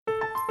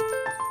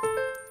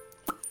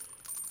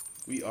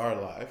We are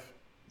live,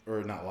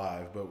 or not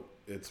live, but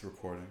it's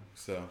recording.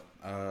 So,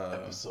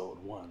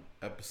 Episode 1.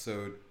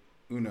 episode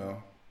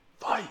uno.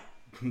 Fight!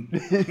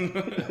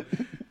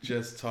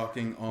 Just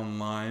talking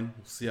online.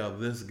 We'll see how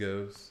this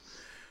goes.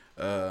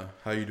 How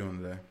you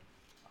doing today?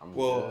 I'm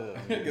Well,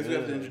 good. I guess we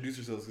have to introduce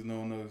ourselves because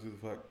no one knows who the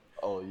fuck.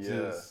 Oh, yeah.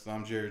 This is.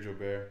 I'm Jerry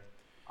Jobert.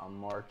 I'm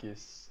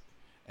Marcus.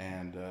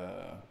 And,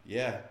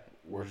 yeah.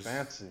 We're just,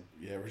 fancy.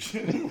 Yeah, we're just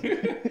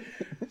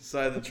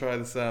decided to try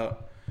this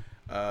out.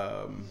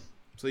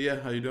 So,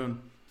 yeah, how you doing?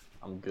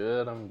 I'm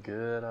good.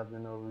 I've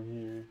been over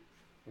here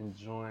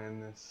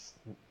enjoying this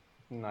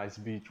nice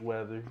beach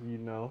weather, you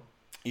know.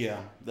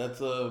 Yeah,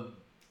 that's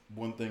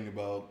one thing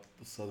about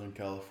the Southern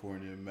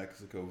California,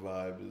 Mexico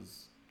vibe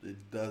is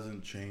it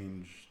doesn't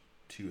change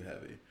too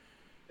heavy.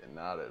 And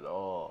not at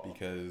all.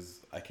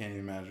 Because I can't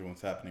even imagine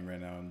what's happening right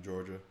now in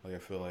Georgia. Like I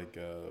feel like,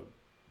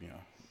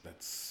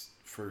 that's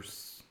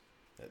first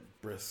that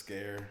brisk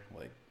air,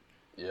 like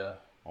Yeah.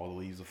 all the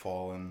leaves are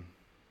falling.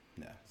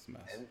 Yeah, it's a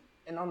mess.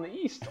 And on the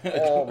east, I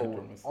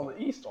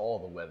promise. all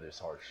the weather's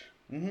harsh.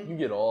 Mm-hmm. You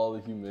get all the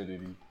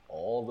humidity,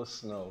 all the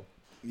snow,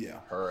 Yeah.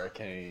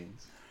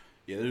 hurricanes.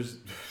 Yeah,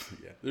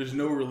 there's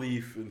no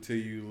relief until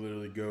you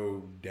literally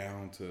go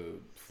down to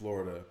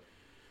Florida.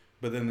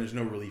 But then there's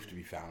no relief to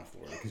be found in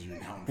Florida because you're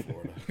now in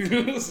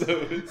Florida. So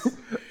it's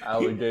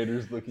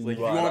Alligators looking like if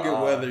you you eye want to to get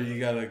eye. weather, you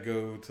gotta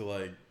go to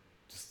like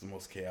just the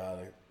most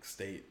chaotic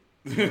state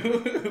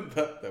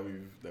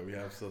that we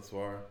have so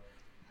far.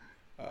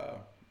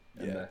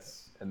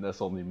 And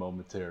that's only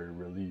momentary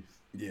relief.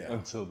 Yeah.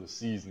 Until the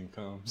season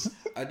comes.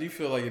 I do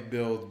feel like it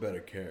builds better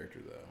character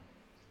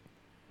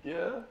though,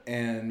 Yeah.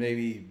 and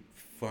maybe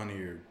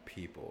funnier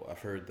people. I've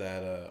heard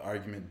that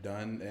argument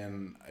done,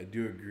 and I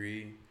do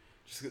agree.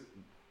 Just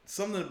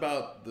something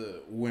about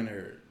the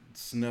winter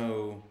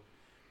snow,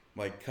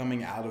 like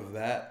coming out of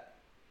that,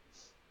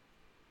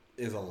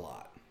 is a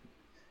lot.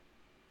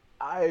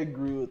 I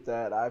agree with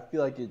that. I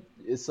feel like it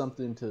is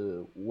something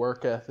to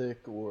work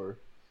ethic or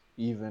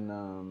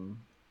even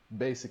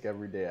basic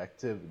everyday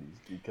activities,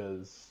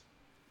 because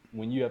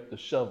when you have to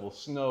shovel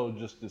snow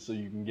so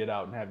you can get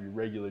out and have your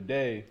regular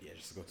day, Yeah,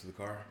 just to go to the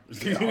car.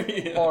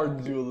 hard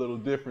to do a little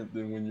different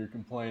than when you're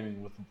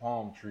complaining with a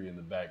palm tree in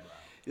the background.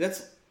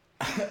 That's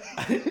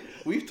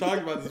we've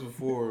talked about this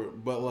before,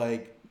 but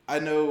like I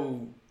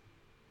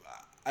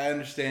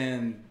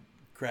understand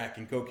crack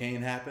and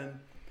cocaine happen,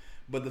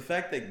 but the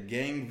fact that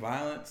gang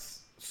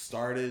violence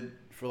started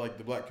for like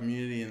the black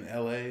community in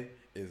LA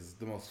is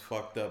the most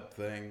fucked up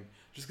thing.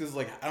 Just because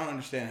like I don't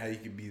understand how you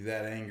could be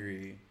that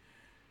angry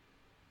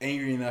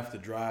enough to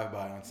drive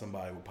by on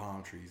somebody with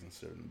palm trees and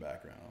stuff in the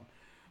background.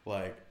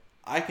 Like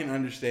I can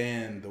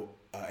understand the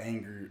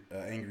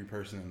angry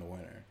person in the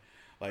winter.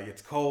 Like,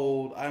 it's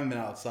cold. I haven't been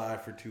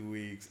outside for 2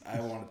 weeks. I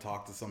want to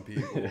talk to some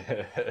people.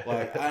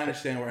 Like, I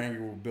understand where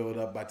anger will build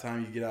up. By the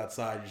time you get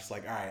outside, you're just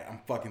like, all right, I'm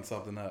fucking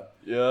something up.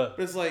 Yeah.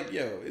 But it's like,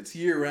 yo, it's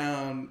year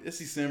round. It's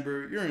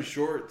December. You're in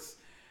shorts.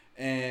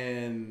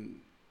 And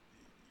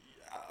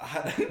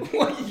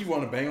you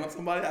want to bang on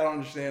somebody? I don't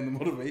understand the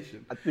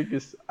motivation. I think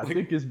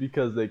it's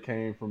because they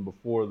came from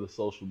before the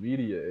social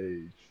media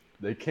age.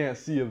 They can't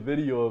see a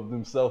video of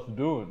themselves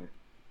doing it.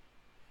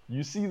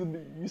 You see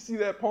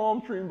that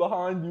palm tree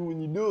behind you when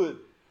you do it.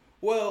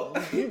 Well,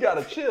 You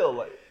gotta chill.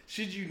 Like,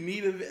 should you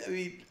need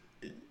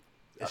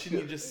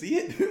shouldn't you just see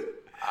it?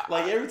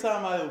 Like every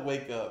time I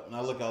wake up and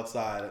I look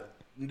outside,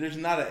 there's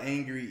not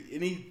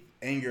any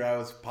anger I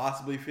was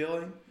possibly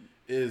feeling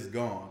is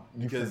gone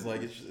because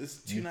like it's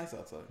too nice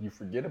outside. You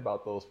forget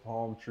about those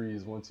palm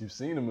trees once you've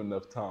seen them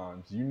enough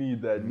times. You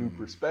need that new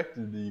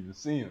perspective to even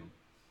see them.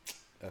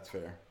 That's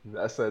fair.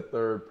 That's that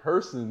third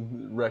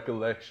person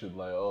recollection.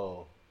 Like,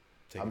 oh,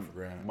 Take it for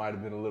granted. might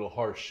have been a little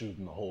harsh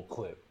shooting the whole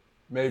clip.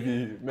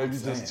 Maybe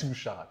just 2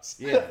 shots.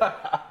 Yeah.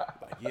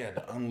 Like you had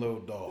to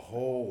unload the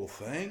whole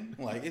thing.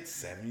 Like it's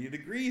 70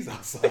 degrees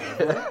outside,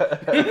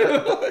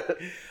 bro.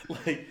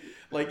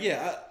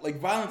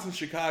 like violence in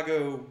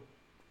Chicago,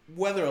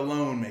 weather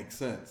alone makes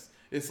sense.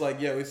 It's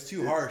like, yo, it's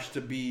too harsh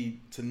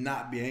to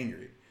not be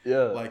angry.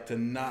 Yeah. Like to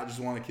not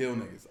just want to kill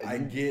niggas. I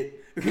get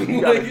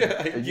You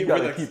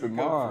gotta keep in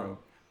mind,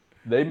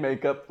 they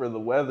make up for the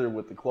weather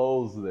with the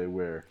clothes they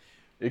wear.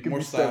 It could More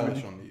be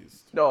stylish 70. on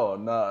these. No,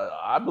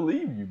 I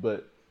believe you,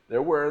 but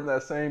they're wearing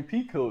that same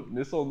pea coat and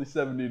it's only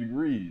 70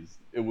 degrees.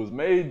 It was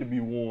made to be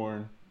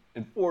worn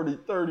in 40,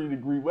 30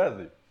 degree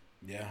weather.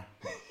 Yeah.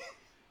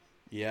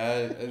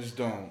 Yeah, I just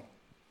don't.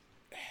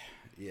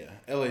 Yeah,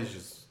 LA's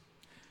just.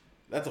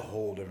 That's a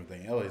whole different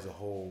thing. LA's a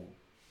whole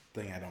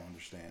thing I don't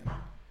understand.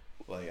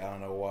 Like, I don't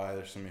know why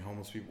there's so many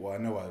homeless people. Well, I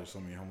know why there's so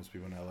many homeless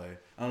people in LA.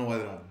 I don't know why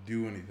they don't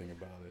do anything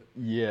about it.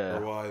 Yeah.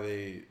 Or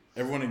why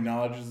everyone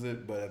acknowledges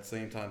it, but at the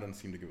same time doesn't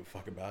seem to give a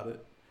fuck about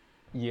it.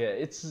 Yeah,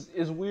 it's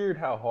weird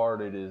how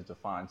hard it is to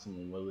find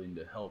someone willing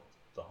to help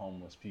the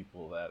homeless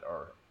people that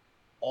are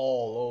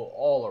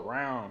all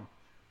around.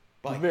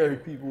 The Like, very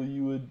people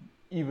you would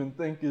even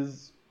think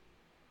is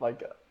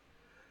like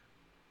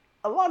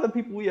a lot of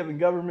people we have in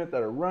government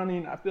that are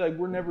running. I feel like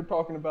we're never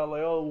talking about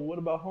like, oh, what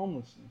about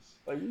homelessness?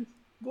 Like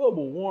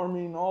global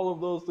warming, all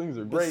of those things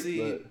are great, see,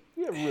 but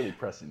we have really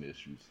pressing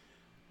issues.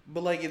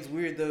 But like, it's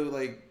weird though.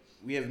 Like,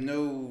 we have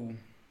no.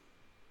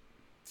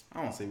 I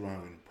don't want to say we don't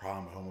have any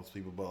problem with homeless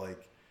people, but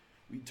like,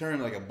 we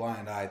turn like a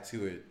blind eye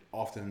to it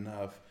often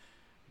enough.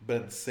 But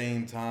at the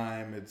same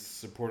time, it's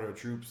support our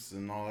troops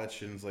and all that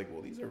shit. And it's like,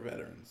 well, these are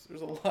veterans.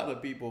 There's a lot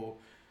of people.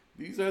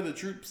 These are the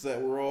troops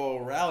that we're all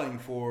rallying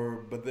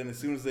for. But then as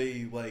soon as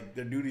they like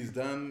their duty's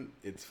done,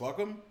 it's fuck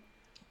them.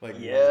 Like,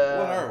 yeah,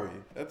 what are we?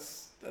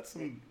 That's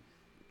some.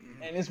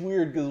 And it's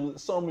weird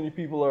because so many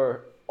people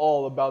are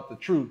all about the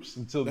troops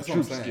until the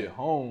troops get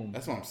home.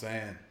 That's what I'm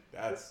saying.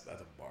 That's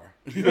a bar.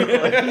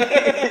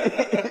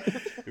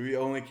 We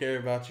only care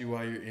about you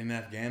while you're in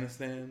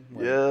Afghanistan.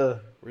 Like, yeah.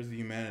 Where's the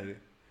humanity?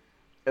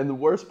 And the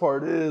worst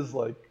part is,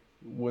 like,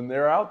 when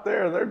they're out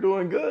there, they're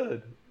doing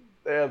good.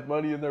 They have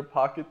money in their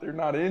pocket. They're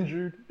not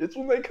injured. It's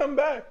when they come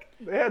back.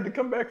 They had to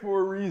come back for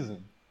a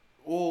reason.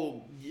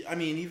 Well, I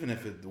mean, even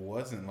if it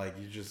wasn't, like,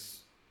 you just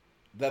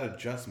that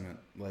adjustment,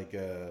 like,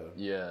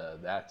 yeah,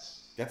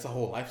 that's a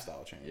whole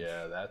lifestyle change.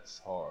 Yeah, that's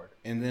hard.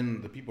 And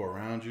then the people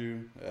around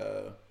you,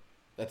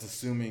 that's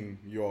assuming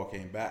you all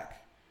came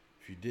back.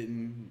 If you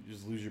didn't, you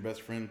just lose your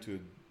best friend to a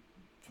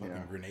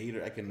fucking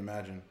grenade. I couldn't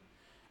imagine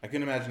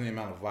the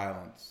amount of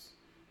violence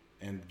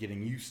and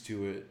getting used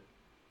to it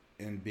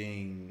and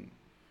being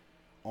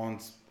on,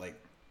 like,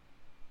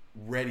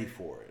 ready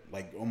for it,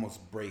 like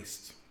almost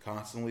braced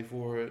constantly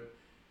for it,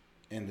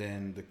 and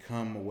then to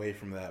come away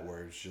from that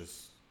where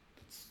it's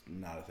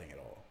not a thing at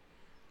all.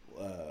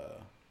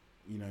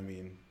 You know what I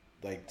mean?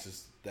 Like,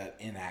 just that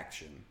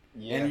inaction.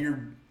 Yeah.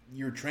 And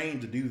you're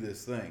trained to do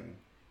this thing,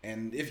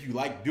 and if you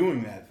like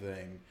doing that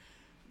thing,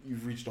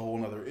 you've reached a whole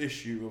nother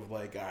issue of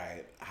like, all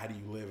right, how do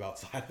you live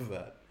outside of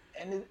that?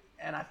 And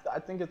I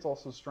think it's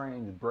also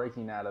strange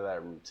breaking out of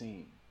that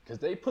routine because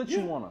they put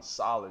you on a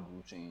solid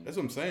routine. That's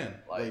what I'm saying.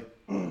 Like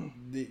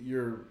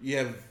you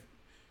have.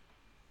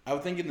 I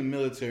would think in the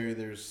military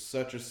there's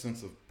such a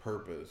sense of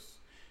purpose,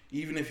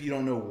 even if you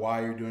don't know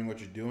why you're doing what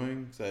you're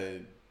doing. So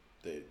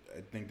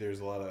I think there's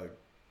a lot of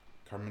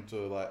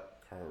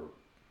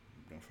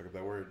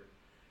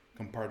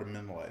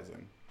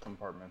compartmentalizing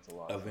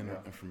of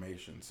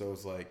information. So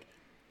it's like,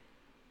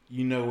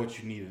 you know what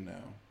you need to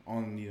know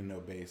on a need to know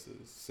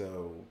basis.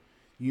 So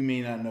you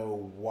may not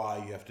know why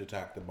you have to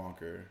attack the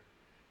bunker,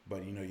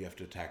 but you know you have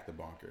to attack the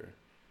bunker.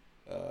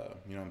 You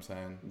know what I'm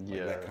saying?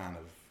 Like that kind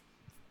of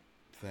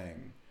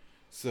thing.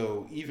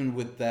 So even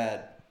with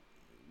that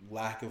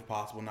lack of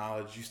possible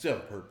knowledge, you still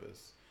have a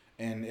purpose.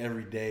 And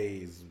every day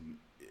is,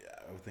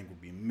 I would think, would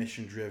be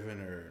mission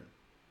driven or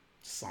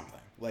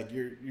something. Like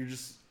you're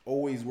just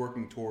always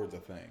working towards a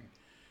thing.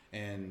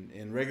 And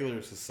in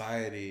regular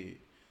society,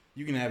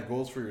 you can have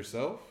goals for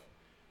yourself,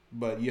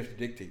 but you have to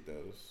dictate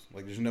those.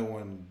 Like there's no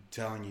one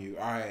telling you,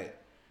 all right,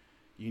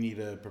 you need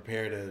to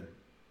prepare to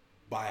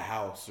buy a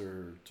house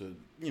or to,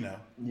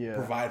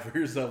 provide for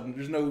yourself.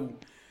 There's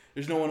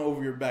no one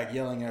over your back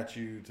yelling at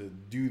you to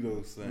do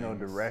those things. No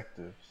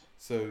directives.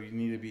 So you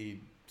need to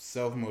be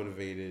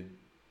self-motivated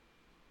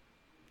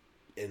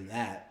in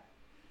that.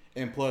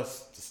 And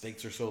plus, the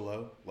stakes are so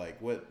low.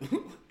 Like what?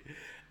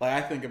 Like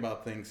I think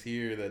about things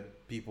here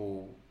that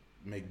people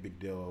make a big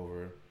deal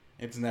over.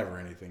 It's never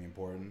anything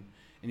important.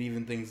 And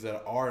even things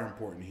that are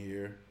important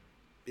here,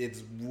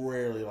 it's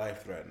rarely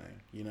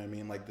life-threatening. You know what I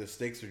mean? Like the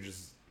stakes are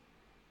just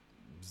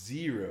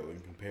zero in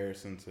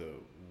comparison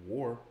to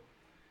war,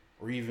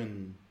 or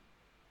even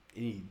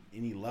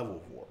any level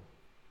of war.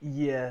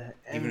 Yeah.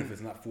 Even if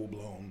it's not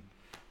full-blown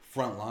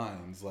front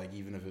lines, like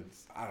even if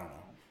it's, I don't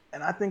know.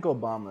 And I think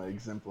Obama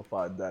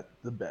exemplified that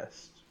the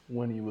best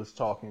when he was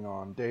talking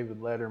on David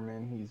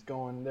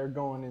Letterman. They're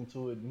going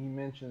into it,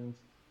 and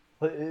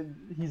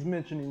he's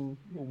mentioning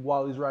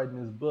while he's writing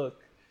his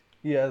book,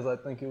 he has, I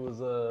think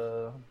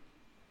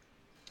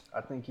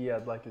he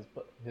had like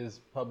his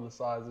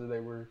publicizer. They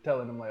were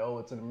telling him like, oh,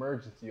 it's an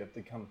emergency, you have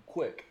to come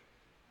quick.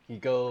 He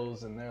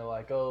goes and they're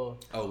like, oh,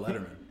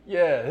 Letterman.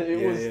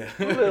 It was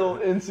a little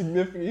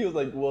insignificant. He was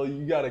like, well,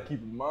 you got to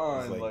keep in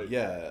mind. Like,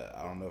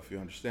 I don't know if you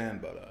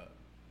understand, but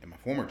in my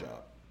former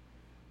job,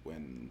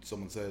 when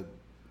someone said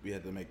we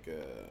had to make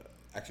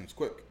actions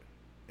quick,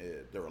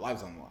 there were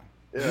lives on the line.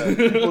 Yeah,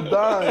 people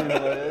dying,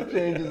 man. It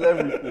changes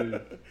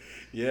everything.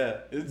 Yeah,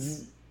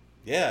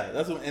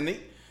 that's what, and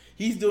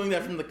he's doing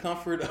that from the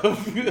comfort of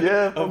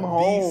from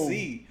home.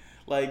 DC.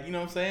 Like, you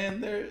know what I'm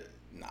saying? Man,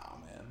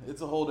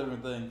 it's a whole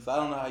different thing. So I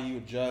don't know how you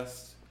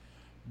adjust,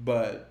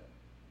 but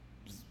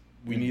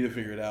we need to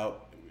figure it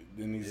out.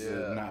 It needs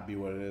to not be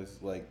what it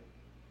is. Like,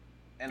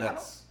 and I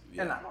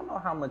don't know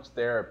how much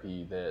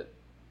therapy that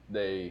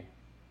they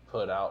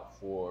put out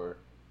for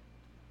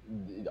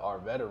our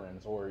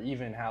veterans, or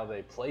even how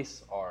they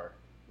place our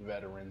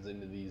veterans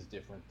into these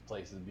different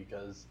places,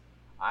 because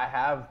I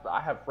have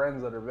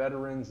friends that are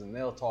veterans and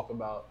they'll talk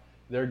about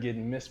they're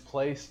getting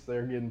misplaced,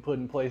 they're getting put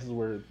in places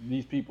where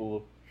these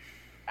people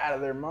out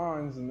of their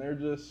minds and they're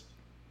just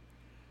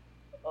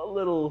a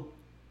little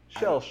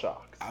shell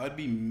shocked. I would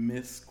be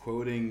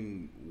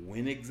misquoting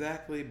when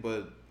exactly,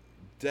 but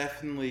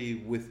definitely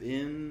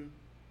within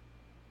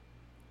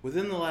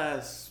within the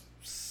last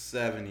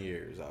 7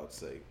 years, I would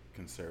say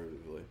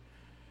conservatively,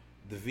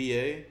 the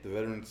VA, the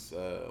Veterans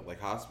like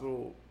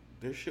hospital,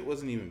 their shit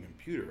wasn't even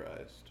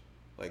computerized.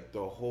 Like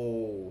the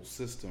whole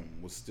system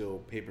was still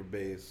paper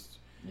based.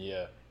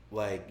 Yeah,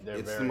 Like they're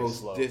it's the very most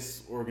slow.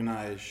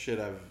 disorganized shit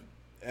I've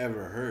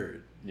ever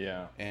heard.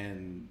 Yeah.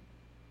 And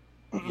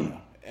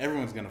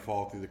everyone's gonna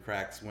fall through the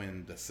cracks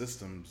when the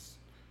system's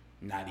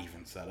not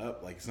even set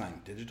up. Like it's not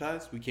even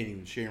digitized. We can't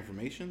even share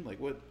information. Like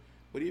what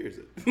year is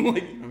it? Like you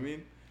know what I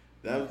mean?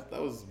 That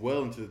was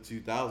well into the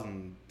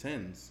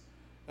 2010s.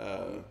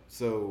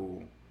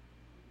 So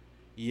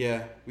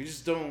yeah, we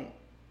just don't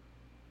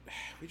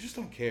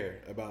care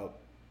about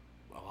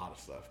a lot of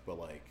stuff. But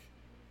like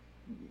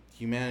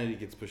humanity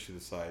gets pushed to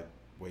the side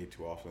way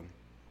too often.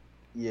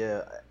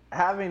 Yeah,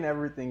 having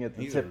everything at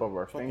the These tip are of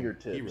our fucking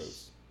fingertips.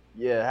 heroes.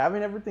 Yeah,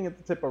 having everything at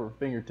the tip of our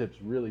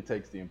fingertips really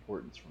takes the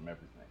importance from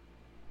everything.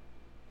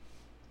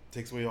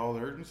 Takes away all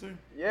the urgency.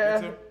 Yeah,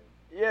 Think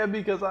yeah,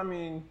 because I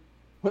mean,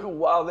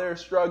 while they're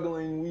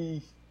struggling,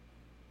 we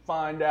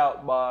find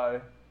out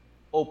by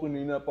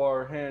opening up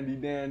our handy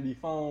dandy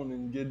phone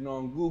and getting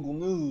on Google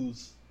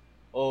News.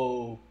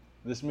 Oh,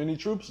 this many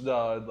troops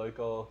died. Like,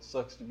 oh,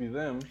 sucks to be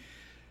them.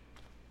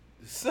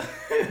 So,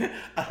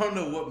 I don't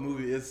know what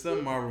movie. It's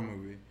some Marvel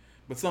movie,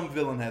 but some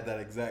villain had that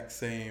exact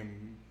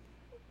same.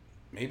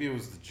 Maybe it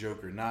was the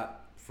Joker,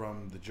 not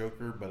from the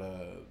Joker, but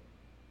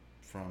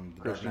from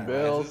the Christian Dark Knight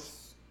Bale.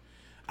 Rises.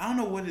 I don't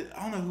know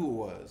I don't know who it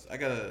was. I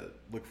gotta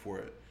look for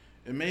it.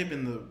 It may have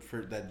been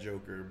for that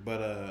Joker,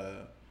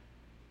 but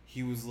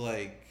he was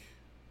like,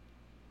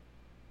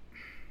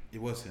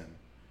 it was him.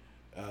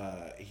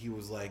 He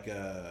was like,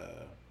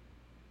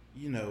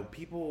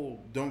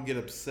 people don't get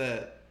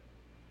upset.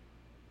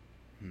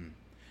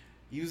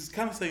 He was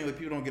kind of saying like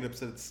people don't get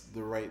upset. It's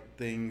the right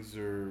things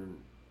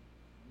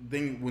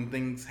when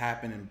things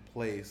happen in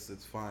place,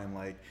 it's fine.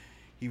 Like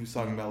he was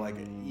talking about like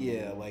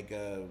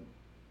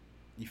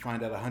you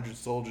find out 100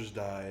 soldiers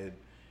died,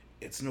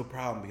 it's no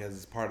problem because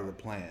it's part of the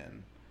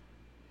plan.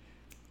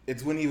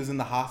 It's when he was in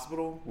the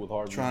hospital With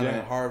Harvey trying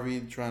Dent.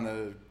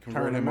 to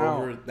convert Turn him him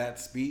over. out. That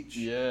speech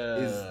Yeah.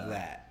 is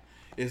that.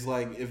 It's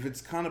like if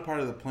it's kind of part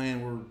of the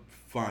plan, we're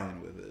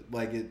fine with it.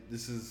 Like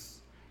this is,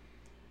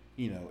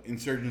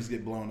 insurgents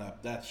get blown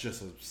up. That's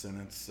just a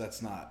sentence.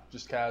 That's not.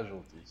 Just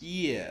casualties.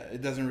 Yeah,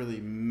 it doesn't really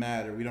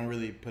matter. We don't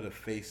really put a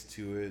face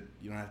to it.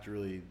 You don't have to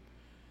really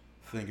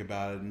think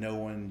about it. No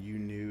one you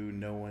knew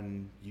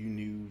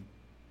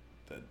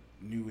that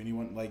knew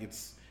anyone. Like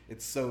it's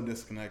so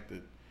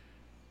disconnected.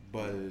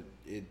 But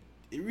it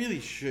really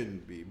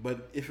shouldn't be.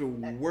 But if it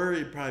were,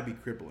 it'd probably be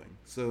crippling.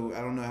 So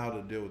I don't know how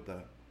to deal with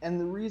that. And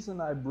the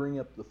reason I bring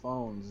up the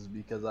phones is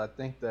because I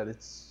think that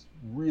it's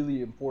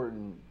really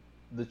important,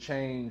 the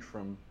change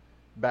from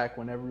back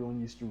when everyone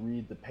used to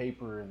read the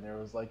paper and there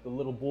was like the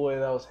little boy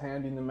that was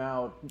handing them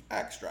out.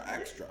 Extra.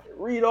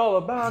 Read all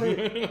about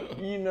it.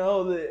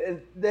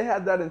 They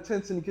had that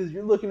intensity because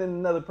you're looking in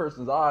another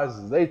person's eyes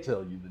as they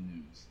tell you the news.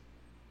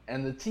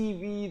 And the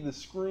TV, the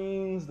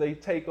screens, they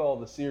take all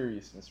the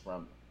seriousness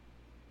from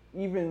it.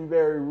 Even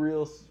very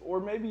real, or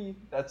maybe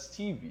that's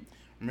TV.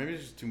 Maybe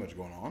there's just too much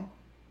going on.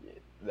 Yeah,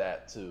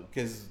 that too.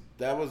 Because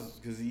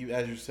as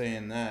you're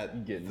saying that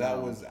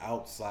was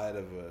outside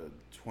of a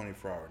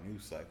 24-hour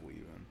news cycle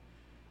even.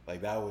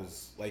 Like that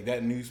was, like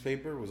that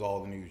newspaper was all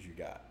the news you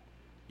got.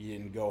 You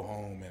didn't go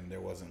home and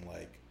there wasn't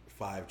like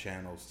 5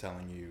 channels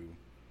telling you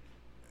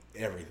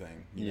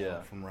everything,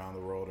 from around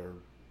the world or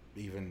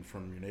even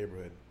from your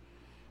neighborhood.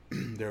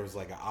 There was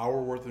like an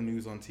hour worth of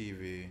news on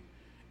TV,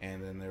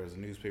 and then there was a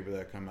newspaper that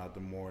would come out the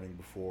morning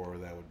before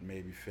that would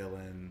maybe fill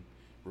in,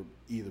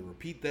 either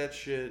repeat that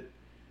shit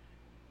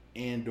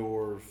and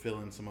or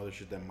fill in some other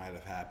shit that might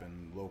have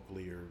happened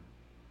locally or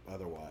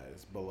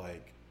otherwise. But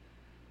like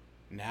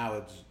now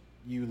it's,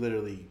 you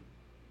literally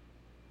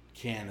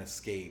can't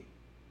escape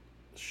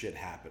shit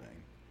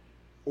happening,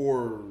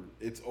 or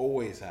it's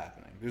always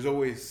happening. There's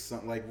always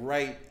some, like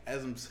right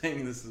as I'm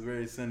saying this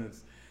very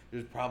sentence,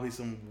 there's probably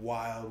some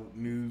wild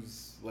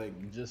news like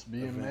just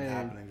being event made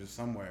happening just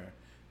somewhere.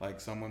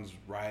 Like someone's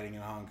rioting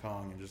in Hong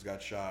Kong and just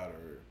got shot,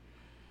 or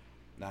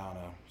I don't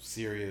know,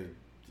 Syria.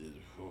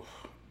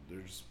 They're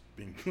just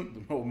being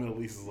the whole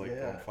Middle East is like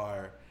on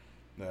fire.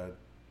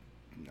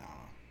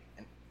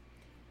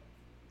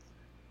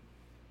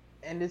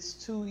 And it's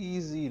too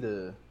easy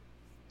to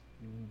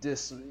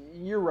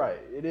You're right.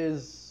 It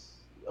is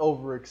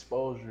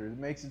overexposure. It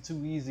makes it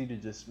too easy to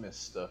dismiss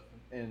stuff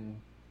in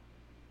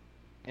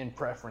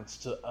preference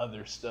to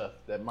other stuff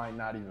that might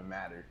not even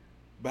matter.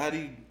 But how do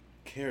you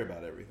care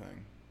about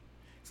everything?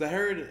 Because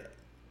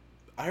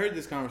I heard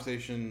this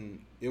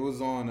conversation. It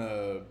was on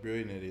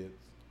Brilliant Idiots,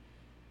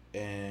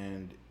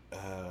 and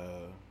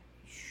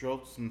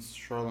Schultz and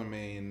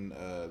Charlemagne.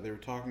 They were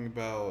talking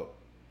about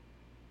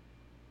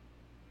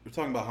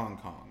Hong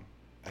Kong.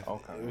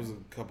 Okay. It was a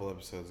couple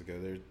episodes ago.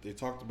 They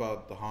talked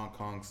about the Hong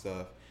Kong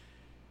stuff.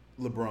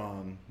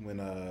 LeBron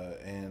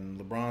and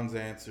LeBron's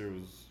answer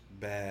was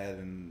bad,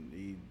 and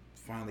he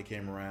finally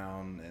came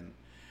around, and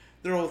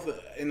They're all,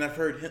 and I've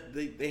heard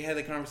they had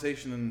a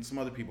conversation and some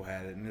other people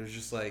had it, and it was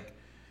just like,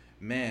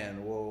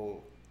 man,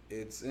 well,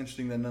 it's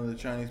interesting that none of the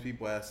Chinese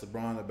people asked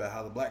LeBron about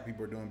how the black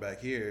people are doing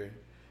back here.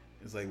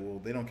 It's like, well,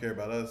 they don't care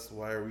about us.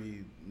 Why are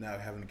we now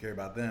having to care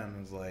about them?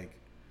 It's like,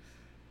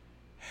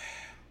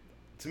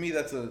 to me,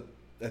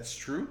 that's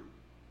true.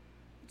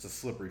 It's a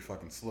slippery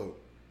fucking slope.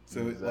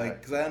 So Exactly. like,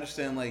 because I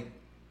understand, like,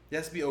 it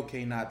has to be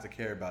okay not to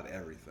care about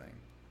everything.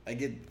 I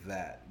get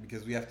that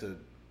because we have to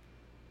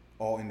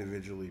all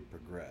individually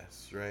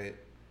progress, right?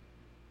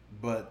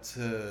 But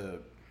to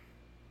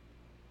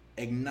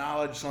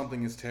acknowledge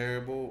something is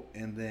terrible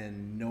and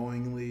then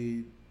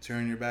knowingly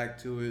turn your back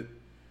to it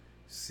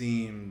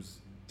seems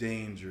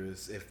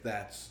dangerous if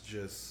that's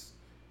just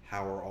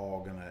how we're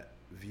all gonna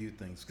view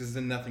things, because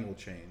then nothing will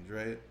change,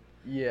 right?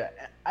 Yeah,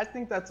 I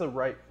think that's a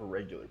right for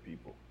regular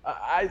people.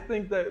 I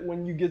think that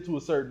when you get to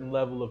a certain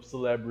level of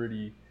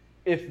celebrity,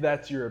 if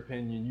that's your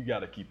opinion, you got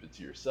to keep it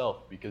to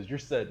yourself because you're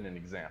setting an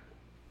example.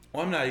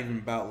 Well, I'm not even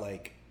about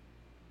like,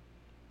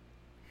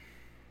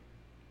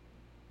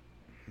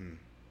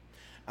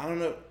 I don't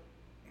know.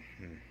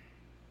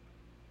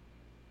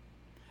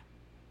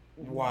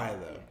 Why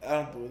though?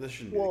 I don't. This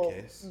shouldn't be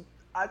the case.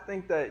 I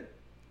think that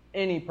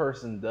any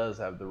person does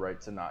have the right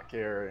to not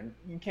care, and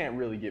you can't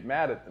really get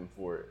mad at them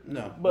for it.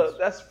 No, But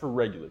that's for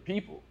regular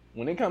people.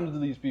 When it comes to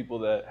these people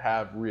that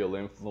have real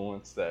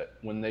influence, that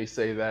when they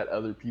say that,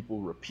 other people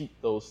repeat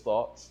those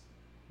thoughts,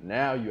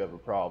 now you have a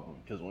problem.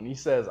 Because when he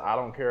says, I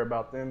don't care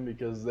about them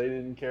because they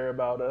didn't care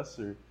about us,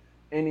 or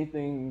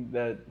anything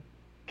that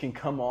can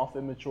come off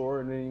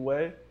immature in any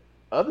way,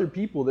 other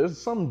people, there's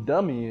some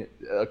dummy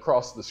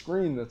across the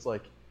screen that's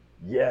like,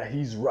 yeah,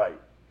 he's right.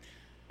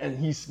 And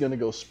he's going to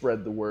go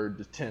spread the word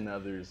to 10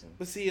 others.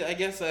 But see, I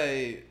guess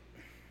I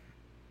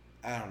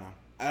don't know.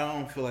 I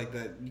don't feel like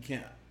that.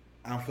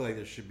 I don't feel like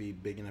there should be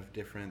big enough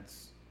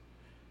difference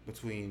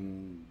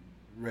between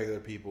regular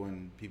people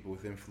and people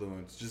with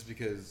influence, just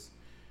because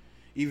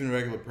even a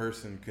regular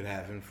person could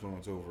have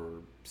influence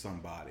over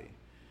somebody.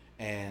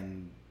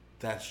 And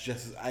that's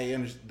just, I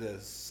understand the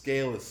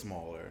scale is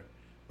smaller,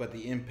 but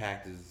the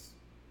impact is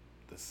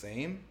the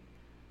same.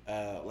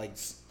 Like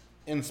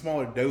in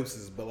smaller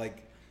doses, but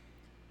like,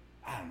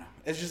 I don't know.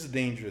 It's just a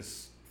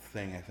dangerous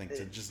thing, I think,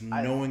 to just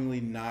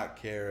knowingly not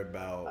care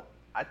about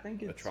I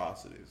think it's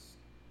atrocities.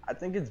 I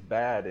think it's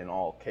bad in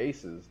all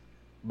cases,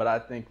 but I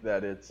think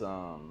that it's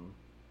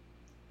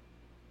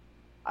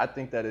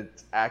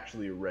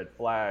actually a red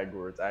flag,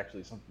 or it's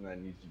actually something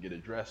that needs to get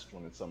addressed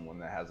when it's someone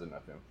that has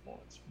enough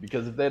influence.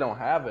 Because if they don't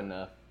have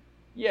enough,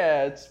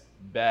 yeah, it's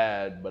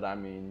bad, but I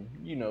mean,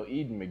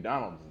 eating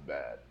McDonald's is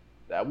bad.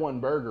 That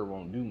one burger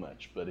won't do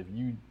much, but if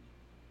you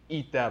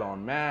eat that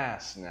en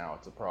masse, now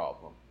it's a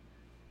problem.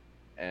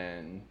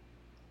 And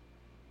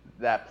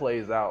that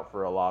plays out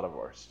for a lot of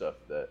our stuff,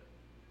 that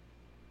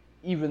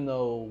even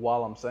though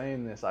while I'm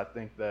saying this, I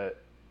think that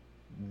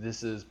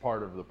this is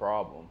part of the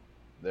problem,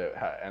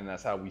 and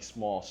that's how we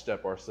small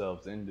step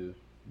ourselves into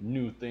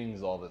new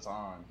things all the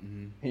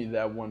time. Mm-hmm.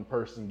 That one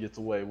person gets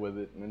away with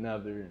it and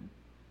another, and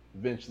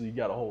eventually you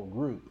got a whole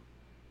group.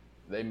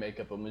 They make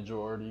up a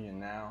majority, and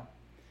now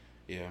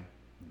I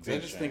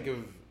just think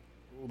of,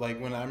 like,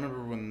 when I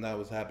remember when that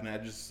was happening,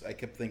 I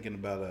kept thinking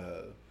about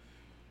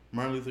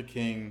Martin Luther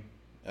King,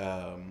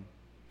 and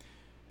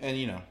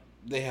he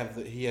has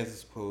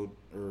this quote,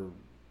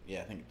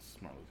 I think it's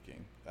Martin Luther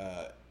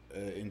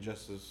King,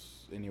 injustice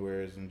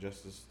anywhere is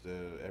injustice to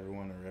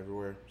everyone or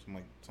everywhere,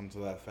 something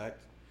to that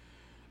effect.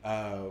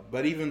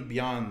 But even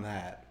beyond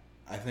that,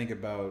 I think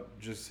about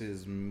just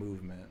his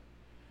movement,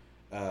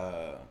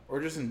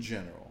 or just in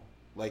general.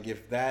 Like,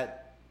 if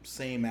that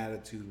same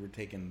attitude were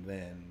taken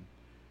then,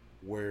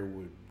 where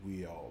would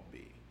we all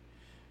be?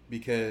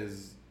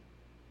 Because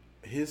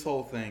his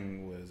whole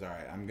thing was, all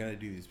right, I'm going to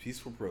do these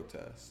peaceful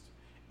protests,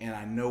 and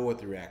I know what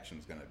the reaction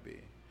is going to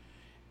be.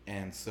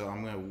 And so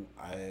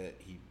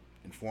he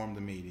informed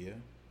the media.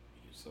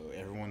 So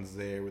everyone's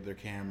there with their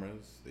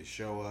cameras. They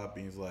show up,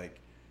 and he's like,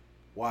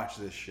 watch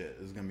this shit.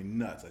 This is going to be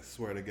nuts, I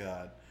swear to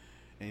God.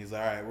 And he's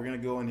like, all right, we're going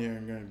to go in here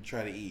and we're going to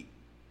try to eat.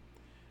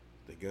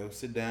 They go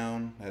sit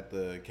down at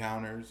the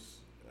counters.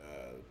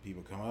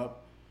 People come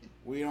up.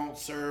 We don't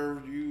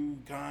serve you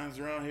kinds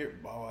around here.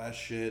 All that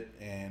shit.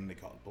 And they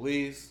call the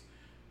police.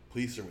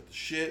 Police are with the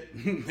shit.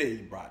 They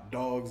brought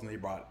dogs and they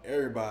brought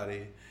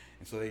everybody.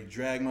 And so they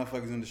drag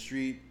motherfuckers in the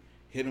street,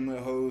 hit them with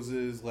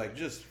hoses, like,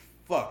 just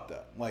fucked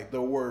up. Like,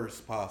 the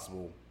worst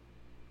possible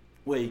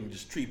way you can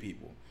just treat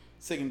people.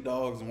 Sticking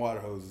dogs and water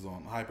hoses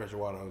on, high pressure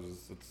water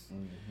hoses. It's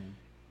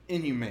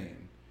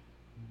inhumane.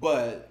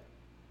 But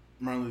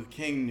Martin Luther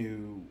King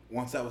knew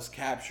once that was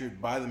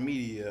captured by the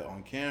media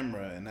on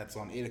camera, and that's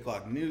on 8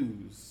 o'clock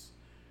news,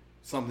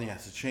 something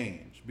has to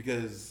change.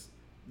 Because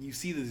you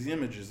see these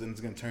images and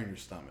it's going to turn your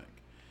stomach.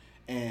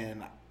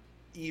 And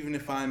even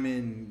if I'm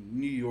in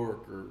New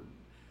York or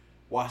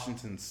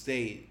Washington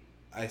State,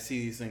 I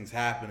see these things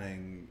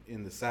happening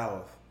in the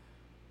South.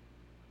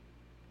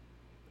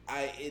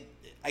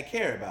 I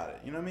care about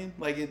it. You know what I mean?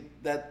 Like,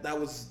 that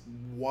was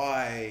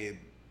why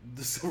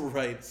the civil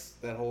rights,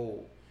 that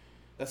whole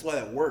That's why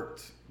that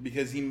worked,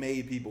 because he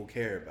made people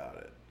care about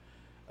it.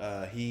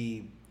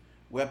 He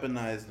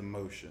weaponized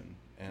emotion,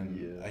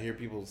 and I hear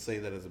people say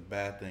that as a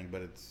bad thing,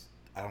 but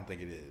I don't think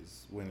it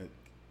is when it's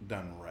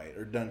done right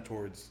or done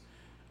towards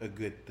a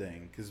good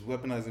thing. Because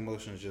weaponizing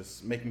emotion is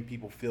just making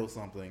people feel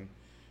something,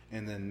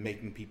 and then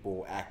making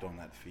people act on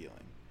that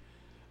feeling.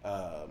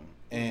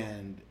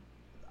 And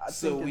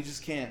so we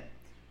just can't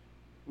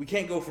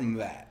go from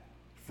that,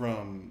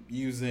 from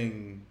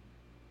using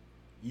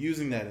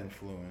that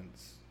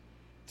influence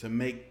to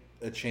make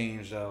a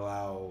change that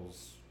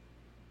allows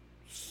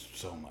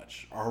so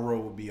much. Our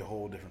world would be a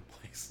whole different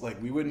place. Like,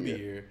 we wouldn't be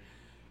here.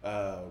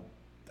 I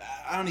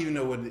don't even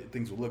know what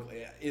things would look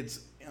like.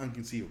 It's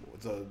inconceivable.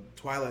 It's a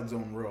Twilight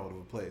Zone world of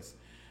a place.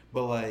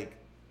 But like,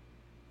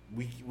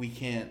 we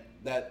can't.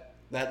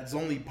 That's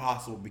only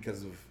possible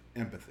because of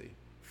empathy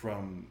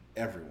from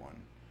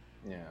everyone.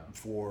 Yeah.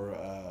 For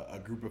a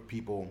group of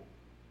people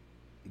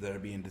that are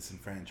being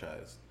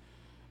disenfranchised.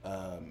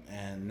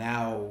 And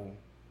now,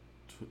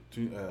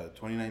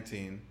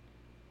 2019,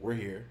 we're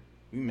here.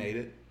 We made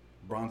it.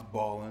 LeBron's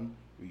balling.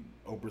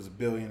 Oprah's a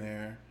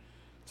billionaire.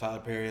 Tyler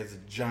Perry has a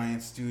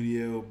giant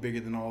studio, bigger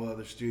than all the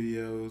other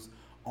studios,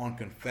 on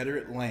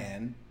Confederate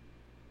land.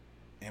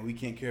 And we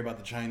can't care about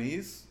the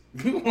Chinese?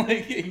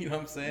 Like, you know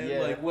what I'm saying?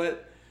 Yeah. Like,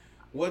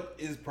 what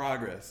is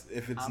progress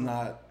if it's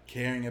not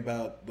caring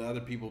about the other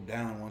people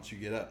down once you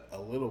get up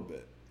a little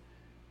bit?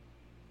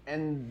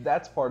 And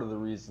that's part of the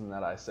reason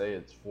that I say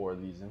it's for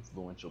these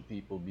influential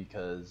people,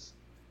 because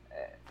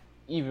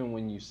even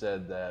when you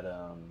said that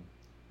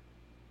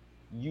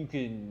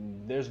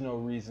there's no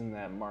reason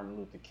that Martin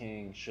Luther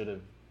King should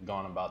have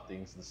gone about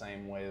things the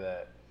same way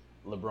that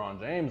LeBron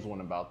James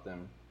went about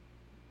them.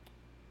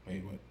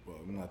 Wait, what?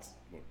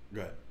 Well,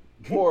 go ahead.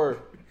 Or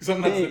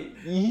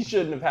he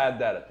shouldn't have had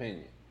that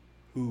opinion.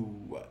 Who?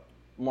 What?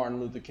 Martin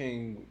Luther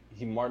King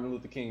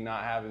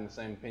not having the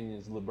same opinion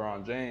as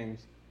LeBron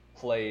James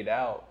played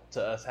out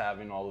to us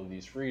having all of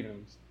these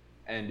freedoms.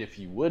 And if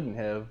he wouldn't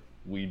have,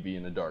 we'd be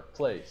in a dark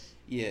place.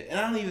 Yeah, and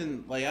I don't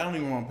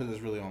even want to put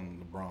this really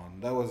on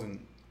LeBron. That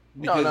wasn't.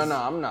 No,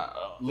 I'm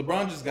not.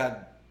 LeBron just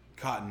got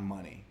caught in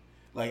money.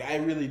 Like, I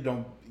really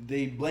don't.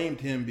 They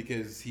blamed him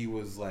because he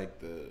was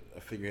like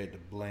a figurehead to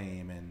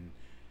blame, and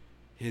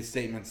his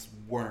statements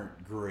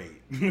weren't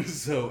great.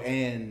 So,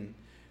 and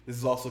this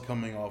is also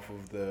coming off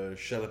of the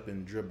shut up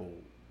and dribble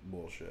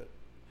bullshit,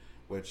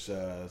 which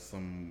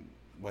some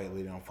white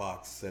lady on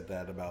Fox said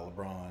that about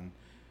LeBron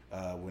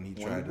when he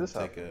tried to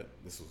take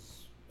this was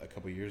a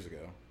couple years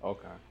ago.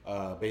 Okay.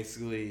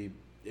 Basically,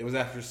 it was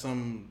after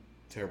some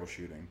terrible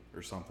shooting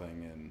or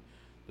something, and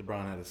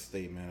LeBron had a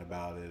statement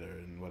about it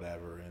and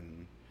whatever,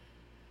 and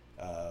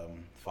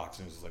Fox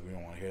News was like, we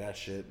don't want to hear that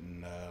shit,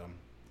 and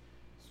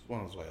one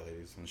of those white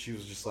ladies, and she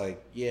was just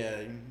like, yeah,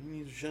 you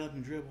need to shut up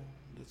and dribble.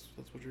 That's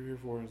what you're here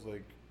for. It's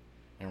like,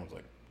 everyone's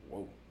like,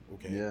 whoa,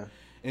 okay. Yeah.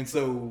 And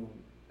so,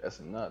 that's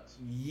nuts.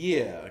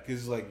 Yeah,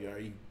 because like,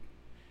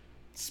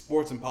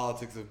 sports and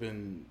politics have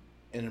been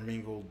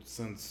intermingled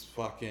since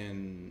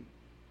fucking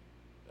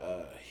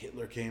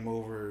Hitler came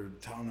over,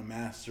 taught him a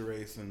master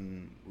race,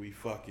 and we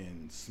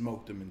fucking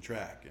smoked him in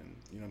track. And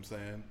you know what I'm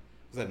saying?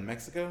 Was that in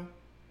Mexico?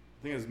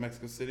 I think it was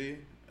Mexico City.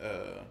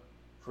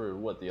 For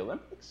what, the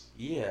Olympics?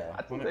 Yeah,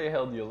 I think they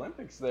held the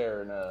Olympics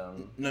there. And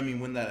no, I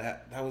mean when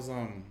that was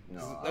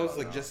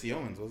like Jesse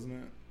Owens, wasn't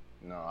it?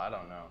 No, I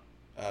don't know.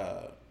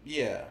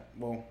 Yeah.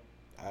 Well,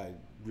 I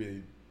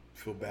really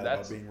feel bad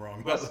about being wrong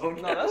about that.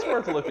 No, that's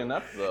worth looking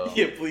up though.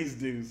 Yeah, please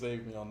do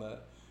save me on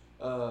that.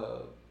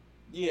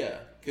 Yeah,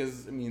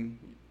 because I mean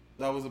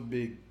that was a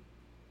big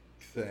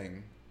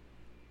thing.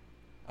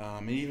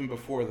 And even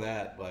before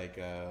that, like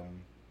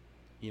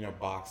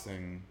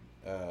boxing.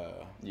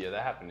 Yeah,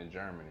 that happened in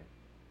Germany.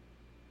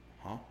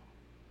 Huh?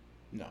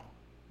 No.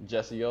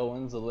 Jesse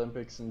Owens,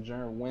 Olympics in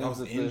Germany. That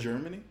was in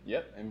Germany?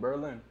 Yep, in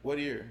Berlin. What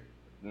year?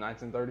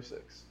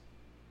 1936.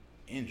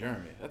 In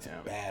Germany. That's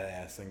a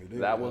badass thing to do.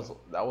 That was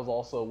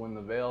also when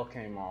the veil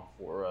came off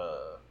for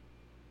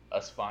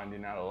us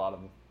finding out a lot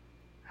of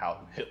how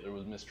Hitler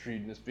was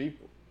mistreating his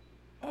people.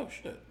 Oh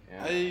shit!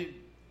 Yeah. I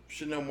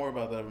should know more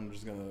about that. I'm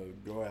just gonna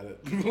go at it.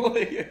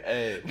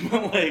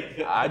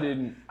 I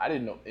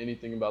didn't know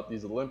anything about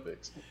these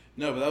Olympics.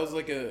 No, but that was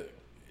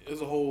it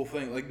was a whole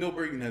thing. Like Bill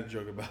Bergen had a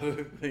joke about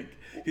it. Like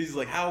he's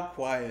like, how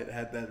quiet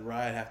had that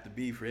riot have to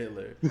be for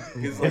Hitler?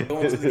 He's like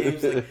going to the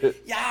games like,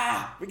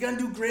 yeah, we're gonna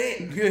do great,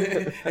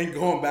 and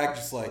going back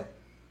just like,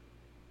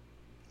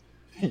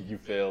 you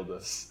failed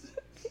us.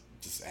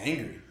 Just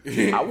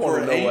angry. I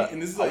want to know what.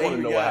 And this is I want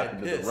to know what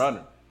happened pissed. to the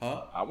runner.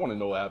 Huh? I want to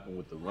know what happened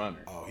with the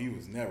runner. Oh, he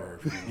was never.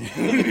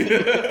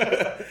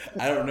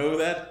 I don't know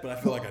that, but I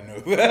feel like I know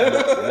that.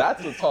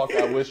 That's a talk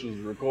I wish was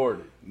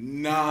recorded.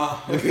 Nah.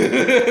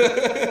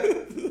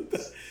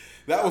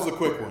 That was a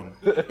quick one.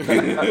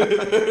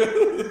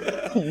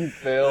 You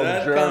failed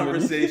that Germany.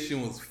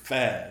 Conversation was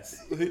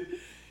fast.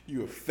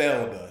 You have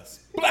failed us.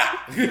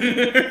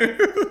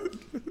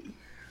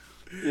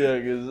 Yeah,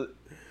 because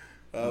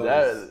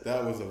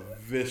that was a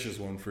vicious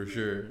one for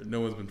sure. No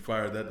one's been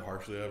fired that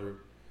harshly ever.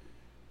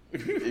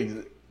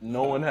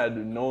 no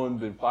one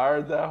been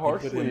fired that He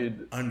put harshly,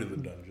 him under the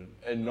dungeon.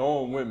 and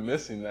no one went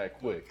missing that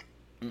quick.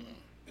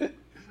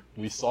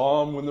 We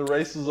saw him when the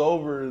race was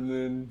over, and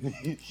then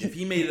if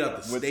he made it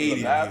out the went to stadium,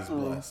 he was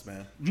bathroom. blessed,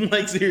 man.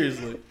 Like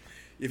seriously,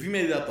 if he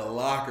made it out the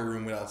locker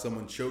room without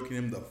someone choking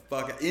him the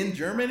fuck out in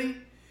Germany,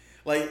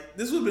 like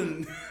this would have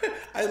been.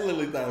 I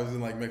literally thought it was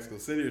in like Mexico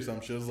City or some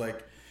shit. It was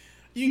like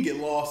you can get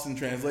lost in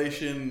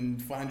translation,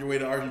 find your way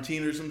to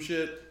Argentina or some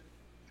shit.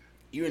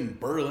 You in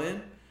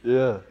Berlin?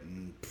 Yeah,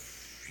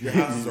 your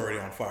house is already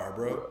on fire,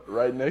 bro.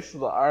 right next to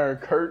the Iron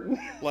Curtain.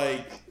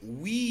 Like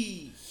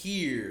we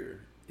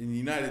here in the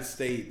United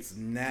States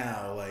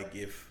now, like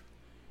if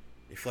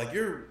like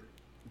your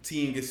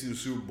team gets to the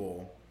Super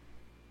Bowl,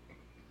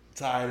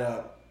 tied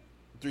up,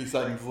 3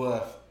 seconds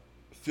left,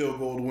 field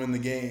goal to win the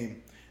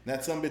game, and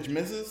that some bitch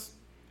misses,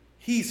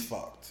 he's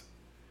fucked.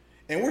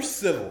 And we're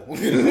civil.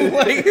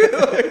 like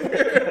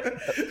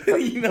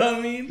you know what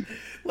I mean?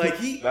 Like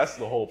That's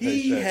the whole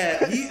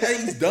paycheck.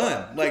 He's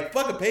done. Like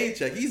fuck a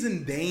paycheck. He's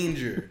in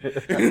danger.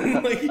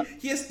 Like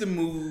he has to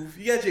move.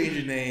 You gotta change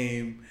your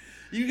name.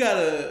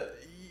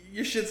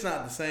 Your shit's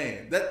not the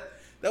same. That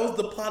was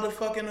the plot of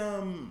fucking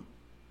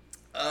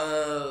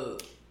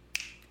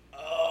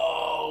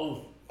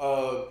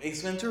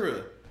Ace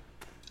Ventura.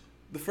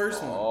 The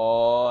first one.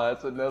 Oh,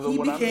 that's another He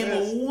one. became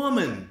a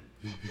woman.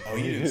 Oh,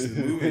 you didn't see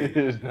the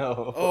movie?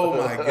 No. Oh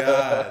my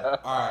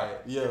god. Alright,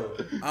 yo.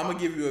 I'm gonna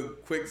give you a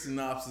quick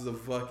synopsis of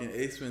fucking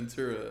Ace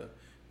Ventura,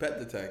 Pet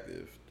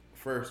Detective.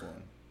 First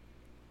one.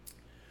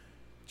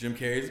 Jim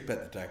Carrey's a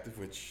pet detective,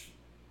 which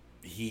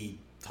he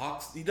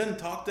doesn't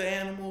talk to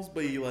animals,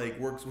 but he like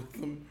works with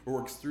them or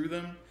works through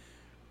them,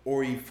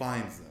 or he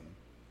finds them.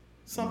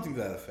 Something to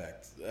that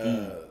effect.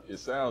 It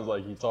sounds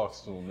like he talks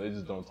to them. They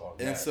just don't talk.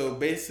 And back. so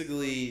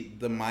basically,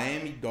 the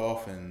Miami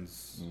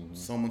Dolphins,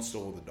 someone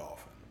stole the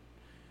dolphin.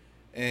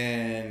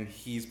 And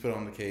he's put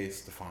on the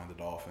case to find the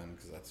dolphin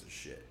because that's his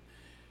shit.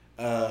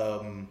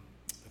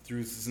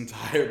 Through this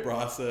entire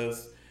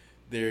process,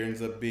 there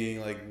ends up being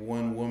like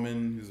one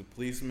woman who's a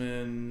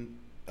policeman,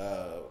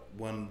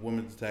 one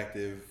woman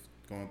detective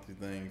going through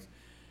things,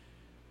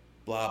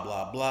 blah,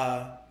 blah,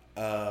 blah.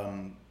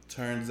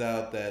 Turns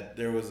out that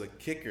there was a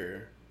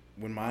kicker.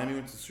 When Miami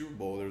went to the Super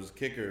Bowl, there was a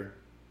kicker.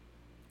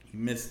 He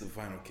missed the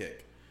final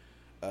kick.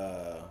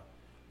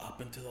 Up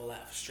and to the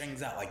left,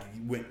 strings out, like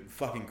he went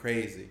fucking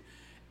crazy.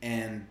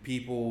 And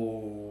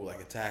people like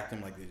attacked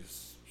him, like they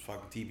just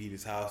fucking TP'd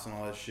his house and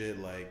all that shit.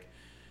 Like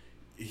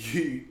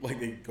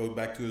they go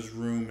back to his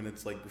room and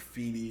it's like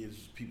graffiti. It's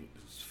just, people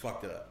just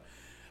fucked it up.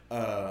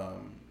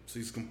 So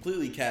he's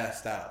completely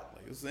cast out.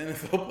 Like this is an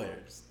NFL player,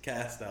 just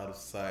cast out of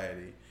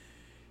society.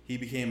 He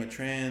became a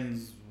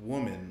trans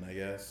woman, I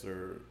guess,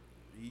 or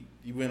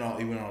he went all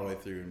the way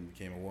through and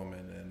became a woman.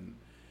 And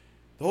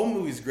the whole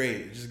movie's great.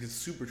 It just gets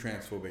super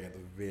transphobic at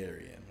the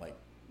very end, like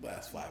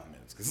last 5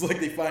 minutes, because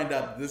like they find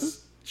out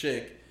this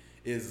chick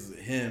is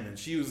him, and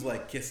she was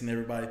like kissing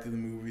everybody through the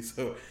movie,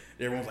 so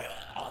everyone's like,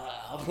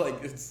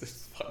 like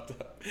it's fucked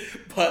up.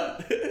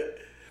 But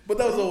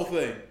that was the whole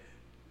thing.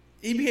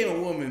 He became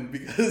a woman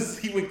because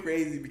he went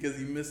crazy because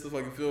he missed the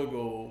fucking field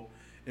goal,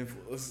 and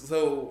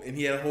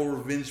he had a whole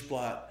revenge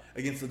plot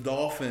against the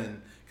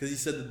dolphin because he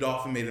said the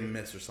dolphin made him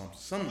miss or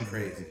something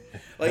crazy.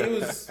 Like it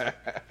was,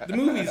 the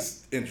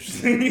movie's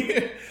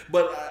interesting,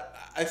 but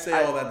I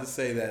say all that to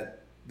say that.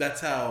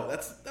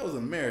 That was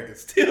America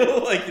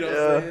still, like, you know what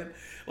I'm saying?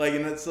 Like,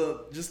 and that's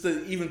just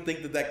to even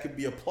think that could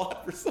be a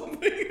plot for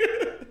something,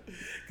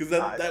 because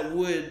that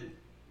would,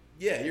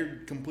 you're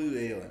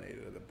completely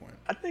alienated at that point.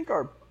 I think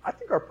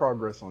our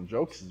progress on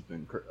jokes has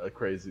been a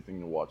crazy thing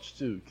to watch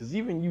too, because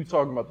even you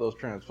talking about the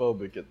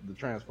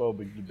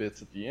transphobic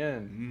bits at the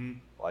end,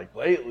 like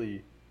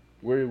lately,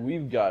 where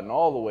we've gotten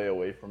all the way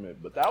away from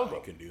it, but that was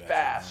a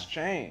fast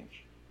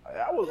change.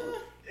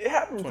 It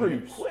happened pretty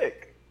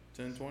quick.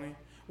 10, 20?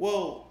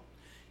 Well,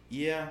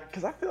 yeah.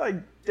 Because I feel like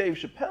Dave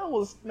Chappelle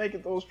was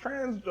making those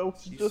trans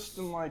jokes you just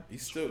went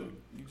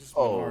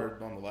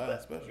hard on the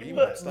last special.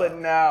 But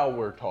now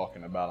we're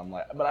talking about them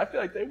but I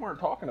feel like they weren't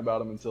talking about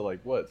them until like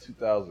what,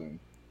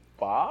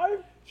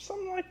 2005,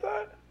 something like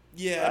that.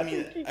 Yeah, I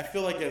mean, I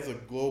feel like as a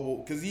global,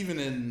 because even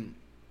in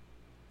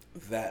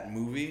that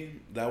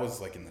movie, that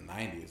was like in the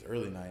 90s,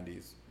 early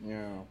 90s.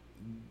 Yeah.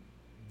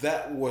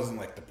 That wasn't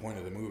like the point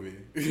of the movie.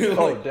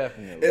 Like,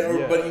 definitely.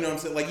 Yeah. But you know what I'm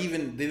saying? Like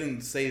even they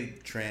didn't say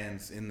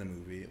trans in the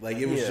movie. Like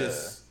it was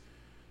just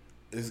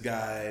this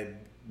guy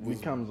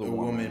becomes a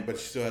woman, but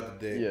she still had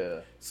the dick. Yeah.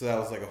 So that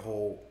was like a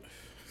whole.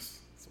 It's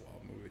a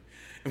wild movie.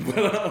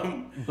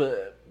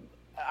 But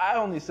I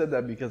only said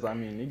that because I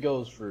mean it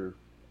goes for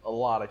a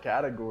lot of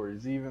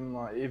categories. Even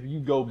like if you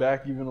go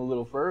back even a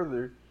little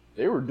further,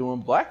 they were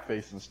doing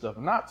blackface and stuff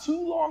not too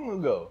long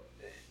ago.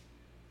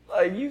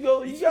 Like you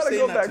gotta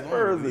go back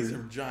further. These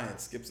are giant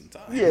skips in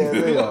time. Yeah,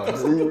 they are.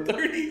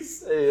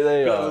 30s.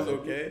 They are. That was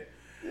okay.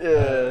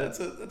 Yeah,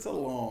 that's a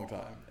long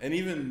time. And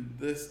even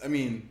this, I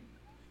mean,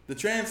 the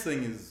trans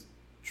thing is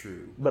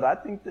true. But I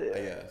think that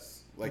I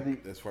guess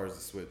as far as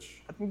the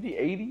switch, I think the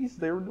 '80s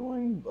they were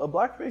doing a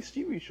blackface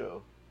TV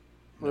show.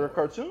 For a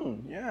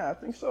cartoon. Yeah, I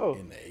think so.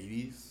 In the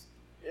 80s?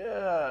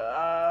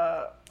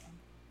 Yeah.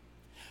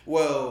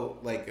 Well,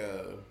 like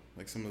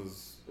some of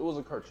those. It was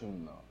a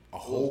cartoon though. A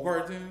whole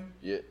cartoon?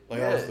 Yeah. Like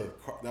that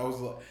was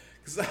like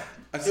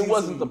because it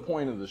wasn't the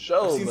point of the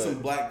show. I've seen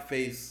some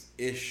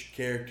blackface-ish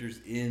characters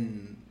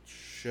in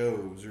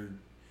shows, or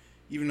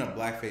even not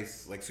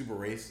blackface, like super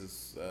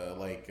racist,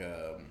 like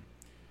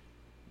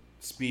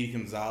Speedy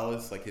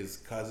Gonzalez, like his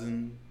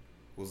cousin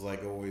was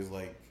like always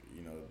like,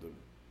 you know,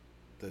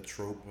 the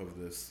trope of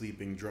the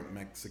sleeping drunk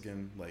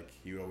Mexican. Like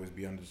he would always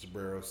be under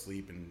sombrero,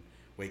 sleep and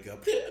wake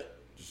up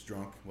just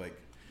drunk. Like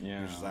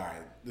yeah, just, all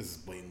right, this is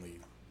blatantly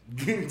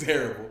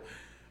terrible.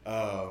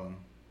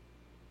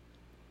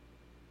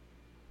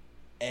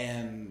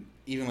 And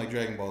even like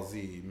Dragon Ball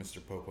Z,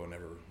 Mr. Popo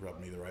never rubbed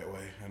me the right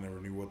way. I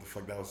never knew what the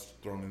fuck that was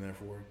thrown in there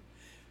for.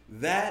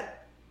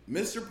 That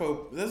Mr.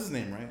 Popo, that's his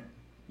name, right?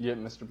 Yeah,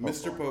 Mr. Popo.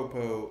 Mr.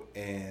 Popo,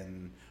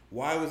 and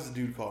why was the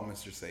dude called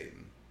Mr.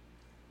 Satan?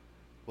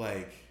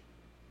 Like,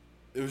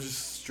 it was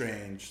just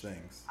strange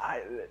things.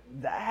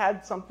 That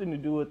had something to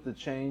do with the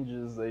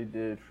changes they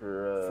did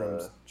for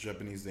from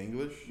Japanese to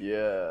English.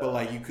 Yeah, but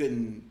like you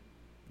couldn't.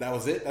 That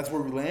was it. That's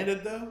where we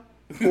landed, though.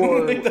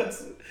 Or, like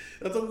that's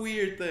a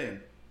weird thing.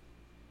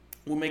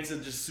 What makes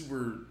it just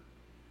super?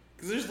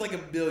 Because there's like a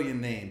billion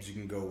names you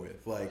can go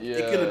with. Like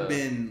it could have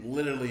been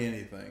literally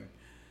anything,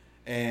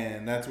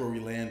 and that's where we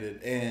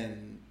landed.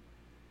 And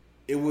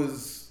it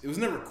was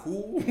never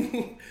cool,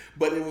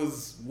 but it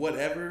was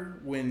whatever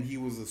when he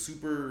was a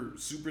super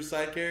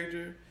side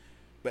character.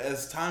 But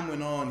as time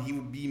went on, he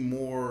would be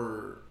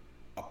more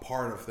a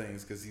part of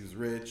things because he was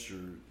rich,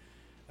 or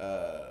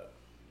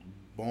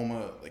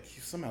Bulma, like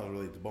he's somehow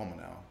related to Bulma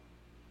now,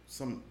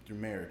 some through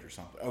marriage or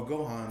something. Oh,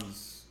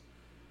 Gohan's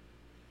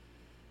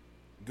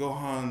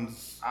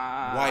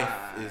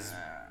wife is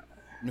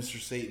Mr.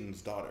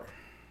 Satan's daughter.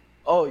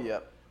 Oh,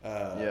 yep.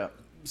 Yeah.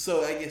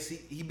 So I guess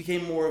he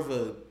became more of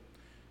a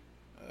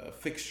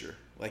fixture.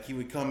 Like he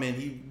would come in,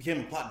 he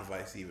became a plot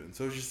device even.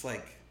 So it's just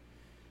like,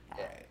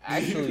 all right.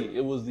 Actually,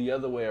 it was the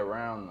other way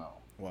around though.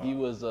 Wow. He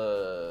was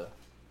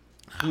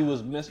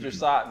Mr.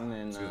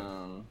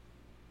 Satan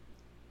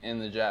in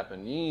the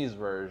Japanese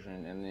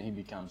version, and then he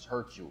becomes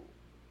Hercule.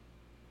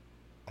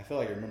 I feel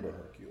like I remember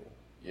Hercule.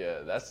 Yeah,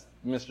 that's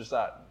Mr.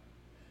 Satan.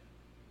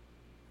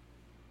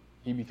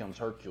 He becomes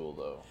Hercule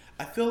though.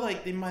 I feel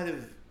like they might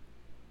have.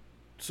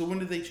 So when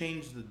did they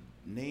change the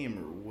name,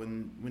 or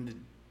when did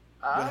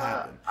what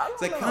happened? I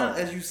don't know.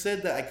 As you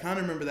said that, I kind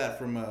of remember that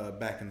from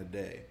back in the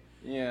day.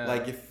 Yeah.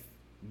 Like if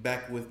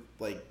back with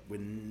like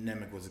when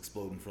Namek was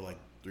exploding for like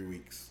 3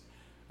 weeks.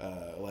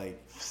 Like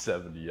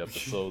 70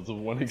 episodes of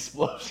one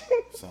explosion.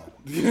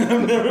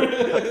 And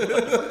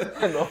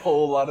a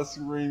whole lot of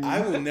screaming. I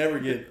will never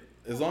get,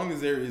 as long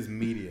as there is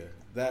media,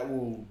 that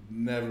will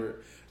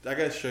never. I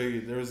gotta show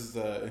you. There was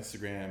this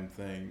Instagram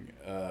thing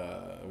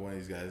one of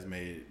these guys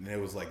made, and it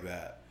was like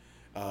that.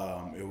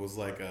 It was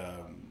like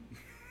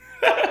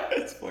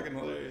it's fucking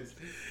hilarious.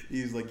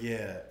 He's like,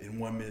 yeah, in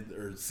 1 minute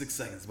or 6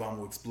 seconds, the bomb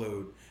will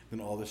explode. Then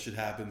all this shit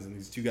happens, and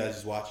these two guys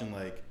just watching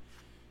like.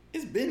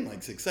 It's been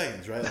like 6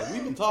 seconds, right? Like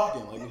we've been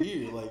talking, like we're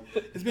here, like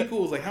it's been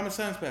cool. It's like how much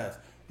time's passed?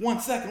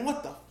 1 second.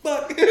 What the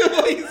fuck?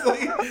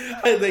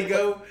 like, they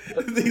go,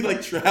 they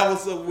like travel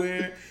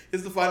somewhere.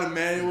 It's to find a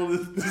manual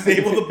to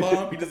disable the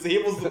bomb. He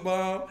disables the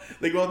bomb.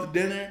 They go out to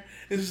dinner.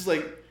 It's just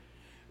like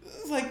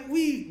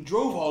we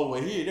drove all the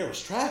way here. There was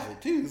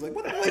traffic too. It's like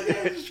what the fuck?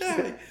 There was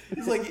traffic.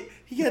 It's like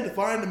he had to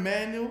find the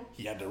manual.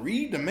 He had to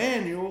read the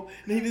manual.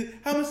 And he did.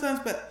 How much time's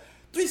passed?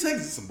 3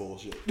 seconds is some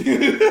bullshit.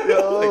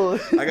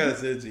 Like, I gotta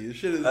say it to you. This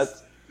shit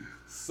is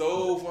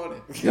so funny.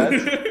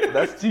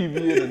 That's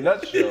TV in a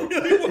nutshell.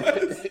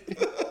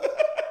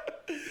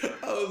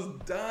 I was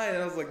dying.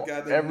 I was like,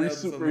 God, every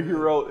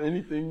superhero,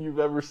 anything you've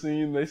ever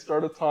seen, they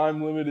start a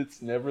time limit.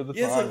 It's never the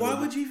time limit. It's like, why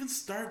would you even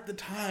start the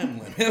time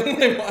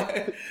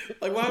limit?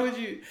 why would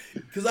you?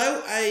 Because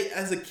I,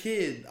 as a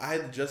kid, I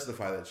had to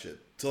justify that shit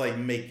to like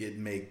make it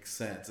make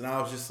sense. And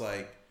I was just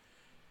like,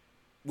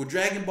 with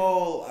Dragon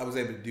Ball, I was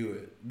able to do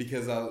it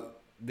because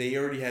they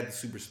already had the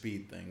super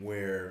speed thing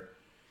where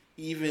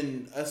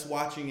even us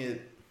watching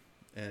it,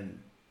 and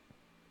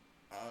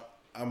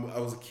I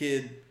was a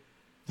kid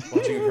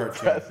watching a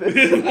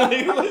cartoon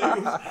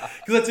because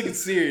I took it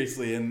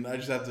seriously, and I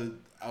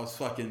was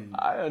fucking.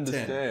 I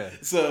understand.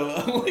 10. So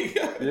I'm like,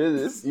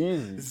 it's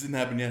easy. This didn't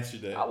happen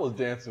yesterday. I was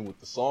dancing with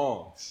the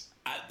songs.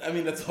 I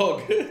mean, that's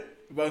all good.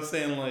 But I'm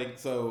saying like,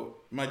 so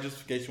my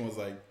justification was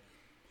like,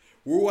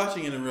 we're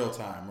watching it in real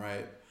time,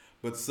 right?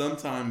 But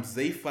sometimes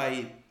they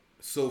fight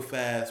so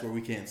fast where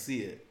we can't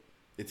see it.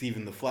 It's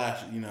even the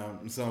flash, you know.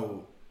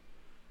 So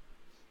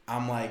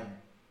I'm like,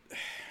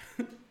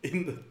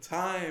 in the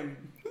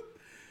time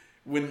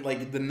when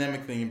like the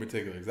Namek thing in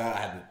particular, because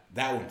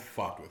that one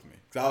fucked with me.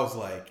 Because I was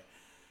like,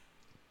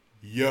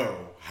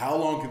 yo, how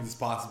long can this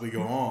possibly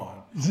go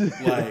on?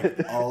 Like,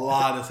 a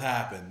lot has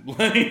happened.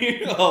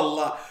 Like, a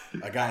lot.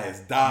 A guy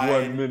has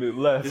died. 1 minute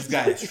left. This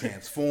guy is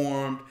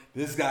transformed.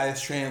 This guy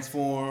is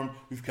transformed.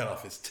 We've cut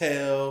off his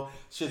tail.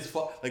 Shit's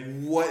like,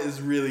 what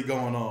is really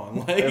going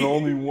on? Like, and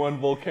only one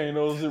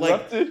volcano's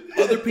erupted. Like,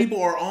 other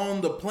people are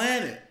on the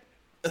planet,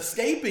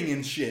 escaping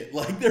and shit.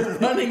 Like, they're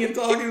running and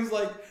talking. It's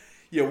like,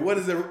 yeah, what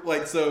is it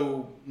like?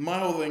 So my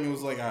whole thing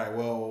was like, all right,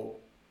 well,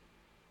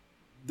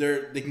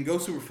 they can go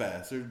super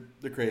fast.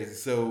 They're crazy.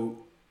 So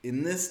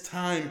in this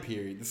time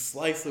period, the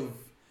slice of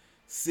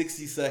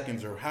 60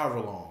 seconds or however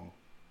long,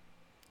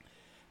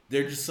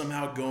 they're just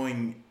somehow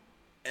going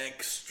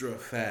extra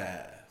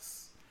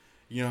fast.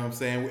 You know what I'm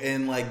saying?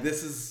 And like,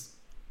 this is,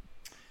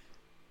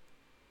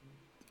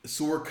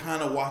 so we're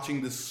kind of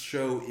watching this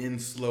show in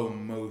slow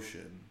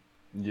motion.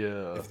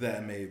 Yeah. If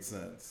that made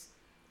sense.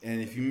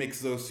 And if you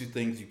mix those two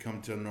things, you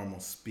come to a normal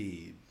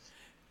speed.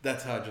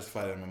 That's how I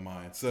justified it in my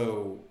mind.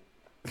 So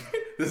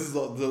this is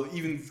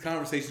even these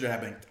conversations are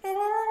happening.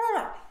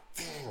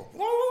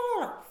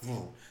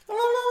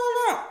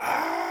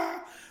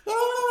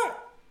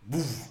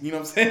 You know what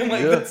I'm saying?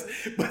 Like, yeah. that's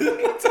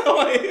how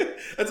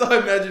I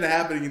imagine it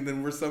happening, and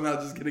then we're somehow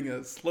just getting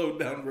a slowed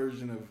down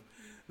version of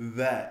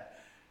that.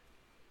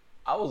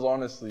 I was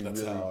honestly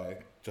That's really, how I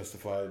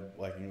justified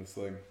liking this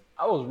thing.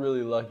 I was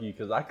really lucky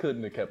because I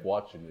couldn't have kept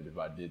watching it if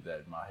I did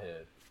that in my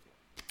head.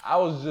 I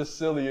was just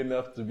silly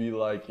enough to be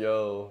like,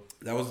 yo.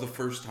 That was the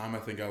first time I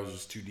think I was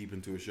just too deep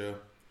into a show.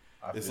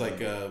 It's like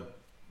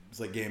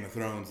Game of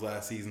Thrones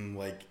last season.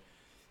 Like,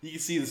 you can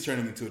see this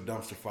turning into a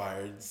dumpster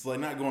fire. It's like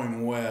not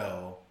going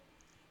well,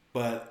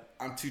 but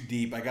I'm too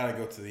deep. I gotta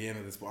go to the end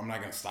of this. But I'm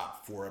not gonna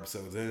stop 4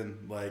 episodes in,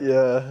 like,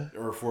 yeah,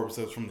 or 4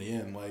 episodes from the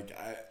end.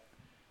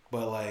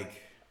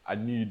 I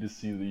need to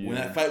see the when end.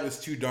 that fight was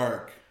too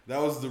dark. That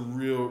was the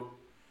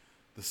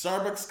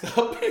Starbucks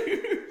cup.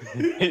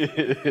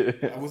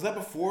 Was that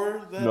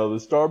before that? No,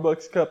 the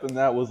Starbucks cup and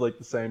that was like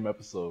the same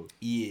episode.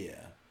 Yeah.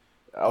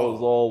 That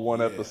was all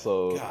one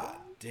episode. God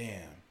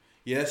damn.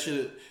 Yeah, that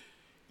should.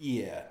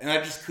 Yeah, and I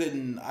just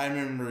couldn't. I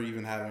remember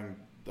even having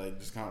like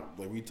just kind of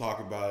like we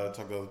talk to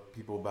other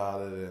people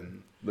about it,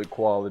 and the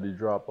quality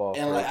drop off.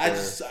 And like I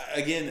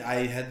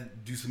had to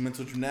do some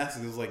mental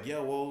gymnastics. It was like, yeah,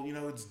 well,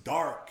 it's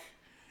dark,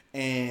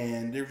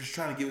 and they're just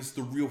trying to give us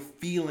the real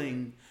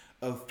feeling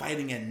of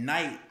fighting at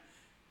night.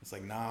 It's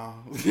like, nah.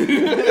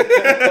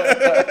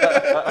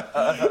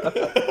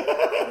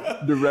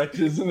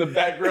 Directions in the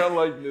background,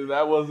 like,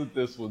 that wasn't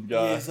this one,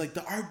 guys. Yeah, it's like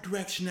the art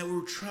direction that we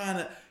were trying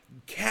to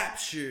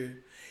capture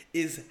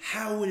is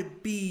how would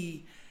it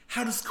be?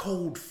 How does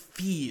cold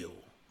feel?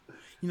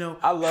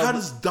 How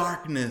does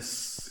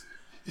darkness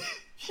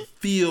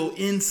feel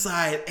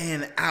inside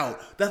and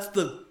out? That's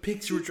the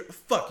picture.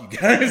 Fuck you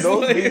guys.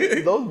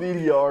 Those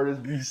media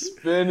artists be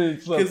spinning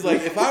something. Because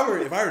like if I were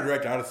a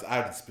director,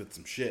 I would spit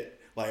some shit.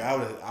 Like I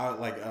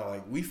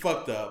would we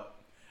fucked up.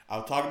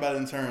 I'll talk about it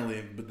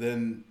internally, but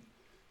then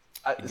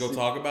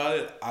talk about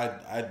it.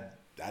 I'd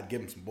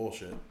give him some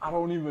bullshit. I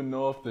don't even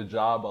know if the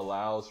job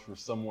allows for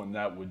someone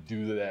that would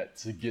do that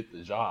to get the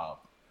job.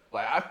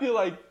 Like, I feel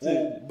like,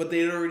 but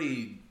they'd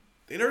already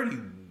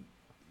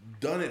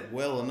done it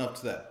well enough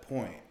to that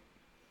point.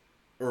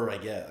 Or I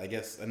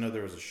guess I know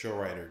there was a show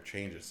writer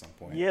change at some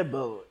point. Yeah,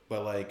 but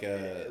like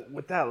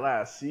with that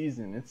last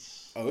season, it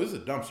was a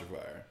dumpster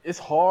fire. It's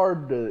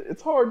hard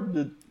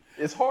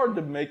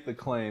to make the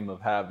claim of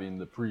having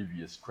the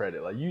previous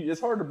credit. Like it's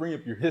hard to bring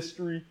up your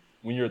history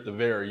when you're at the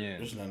very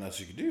end. There's nothing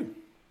else you can do.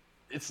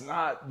 It's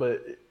not,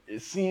 but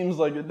it seems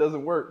like it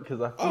doesn't work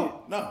because I feel.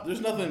 Oh no, there's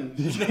nothing.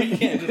 You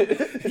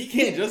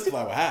can't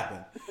justify what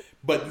happened,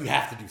 but you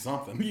have to do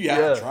something. You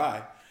have to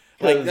try.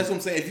 Like that's what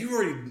I'm saying. If you've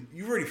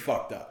already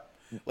fucked up.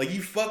 Like,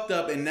 you fucked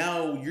up, and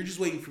now you're just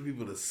waiting for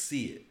people to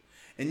see it.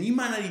 And you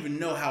might not even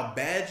know how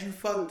bad you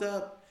fucked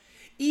up,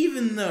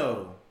 even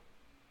though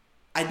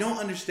I don't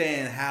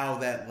understand how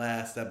that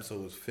last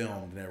episode was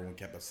filmed and everyone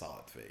kept a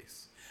solid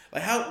face.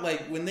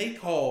 Like, when they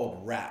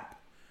called rap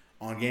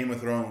on Game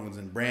of Thrones,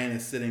 and Bran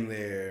is sitting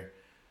there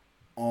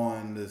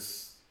on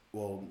this,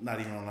 well, not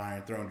even on an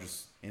Iron Throne,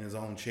 just in his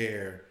own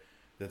chair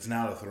that's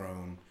now the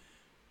throne.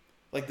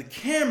 Like, the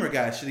camera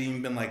guy should have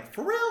even been like,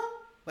 for real?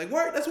 Like,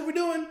 what? That's what we're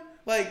doing?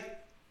 Like,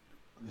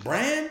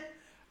 Bran?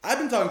 I've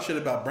been talking shit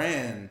about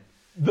Bran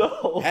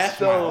half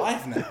my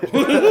life now.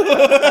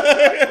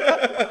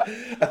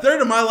 A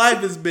third of my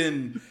life has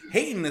been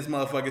hating this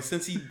motherfucker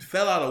since he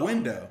fell out a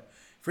window.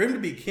 For him to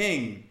be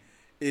king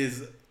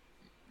is...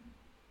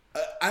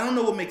 I don't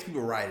know what makes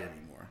people right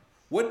anymore.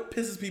 What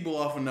pisses people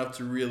off enough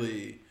to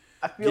really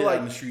get out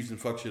in the streets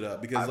and fuck shit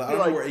up? Because I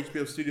don't know where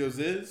HBO Studios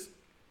is,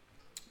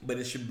 but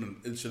it should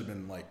have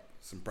been like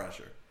some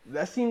pressure.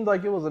 That seemed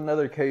like it was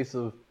another case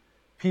of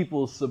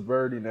people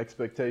subverting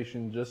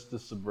expectation just to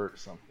subvert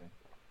something.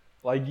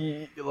 Like,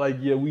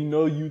 yeah, we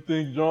know you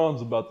think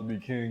John's about to be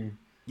king.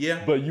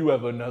 Yeah. But you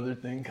have another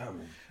thing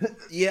coming.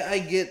 Yeah, I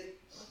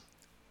get...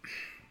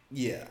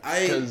 Yeah,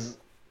 I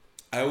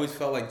always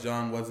felt like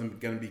Jon wasn't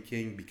going to be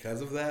king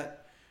because of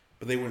that,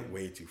 but they went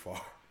way too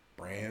far.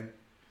 Bran.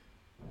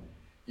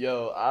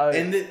 Yo,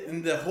 and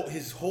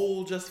his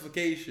whole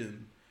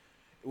justification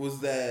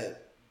was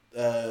that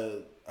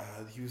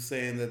he was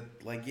saying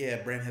that like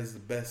Brand has the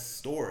best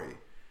story.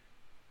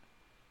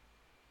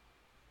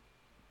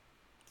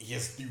 He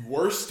has the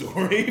worst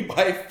story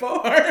by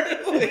far.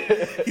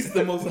 Like, he's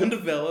the most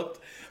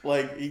undeveloped.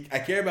 Like I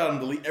care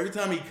about him. Every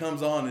time he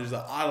comes on, there's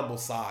an audible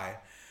sigh.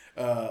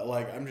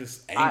 Like I'm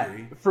just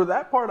angry. For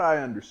that part, I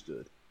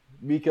understood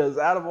because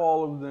out of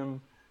all of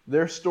them,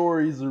 their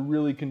stories are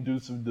really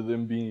conducive to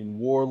them being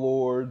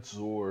warlords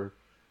or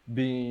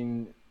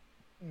being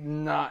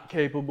not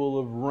capable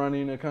of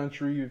running a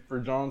country. For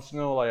Jon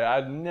Snow, like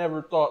I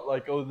never thought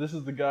like, oh, this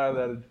is the guy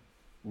that'd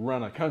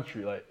run a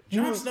country. Like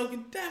Jon Snow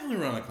can definitely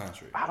run a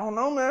country. I don't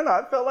know, man.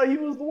 I felt like he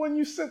was the one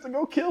you sent to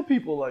go kill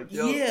people. Like,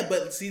 yo. Yeah,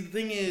 but see, the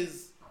thing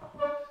is,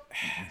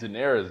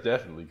 Daenerys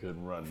definitely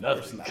couldn't run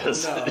nothing.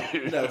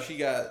 No, she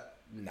got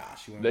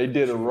she went. They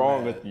did it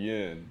wrong mad at the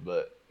end,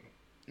 but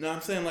no,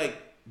 I'm saying like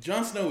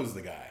Jon Snow was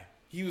the guy.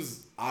 He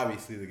was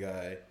obviously the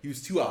guy. He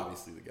was too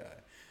obviously the guy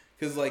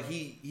because like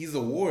he's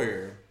a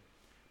warrior,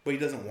 but he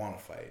doesn't want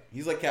to fight.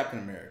 He's like Captain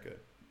America,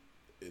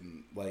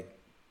 and like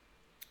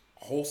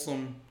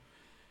wholesome.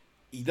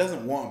 He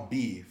doesn't want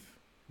beef,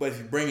 but if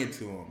you bring it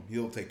to him,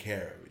 he'll take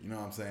care of it. You know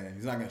what I'm saying?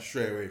 He's not gonna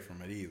stray away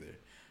from it either.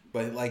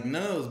 But like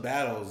none of those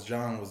battles,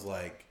 Jon was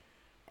like,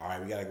 "All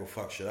right, we gotta go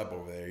fuck shit up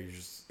over there."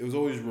 It was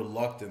always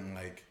reluctant.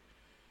 Like,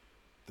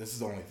 this is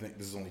the only thing.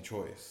 This is the only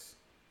choice.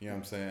 You know what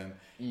I'm saying?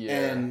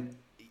 Yeah. And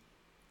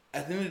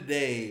at the end of the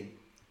day,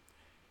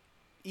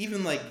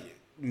 even like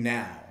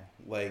now,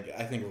 like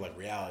I think of like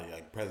reality,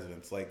 like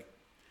presidents, like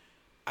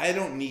I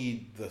don't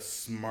need the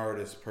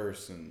smartest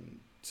person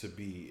to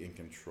be in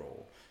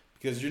control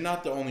because you're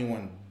not the only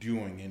one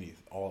doing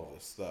all of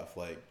this stuff.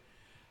 Like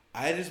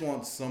I just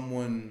want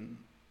someone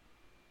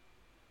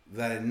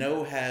that I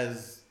know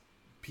has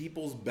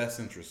people's best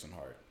interests in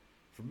heart,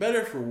 for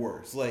better or for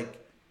worse.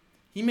 Like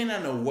he may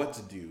not know what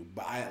to do,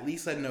 but at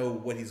least I know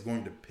what he's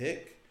going to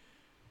pick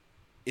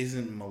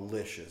isn't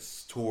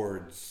malicious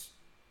towards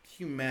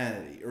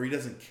humanity, or he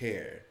doesn't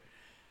care.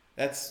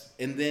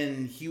 And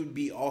then he would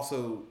be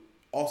also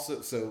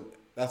so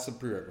that's a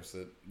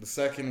prerequisite. The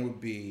second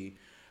would be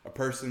a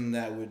person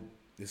that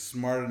is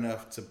smart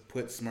enough to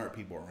put smart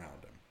people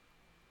around him.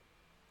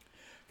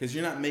 Because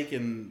you're not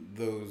making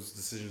those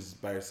decisions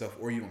by yourself,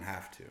 or you don't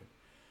have to.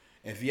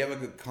 And if you have a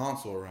good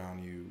counsel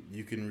around you,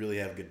 you can really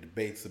have good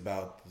debates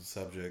about the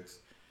subjects,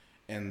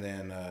 and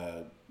then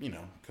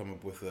come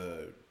up with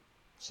a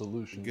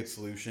good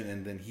solution,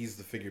 and then he's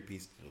the figure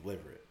piece to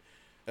deliver it.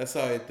 That's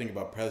how I think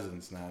about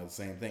presidents now. The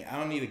same thing. I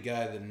don't need a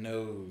guy that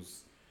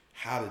knows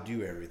how to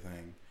do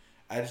everything.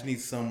 I just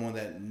need someone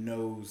that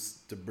knows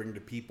to bring the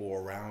people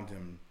around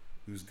him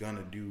who's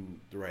gonna do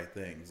the right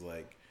things.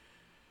 Like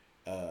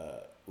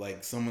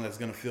someone that's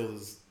gonna fill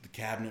the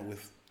cabinet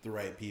with the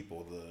right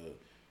people. The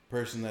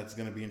person that's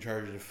gonna be in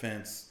charge of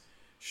defense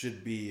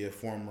should be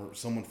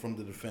someone from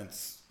the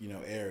defense,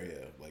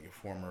 area, like a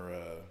former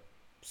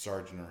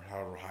sergeant or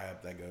however high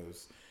up that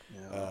goes.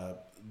 Yeah.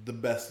 The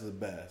best of the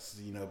best.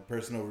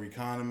 Person over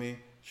economy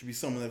should be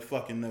someone that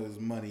fucking knows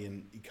money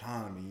and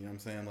economy. You know what I'm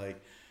saying?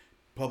 Like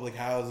public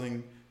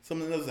housing,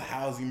 someone that knows the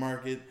housing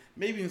market,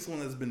 maybe even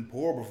someone that's been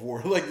poor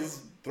before. Like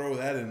just throw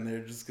that in there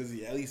just because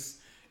he at least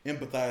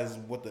empathizes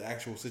what the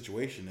actual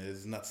situation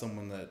is, not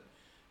someone that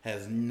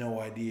has no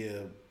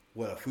idea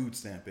what a food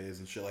stamp is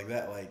and shit like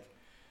that, like,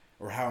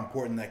 or how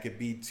important that could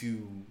be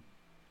to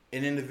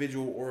an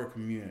individual or a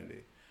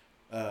community.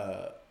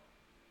 That's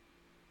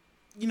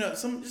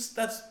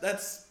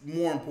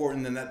more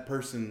important than that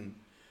person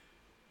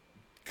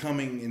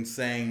coming and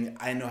saying,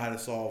 I know how to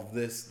solve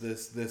this, and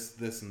this.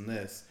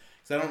 Because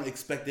I don't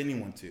expect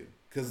anyone to.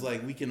 Because,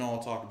 like, we can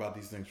all talk about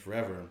these things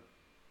forever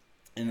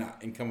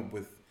and come up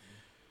with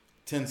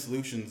 10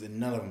 solutions, and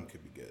none of them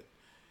could be good.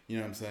 You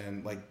know what I'm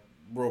saying? Like,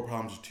 world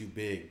problems are too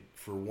big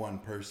for one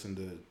person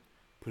to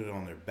put it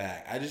on their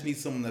back. I just need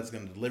someone that's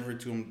going to deliver it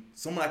to them,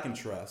 someone I can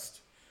trust,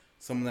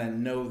 someone that I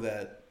know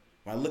that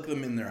when I look at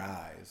them in their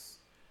eyes,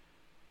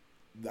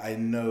 I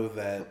know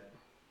that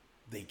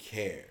they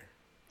care.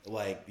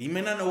 Like, he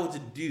may not know what to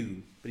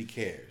do, but he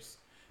cares.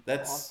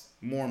 That's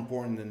more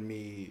important than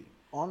me.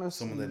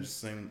 Honestly,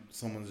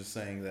 someone's just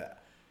saying that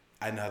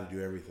I know how to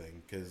do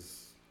everything,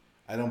 because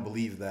I don't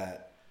believe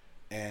that.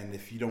 And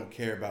if you don't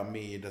care about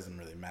me, it doesn't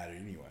really matter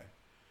anyway.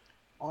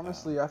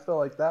 Honestly, I felt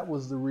like that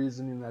was the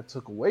reasoning that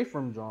took away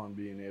from Jon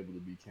being able to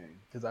be king.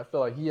 Because I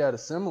felt like he had a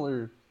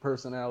similar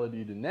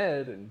personality to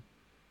Ned, and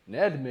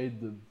Ned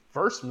made the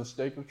first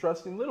mistake of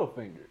trusting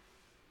Littlefinger.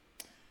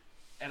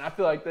 And I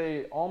feel like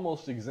they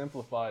almost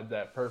exemplified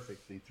that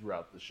perfectly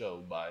throughout the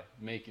show by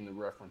making the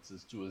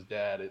references to his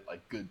dad at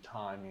like good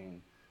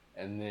timing,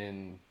 and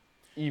then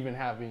even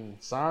having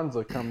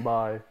Sansa come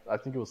by. I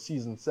think it was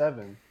season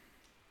 7.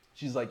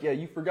 She's like, "Yeah,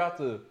 you forgot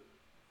to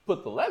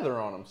put the leather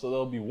on them, so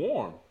they'll be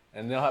warm,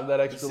 and they'll have that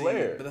extra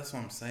layer." But that's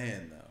what I'm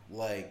saying, though.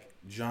 Like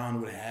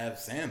Jon would have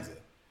Sansa,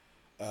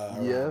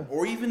 yeah,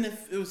 or even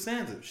if it was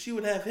Sansa, she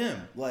would have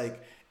him.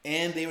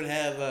 And they would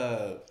have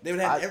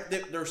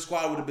their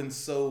squad would have been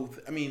so.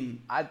 I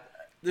mean,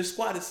 their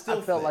squad is still.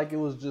 I felt thick. like it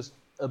was just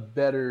a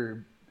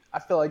better. I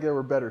felt like there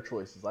were better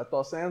choices. I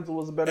thought Sansa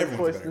was a better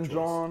Everyone's a choice better than choice.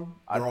 Jon.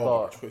 They're I all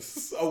thought. better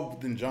choices. Oh,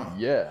 than Jon.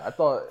 Yeah, I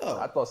thought. Oh.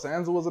 I thought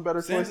Sansa was a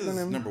better choice than Sansa's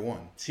him. number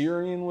 1.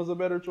 Tyrion was a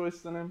better choice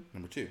than him.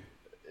 Number 2.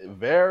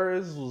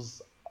 Varys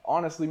was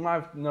honestly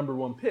my number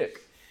 1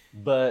 pick,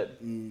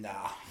 but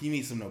Nah, he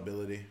needs some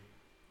nobility.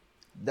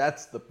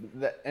 that's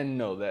and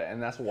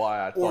that's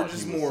why I thought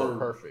just he was so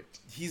perfect.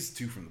 He's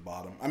 2 from the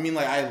bottom. I mean,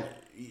 like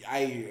I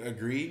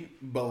agree,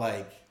 but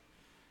like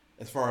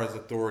as far as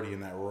authority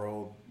in that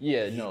world, he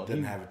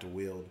doesn't have it to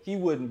wield. He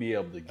wouldn't be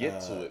able to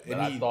get to it, but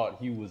I thought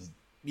he was.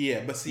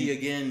 Yeah, but see,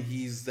 again,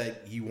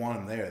 you want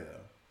him there though.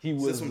 He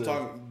was.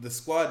 The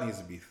squad needs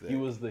to be thick. He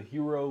was the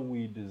hero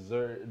we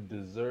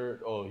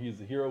deserve. Oh, he's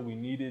the hero we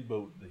needed,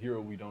 but the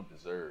hero we don't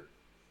deserve.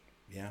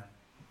 Yeah,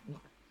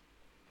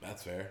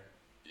 that's fair.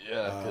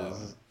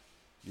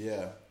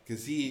 Yeah,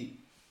 because he,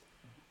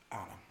 I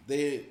don't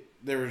know.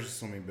 There were just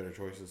so many better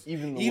choices.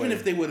 Even way-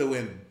 if they would have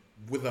went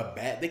with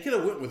they could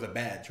have went with a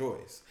bad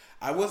choice.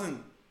 I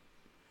wouldn't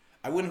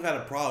have had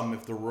a problem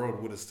if the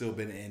world would have still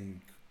been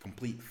in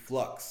complete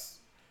flux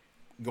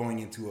going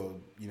into a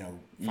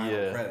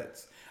final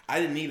credits. I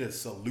didn't need a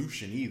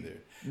solution either.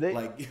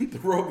 The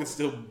world could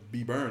still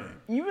be burning.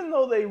 Even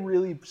though they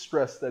really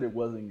stressed that it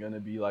wasn't going to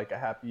be like a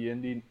happy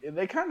ending,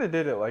 they kind of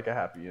did it like a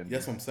happy ending.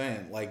 That's what I'm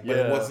saying. But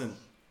it wasn't.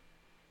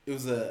 It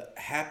was a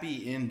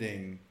happy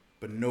ending,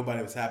 but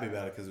nobody was happy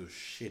about it because it was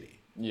shitty.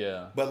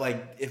 Yeah. But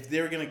if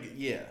you're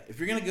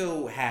gonna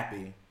go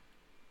happy,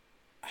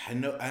 I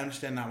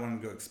understand not wanting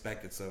to go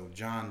expected. So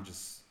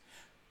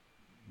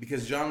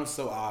because Jon was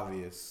so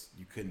obvious,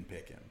 you couldn't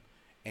pick him.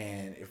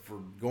 And if we're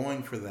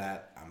going for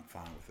that, I'm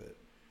fine with it.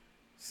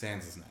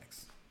 Sansa's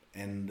next,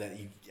 and that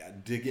you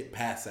did get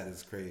past that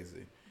is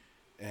crazy,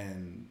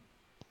 and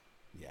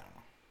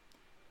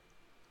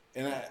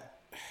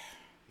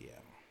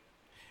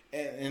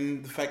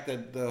and the fact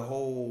that the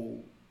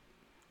whole.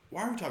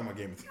 Why are we talking about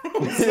Game of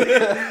Thrones?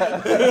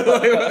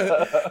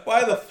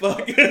 Why the fuck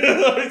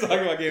are we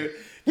talking about Game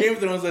of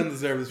Thrones doesn't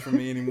deserve this from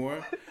me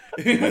anymore.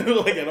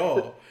 At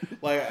all.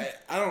 I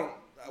don't.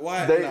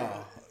 Why?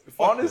 No.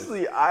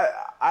 Honestly,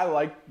 I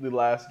liked the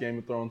last Game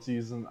of Thrones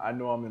season. I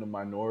know I'm in a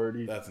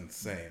minority. That's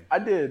insane. I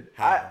did.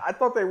 I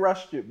thought they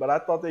rushed it, but I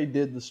thought they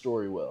did the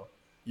story well.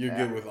 You're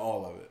good with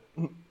all of it.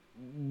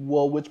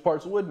 Well, which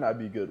parts wouldn't I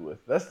be good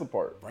with? That's the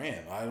part.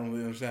 Bran. I don't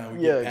really understand how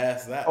we get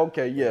past that.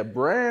 Okay, yeah,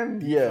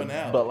 Bran,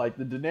 finale. But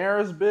the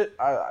Daenerys bit,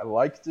 I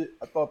liked it.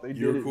 I thought they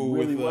did it cool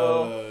really with,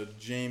 well.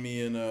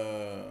 Jamie and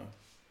the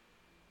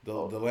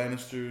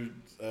Lannister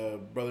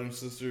brother and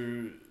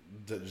sister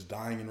just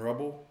dying in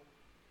rubble.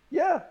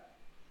 Yeah.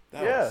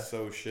 That was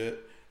so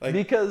shit.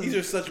 Because these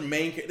are such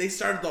main. They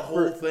started the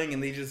whole thing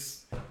and they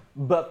just.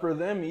 But for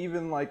them,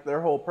 even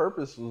their whole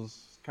purpose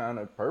was kind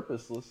of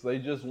purposeless. They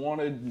just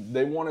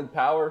wanted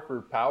power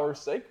for power's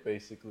sake,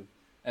 basically,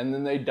 and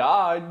then they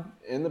died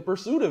in the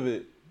pursuit of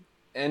it,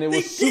 and it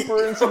was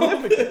super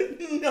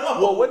insignificant. No.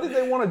 Well, what did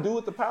they want to do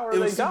with the power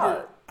they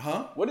got?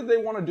 Huh? What did they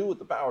want to do with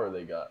the power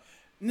they got?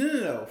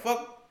 No.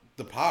 Fuck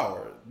the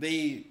power.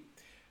 They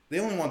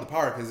only want the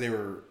power because they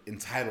were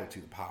entitled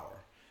to the power.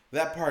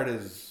 That part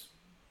is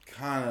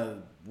kind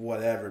of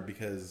whatever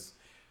because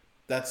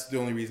that's the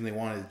only reason they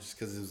wanted it, just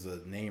because it was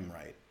a name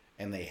right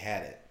and they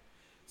had it.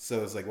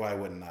 So it's why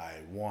wouldn't I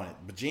want it?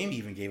 But Jamie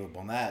even gave up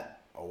on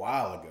that a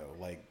while ago.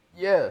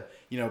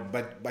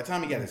 But by the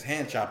time he got his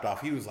hand chopped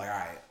off, he was like, all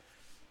right,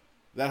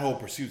 that whole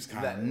pursuit's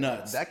kind of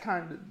nuts.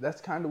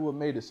 That's kind of what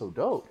made it so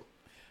dope.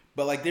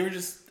 But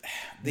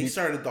they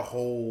started the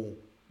whole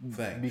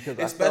thing. Because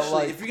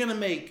especially if you're going to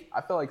make...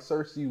 I feel like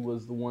Cersei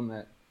was the one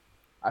that...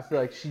 I feel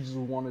like she just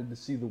wanted to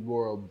see the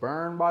world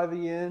burn by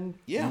the end.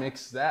 Yeah.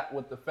 Mix that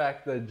with the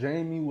fact that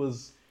Jamie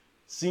was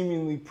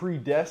seemingly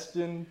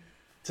predestined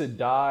to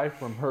die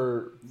from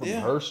her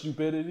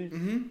stupidity.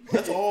 Mm-hmm.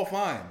 That's all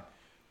fine.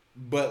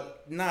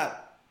 But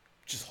not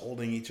just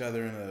holding each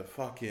other in a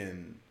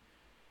fucking...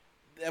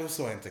 That was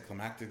so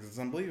anticlimactic. It's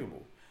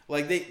unbelievable.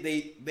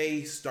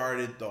 They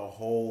started the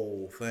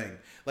whole thing.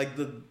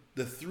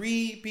 The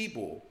 3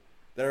 people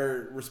that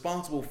are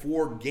responsible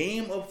for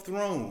Game of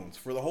Thrones,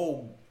 for the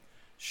whole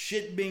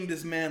shit being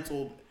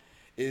dismantled,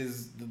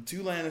 is the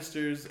 2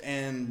 Lannisters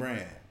and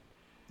Bran.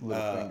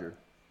 Littlefinger.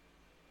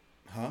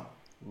 Huh?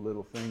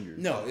 Littlefinger.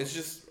 No,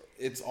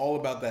 it's all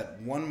about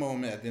that one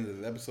moment at the end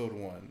of episode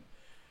 1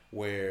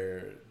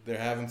 where they're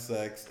having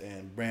sex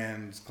and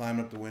Bran's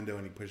climbing up the window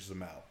and he pushes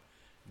him out.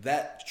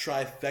 That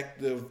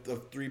trifecta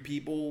of 3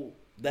 people,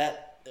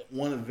 that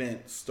one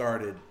event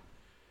started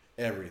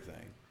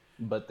everything.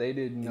 But they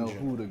didn't know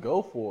who to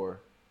go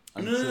for.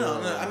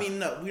 No. I mean,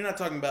 no, we're not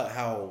talking about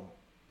how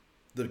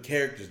the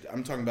characters.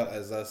 I'm talking about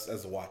as us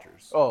as the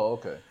watchers. Oh,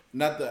 okay.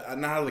 Not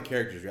how the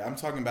characters. I'm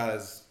talking about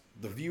as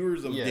the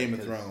viewers of Game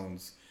of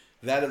Thrones.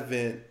 That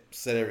event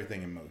set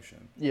everything in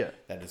motion. Yeah.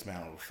 That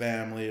dismantled the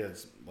family.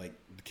 That's the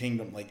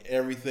kingdom.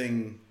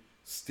 Everything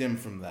stemmed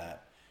from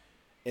that.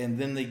 And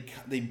then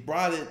they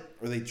brought it,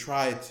 or they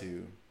tried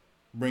to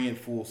bring it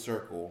full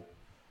circle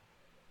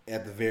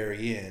at the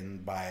very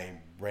end by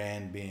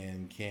Bran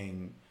being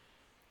king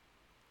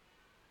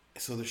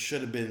So there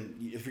should have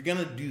been, if you're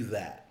gonna do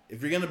that,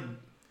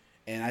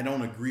 and I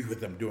don't agree with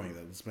them doing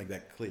that. Let's make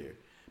that clear.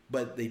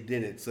 But they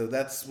did it, so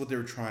that's what they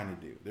were trying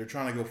to do. They're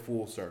trying to go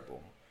full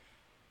circle.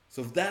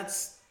 So if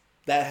that's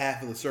that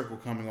half of the circle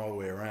coming all the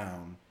way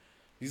around,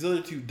 these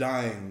other two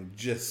dying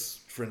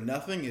just for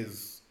nothing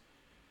is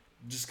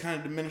just kind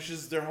of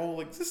diminishes their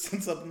whole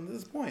existence up to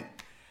this point.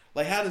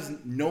 Like, how does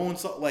no one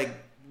saw, like,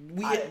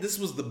 this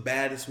was the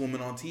baddest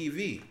woman on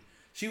TV.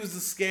 She was the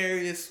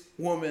scariest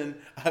woman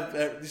I've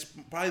ever,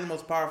 probably the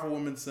most powerful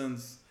woman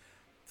since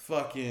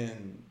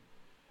fucking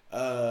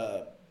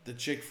the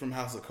chick from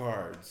House of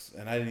Cards.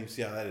 And I didn't even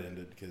see how that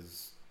ended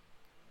because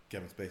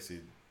Kevin Spacey,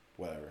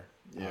 whatever.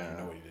 Yeah. I don't even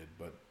know what he did,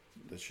 but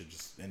that shit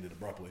just ended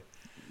abruptly.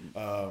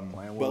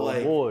 Playing with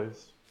little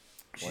boys.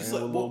 She's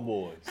like, little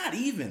boys. Not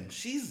even.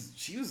 She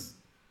was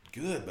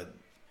good, but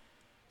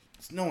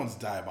no one's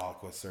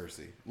diabolical as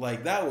Cersei.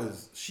 Like,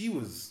 she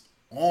was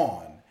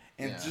on.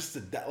 And just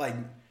like,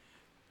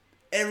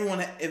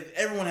 if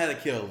everyone had a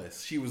kill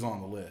list, she was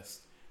on the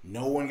list.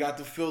 No one got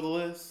to fill the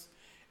list.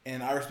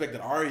 And I respect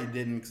that Arya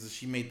didn't because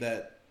she made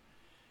that.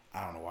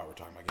 I don't know why we're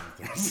talking about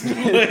Game of Thrones.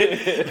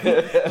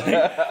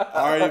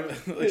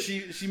 Arya,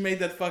 she made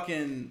that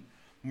fucking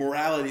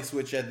morality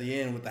switch at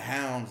the end with the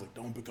hounds. Like,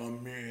 don't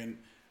become me. And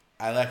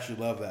I actually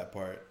love that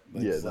part.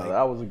 Like,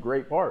 that was a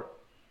great part.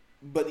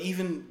 But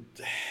even,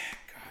 God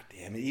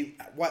damn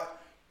it,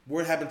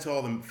 what happened to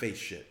all the face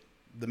shit,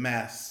 the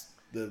masks?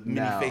 The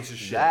mini faces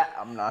shit. That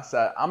I'm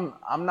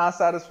not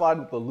satisfied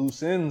with the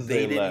loose ends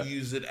they didn't left.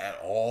 Use it at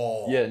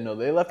all. Yeah, no,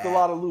 they left a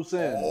lot of loose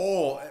ends.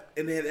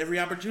 And they had every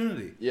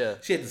opportunity. Yeah,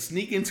 she had to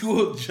sneak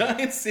into a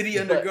giant city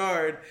under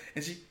guard,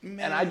 and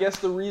And I guess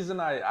the reason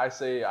I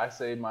say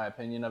my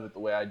opinion of it the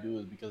way I do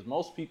is because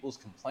most people's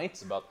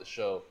complaints about the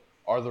show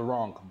are the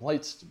wrong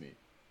complaints to me.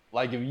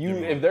 Like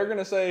if they're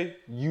gonna say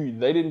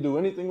they didn't do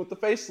anything with the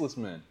faceless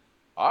men,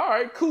 all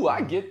right, cool,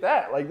 I get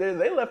that. Like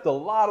they left a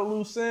lot of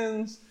loose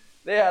ends.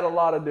 They had a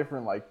lot of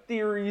different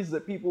theories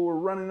that people were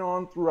running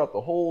on throughout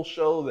the whole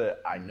show that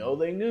I know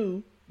they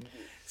knew.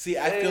 See,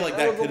 I feel like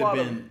that could have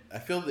been. I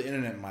feel the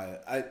internet might.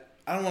 I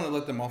don't want to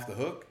let them off the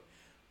hook,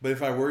 but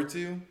if I were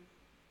to,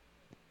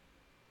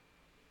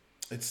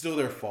 it's still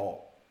their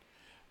fault.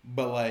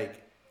 But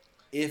like,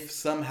 if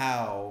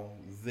somehow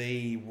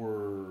they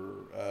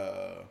were,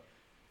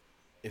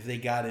 if they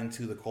got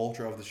into the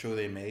culture of the show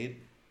they made,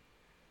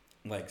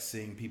 like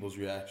seeing people's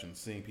reactions,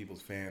 seeing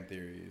people's fan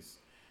theories.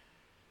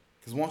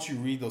 Because once you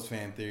read those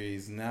fan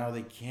theories, now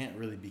they can't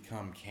really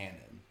become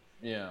canon.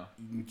 Yeah.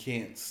 You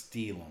can't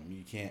steal them.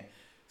 You can't.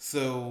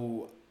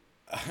 So,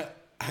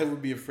 I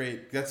would be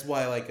afraid. That's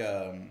why,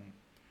 the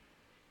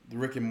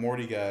Rick and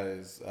Morty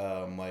guys,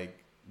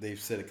 they've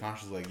said it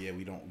consciously,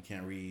 we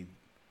can't read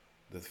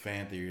the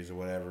fan theories or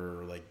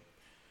whatever,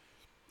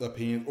 or,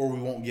 opinions, or we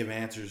won't give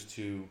answers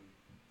to,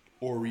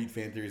 or read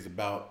fan theories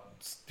about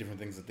different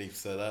things that they've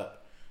set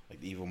up,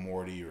 like the evil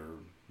Morty or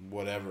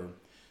whatever.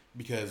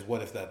 Because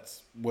what if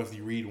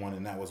you read one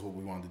and that was what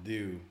we wanted to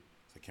do?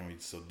 It's like, can we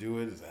still do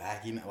it? Is it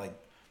hacking? Like,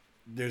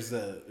 there's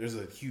a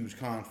huge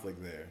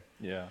conflict there.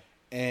 Yeah.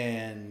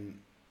 And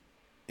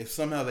if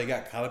somehow they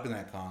got caught up in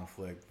that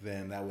conflict,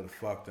 then that would have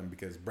fucked them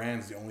because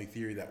Bran's the only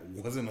theory that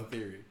wasn't a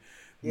theory.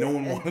 No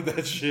one wanted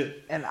that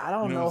shit. And I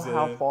don't know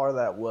how far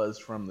that was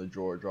from the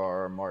George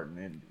R. R. Martin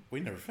ending. We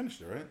never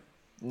finished it, right?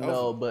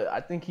 But I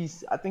think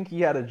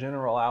he had a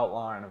general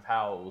outline of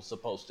how it was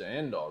supposed to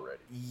end already.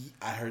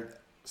 I heard.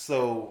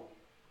 So,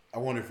 I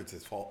wonder if it's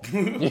his fault.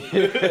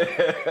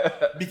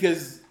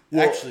 Because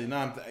actually,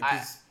 no,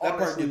 that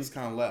part gets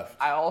kind of left.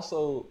 I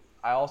also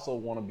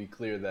want to be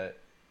clear that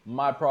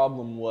my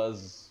problem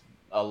was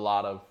a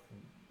lot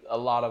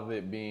of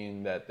it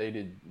being that they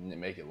didn't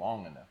make it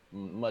long enough,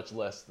 much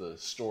less the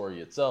story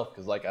itself.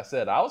 Because, like I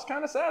said, I was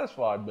kind of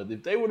satisfied, but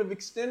if they would have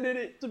extended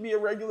it to be a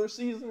regular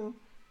season,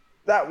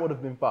 that would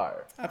have been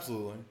fire.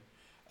 Absolutely.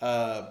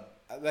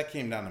 That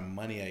came down to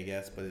money, I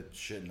guess, but it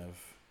shouldn't have.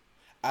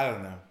 I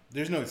don't know.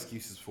 There's no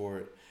excuses for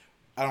it.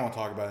 I don't want to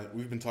talk about it.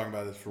 We've been talking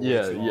about this for way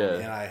too long,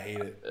 and I hate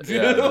it.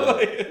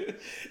 It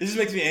just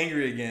makes me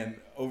angry again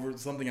over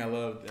something I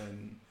loved,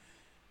 and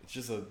it's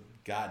just a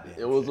goddamn.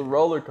 It was a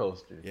roller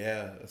coaster.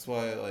 Yeah, that's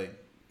why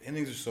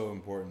endings are so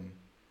important.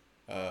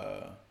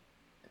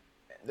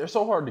 They're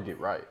so hard to get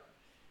right,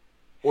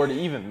 or to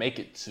even make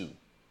it to.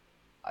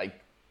 I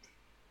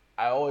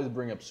always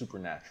bring up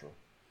Supernatural.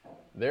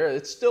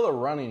 It's still a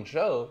running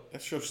show.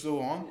 That show's still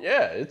on?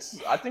 Yeah,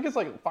 I think it's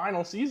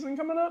final season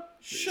coming up.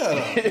 Shut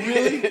up.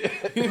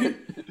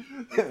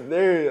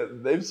 Really?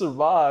 They've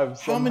survived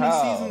somehow.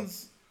 How many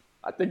seasons?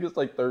 I think it's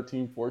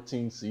 13,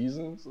 14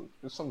 seasons.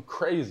 It's some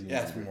crazy.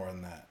 Yeah, it's more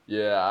than that.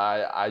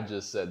 Yeah, I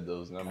just said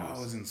those numbers. I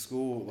was in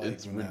school.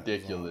 It's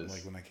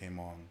ridiculous. When I came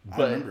on.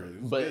 I remember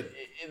it. But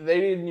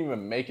they didn't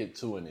even make it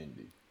to an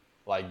ending.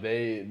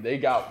 They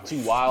got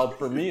too wild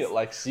for me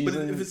at season.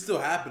 But if it's still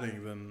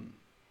happening, then.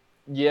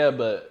 Yeah,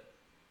 but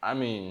I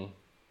mean,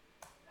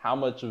 how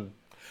much of?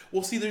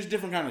 Well, see, there's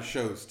different kind of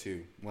shows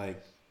too. Because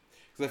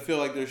I feel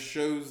like there's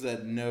shows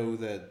that know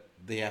that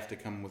they have to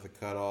come with a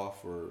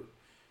cutoff, or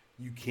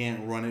you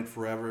can't run it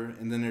forever,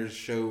 and then there's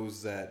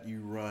shows that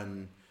you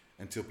run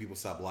until people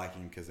stop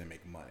liking because they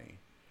make money.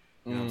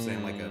 You know what I'm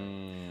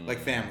saying? Like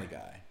Family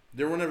Guy.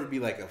 There will never be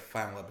like a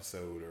final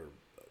episode or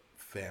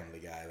Family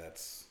Guy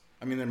that's.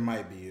 I mean, there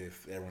might be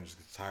if everyone just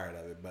gets tired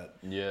of it, but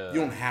Yeah. you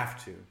don't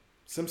have to.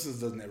 Simpsons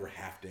doesn't ever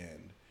have to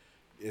end,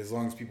 as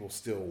long as people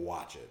still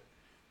watch it.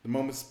 The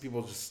moment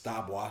people just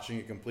stop watching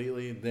it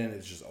completely, then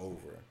it's just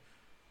over.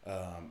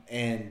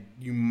 And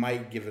you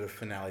might give it a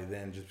finale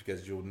then, just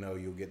because you'll know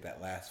you'll get that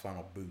last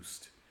final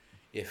boost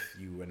if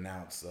you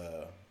announce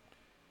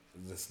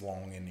this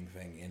long ending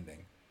thing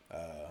ending.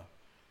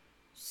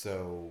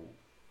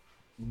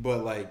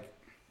 But like,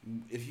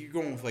 if you're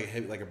going with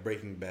like a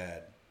Breaking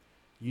Bad,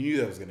 you knew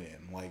that was gonna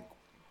end. Like,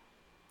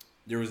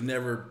 it was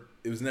never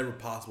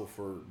possible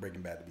for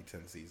Breaking Bad to be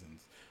 10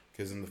 seasons,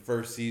 because in the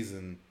first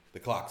season the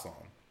clock's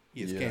on.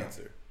 He has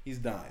cancer. He's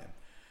dying.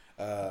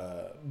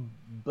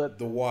 But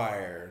The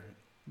Wire,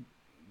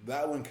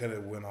 that one could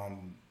have went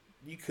on.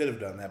 You could have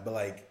done that, but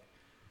like,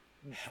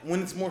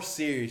 when it's more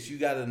serious, you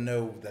got to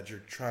know that you're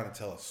trying to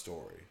tell a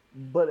story.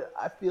 But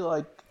I feel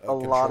like a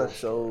lot of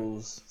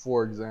shows,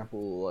 for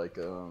example, like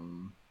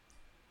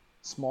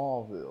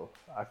Smallville,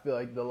 I feel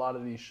like a lot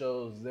of these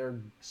shows, they're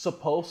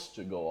supposed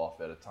to go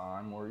off at a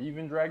time, or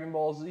even Dragon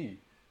Ball Z.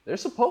 They're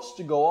supposed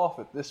to go off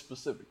at this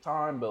specific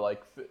time, but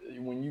like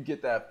when you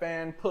get that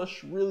fan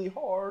push really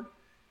hard,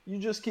 you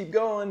just keep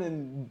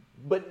going.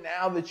 But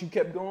now that you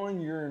kept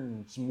going, you're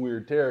in some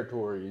weird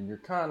territory, and you're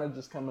kind of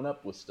just coming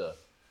up with stuff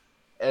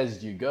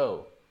as you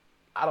go.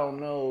 I don't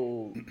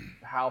know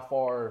how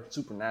far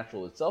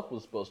Supernatural itself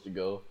was supposed to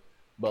go,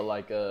 but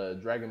like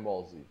Dragon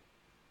Ball Z,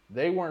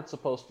 they weren't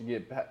supposed to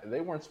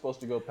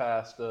go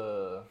past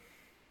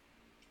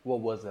what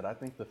was it? I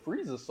think the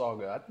Frieza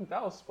saga. I think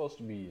that was supposed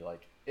to be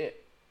like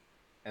it,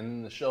 and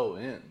then the show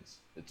ends.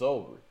 It's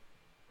over.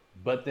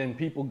 But then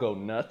people go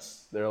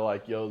nuts. They're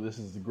like, "Yo, this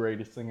is the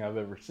greatest thing I've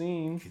ever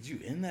seen." Could you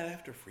end that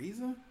after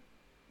Frieza?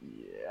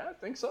 Yeah, I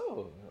think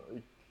so.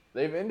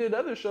 They've ended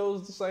other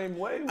shows the same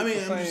way. I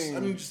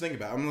mean, just think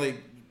about it. I'm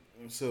like,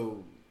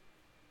 so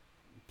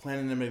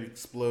Planet Namek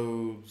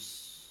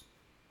explodes.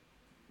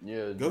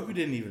 Yeah. Goku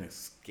didn't even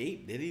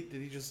escape, did he?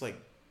 Did he just like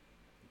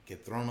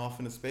get thrown off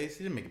into space?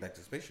 He didn't make it back to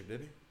the spaceship,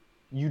 did he?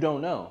 You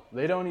don't know.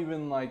 They don't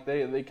even like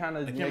they kind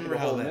of make it a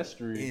whole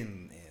mystery.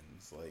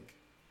 Ends like.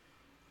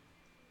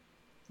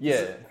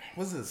 Yeah.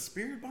 Was it a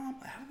spirit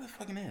bomb? How did that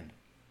fucking end?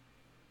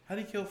 How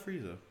did he kill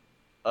Frieza?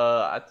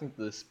 I think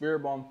the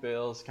spirit bomb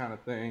fails, kind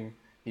of thing.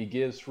 He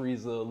gives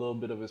Frieza a little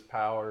bit of his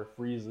power.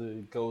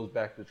 Frieza goes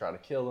back to try to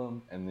kill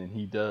him, and then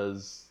he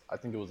does. I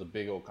think it was a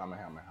big old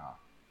Kamehameha.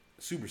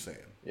 Super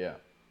Saiyan. Yeah.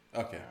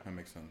 Okay, that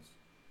makes sense.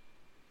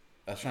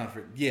 I was trying to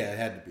figure. Yeah, it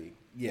had to be.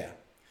 Yeah.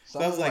 So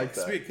Something I was like, like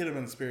that. Spirit could have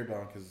been Spirit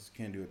Bomb because you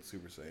can't do it with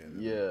Super Saiyan.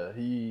 Yeah,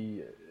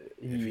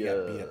 If he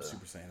got beat up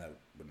Super Saiyan, that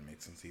wouldn't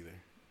make sense either.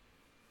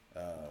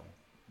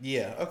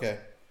 Yeah, okay.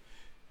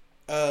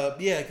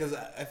 Yeah, because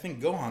I think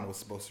Gohan was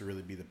supposed to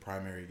really be the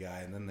primary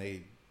guy, and then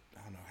I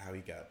don't know how he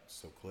got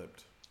so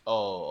clipped.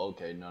 Oh,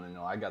 okay.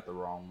 No. I got the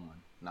wrong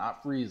one.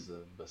 Not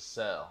Frieza, but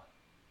Cell.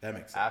 That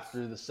makes sense.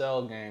 After the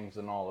Cell games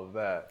and all of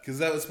that. Because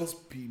that was supposed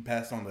to be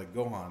passed on to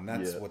Gohan.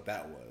 That's what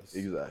that was.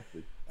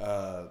 Exactly.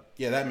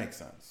 Yeah, that makes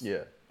sense.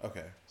 Yeah.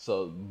 Okay.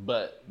 So,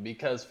 but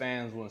because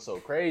fans went so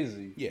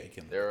crazy, Yeah, you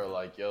can. they were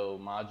like, "Yo,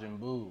 Majin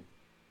Buu,"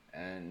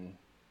 and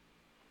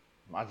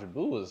Majin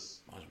Buu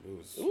was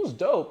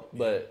dope,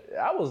 but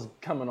I was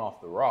coming off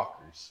the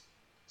rockers.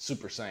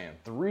 Super Saiyan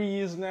 3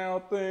 is now a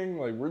thing.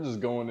 Like, we're just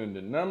going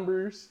into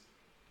numbers.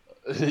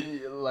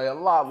 Like, a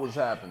lot was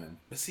happening.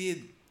 But see, it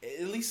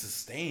at least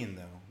sustained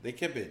though. They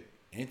kept it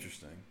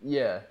interesting.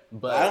 Yeah,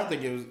 but I don't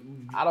think it was.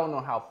 I don't know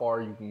how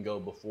far you can go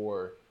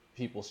before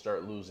people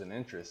start losing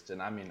interest.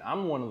 And I mean,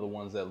 I'm one of the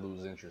ones that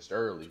lose interest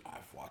early.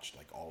 I've watched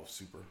like all of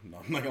Super. No,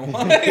 I'm not gonna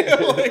lie.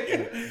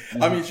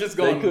 I mean, it's just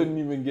going. They couldn't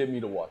even get me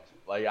to watch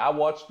it. Like, I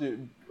watched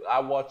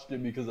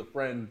it because a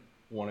friend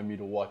wanted me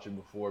to watch it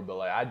before, but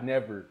like, I'd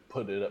never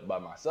put it up by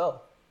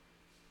myself.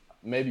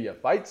 Maybe a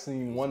fight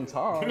scene one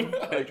time.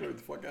 I enjoyed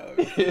the fuck out of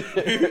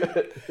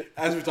it.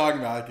 As we're talking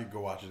about, I could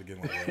go watch it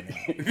again right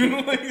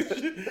now. Like,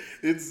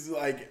 it's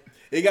like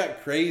it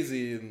got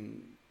crazy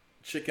and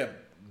shit kept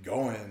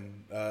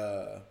going.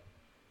 But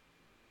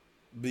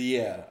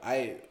yeah,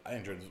 I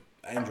enjoyed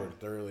it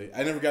thoroughly.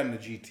 I never got into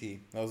GT.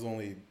 That was the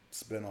only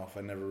spinoff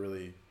I never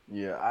really.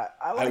 Yeah,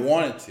 I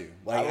wanted to.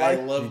 Like, I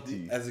loved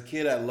GT. As a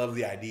kid, I loved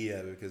the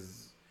idea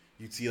because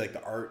you'd see like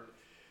the art.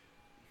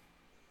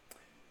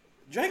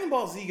 Dragon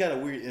Ball Z got a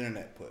weird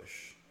internet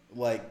push.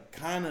 Like,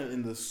 kind of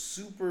in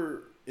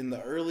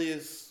the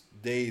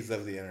earliest days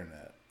of the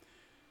internet,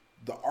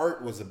 the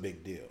art was a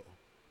big deal.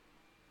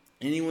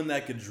 Anyone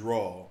that could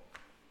draw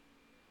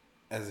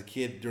as a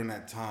kid during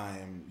that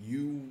time,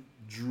 you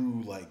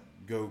drew like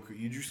Goku.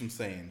 You drew some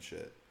Saiyan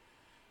shit.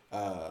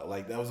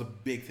 Like, that was a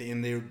big thing.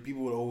 And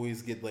people would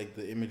always get like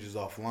the images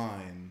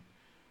offline.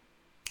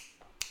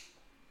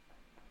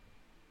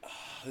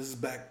 This is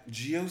back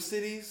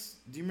GeoCities.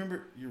 Do you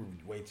remember? You're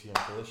way too young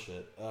for this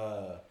shit.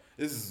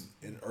 This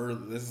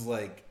is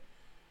like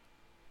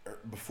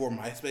before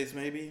MySpace,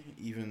 maybe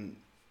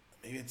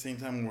at the same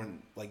time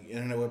when like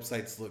internet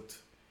websites looked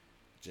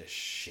just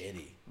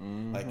shitty.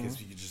 Mm-hmm. Like, cause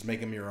you could just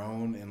make them your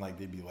own, and like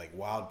they'd be like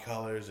wild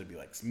colors. There'd be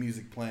like some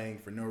music playing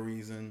for no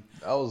reason.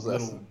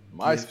 That's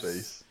MySpace.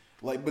 GIFs.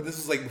 Like, but this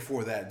was like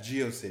before that.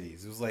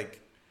 GeoCities. It was like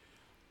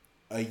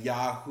a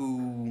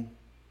Yahoo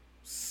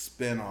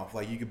spinoff.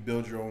 Like you could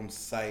build your own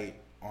site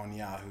on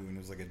Yahoo, and it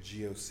was like a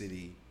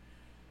GeoCity.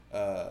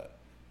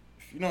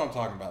 If you know what I'm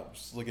talking about,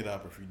 just look it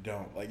up. If you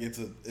don't, like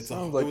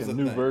Sounds like a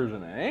new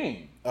version of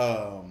AIM.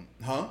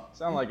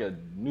 Sound like a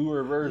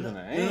newer version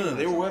of AIM. No,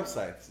 they were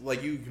websites.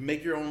 Like you could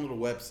make your own little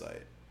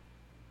website,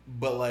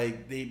 but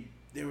like they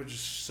were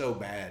just so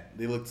bad.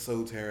 They looked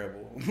so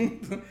terrible.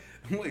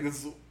 Like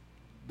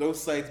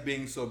those sites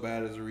being so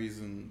bad is a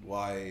reason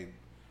why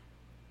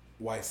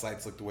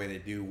sites look the way they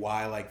do.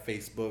 Why like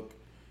Facebook,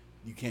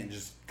 you can't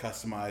just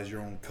customize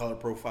your own color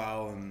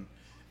profile and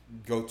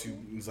go to.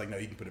 It's like no,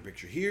 you can put a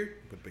picture here,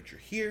 put a picture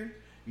here.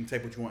 You can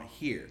type what you want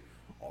here.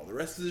 All the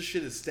rest of the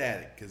shit is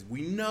static because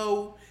we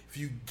know if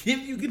you give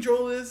you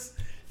control of this,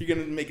 you're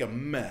gonna make a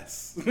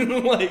mess.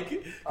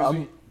 Like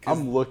I'm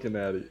looking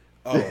at it.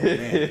 Oh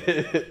man,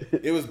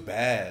 it was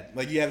bad.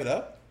 Like you have it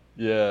up?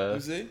 Yeah. Let me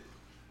see.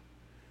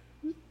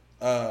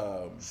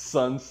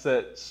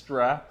 Sunset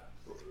Strap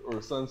or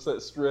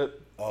Sunset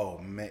Strip. Oh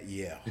man,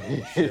 yeah.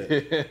 Holy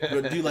shit.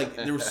 But dude, like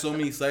there were so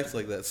many sites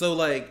like that. So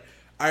like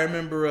I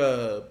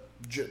remember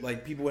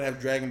like people would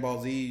have Dragon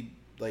Ball Z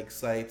like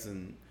sites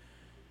and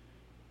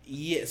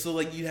yeah, so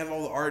like you have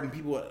all the art and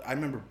people. I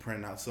remember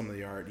printing out some of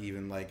the art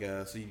even like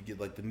so you get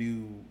like the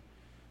new,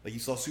 like you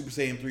saw Super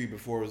Saiyan 3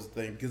 before it was a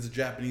thing because the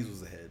Japanese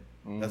was ahead.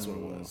 That's what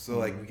it was. So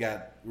like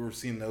we were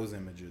seeing those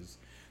images.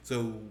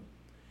 So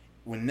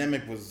when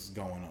Namek was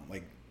going on,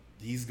 like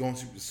he's going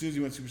as soon as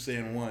he went Super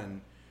Saiyan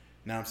 1,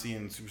 now I'm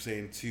seeing Super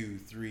Saiyan 2,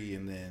 3,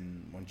 and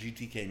then when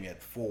GT came, you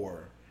had 4,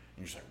 and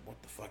you're just like,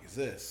 what the fuck is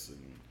this?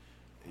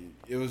 And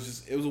it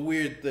was a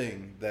weird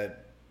thing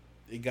that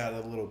it got a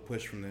little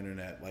push from the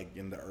internet, like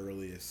in the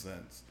earliest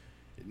sense.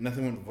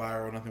 Nothing went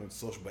viral, nothing went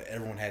social, but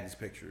everyone had these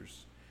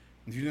pictures.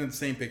 If you did the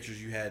same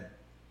pictures, you had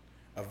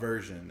a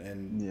version,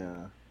 and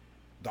yeah,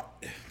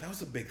 that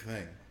was a big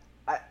thing.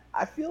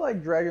 I feel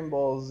like Dragon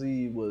Ball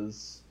Z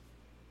was,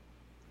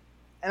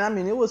 and I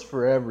mean it was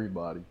for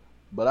everybody,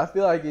 but I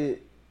feel like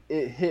it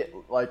hit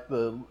like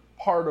the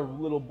part of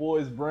little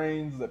boys'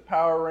 brains that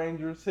Power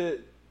Rangers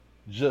hit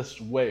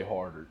just way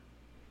harder.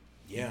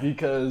 Yeah.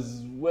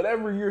 Because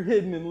whatever you're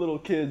hitting in little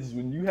kids,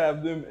 when you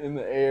have them in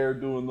the air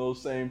doing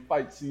those same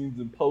fight scenes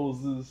and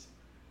poses,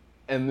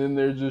 and then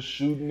they're just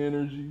shooting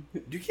energy.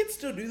 Do kids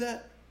still do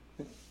that?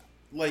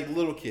 Like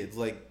little kids,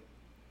 like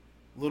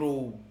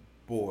little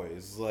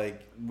boys,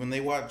 like when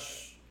they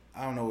watch,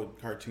 I don't know what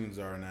cartoons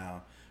are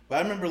now, but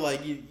I remember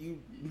like you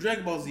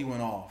Dragon Ball Z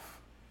went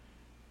off,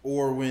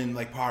 or when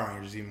like Power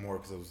Rangers even more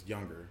because I was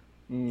younger,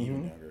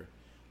 even younger.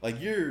 Like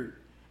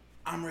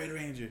I'm Red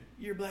Ranger,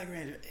 you're Black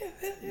Ranger,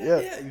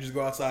 yeah. You just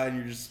go outside and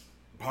you're just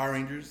Power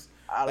Rangers.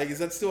 Like, is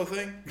that still a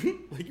thing?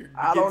 Like your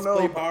I don't know.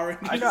 play Power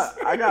Rangers?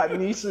 I got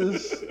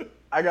nieces.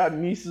 I got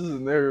nieces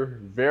and they're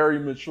very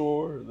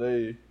mature.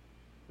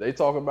 They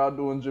talk about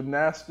doing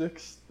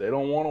gymnastics. They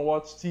don't want to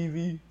watch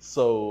TV.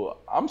 So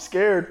I'm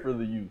scared for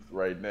the youth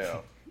right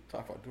now.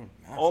 Talk about doing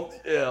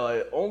gymnastics.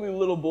 Like only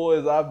little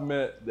boys I've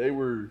met, they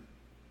were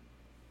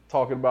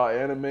talking about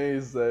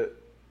animes that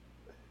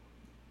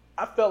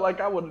I felt like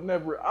I would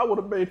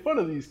have made fun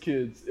of these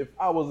kids if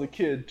I was a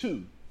kid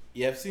too.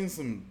 Yeah, I've seen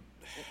some.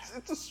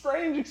 It's a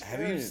strange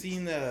experience. Have you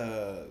seen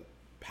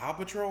Paw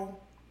Patrol?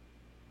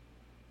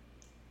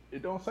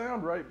 It don't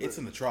sound right. But... It's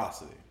an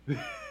atrocity.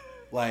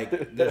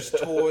 Like, there's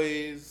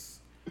toys.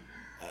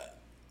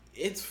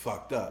 It's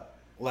fucked up.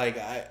 Like,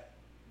 I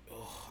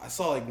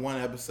saw like one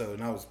episode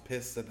and I was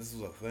pissed that this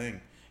was a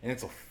thing. And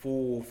it's a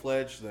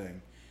full-fledged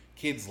thing.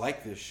 Kids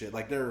like this shit.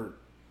 Like, they're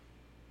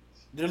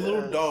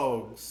little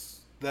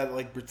dogs that,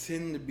 like,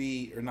 pretend to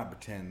be... Or not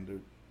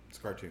pretend. It's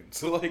a cartoon.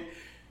 So, like,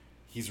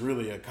 he's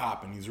really a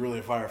cop and he's really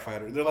a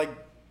firefighter. They're like...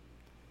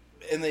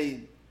 And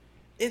they...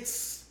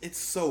 It's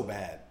so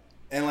bad.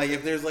 And, like,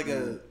 if there's, like,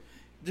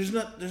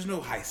 there's no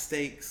high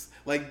stakes.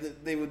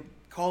 Like, they would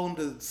call them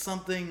to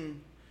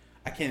something.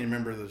 I can't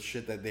remember the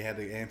shit that they had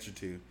to answer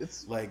to.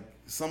 It's like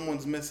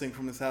someone's missing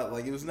from this house.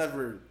 Like, it was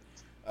never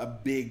a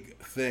big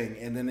thing.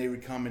 And then they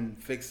would come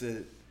and fix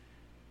it.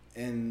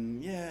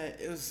 And yeah,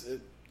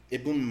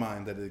 it blew my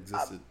mind that it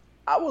existed.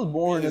 I was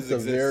born at the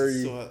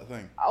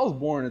I was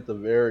born at the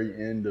very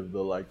end of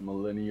the like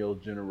millennial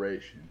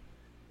generation.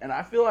 And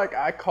I feel like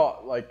I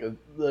caught like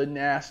the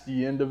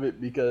nasty end of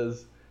it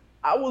because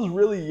I was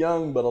really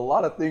young, but a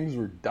lot of things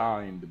were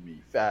dying to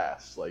me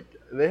fast. Like,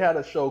 they had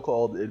a show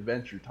called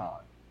Adventure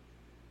Time.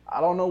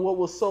 I don't know what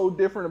was so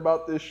different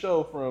about this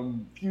show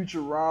from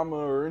Futurama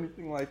or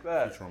anything like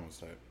that. Futurama's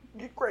type.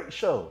 Great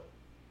show.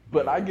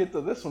 But I get to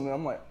this one and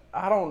I'm like,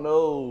 I don't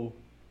know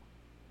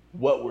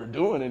what we're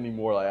doing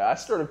anymore. Like, I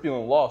started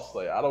feeling lost.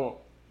 Like,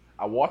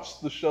 I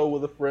watched the show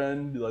with a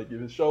friend. Like, if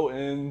the show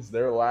ends,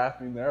 they're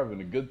laughing, they're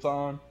having a good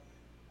time.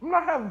 I'm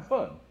not having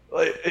fun.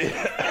 Like,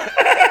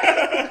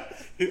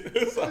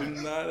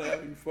 I'm not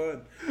having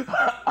fun.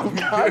 I'm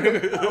kind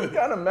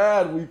of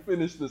mad we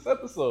finished this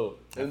episode.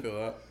 I feel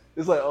that.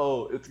 It's like,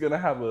 oh, it's gonna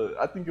have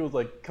I think it was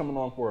like coming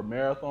on for a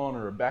marathon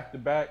or a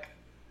back-to-back,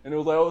 and it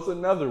was like, oh, it's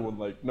another one.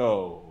 Like,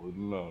 no.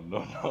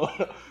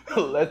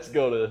 Let's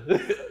go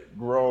to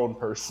grown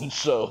person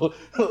show.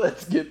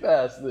 Let's get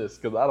past this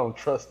because I don't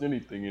trust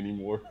anything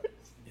anymore.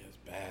 Yeah, it's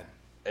bad.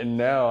 And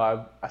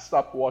now I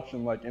stopped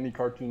watching like any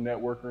Cartoon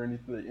Network or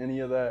any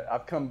of that.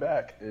 I've come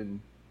back and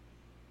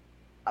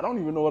I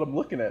don't even know what I'm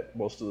looking at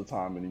most of the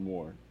time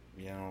anymore.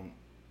 I don't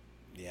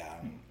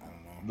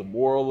know. The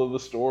moral of the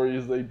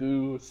stories they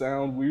do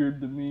sound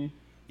weird to me.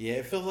 Yeah,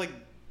 it feels like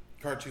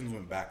cartoons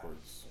went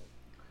backwards.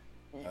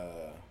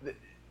 I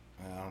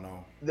don't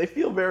know. They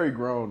feel very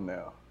grown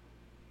now.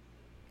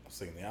 I was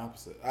thinking the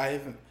opposite.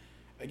 I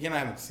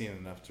haven't seen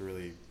enough to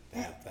really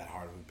have that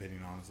hard of an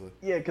opinion, honestly.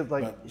 Yeah, because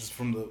But just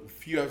from the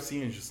few I've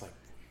seen, it's just like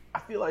I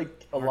feel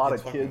like a lot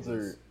of kids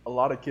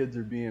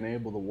are being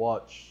able to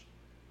watch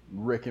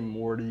Rick and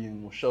Morty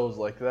and shows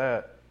like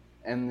that,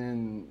 and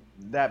then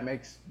that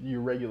makes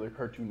your regular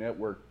Cartoon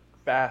Network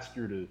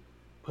faster to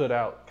put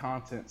out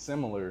content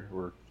similar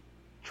or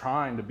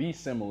trying to be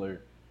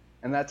similar,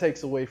 and that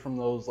takes away from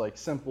those like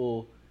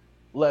simple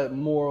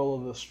moral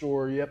of the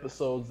story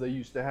episodes they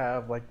used to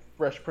have, like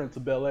Fresh Prince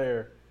of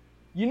Bel-Air.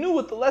 You knew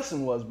what the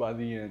lesson was by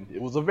the end.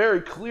 It was a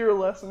very clear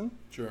lesson.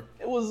 Sure.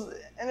 It was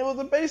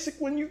a basic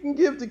one you can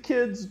give to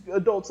kids,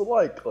 adults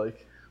alike,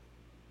 like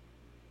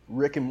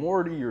Rick and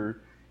Morty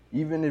or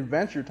even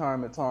Adventure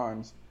Time at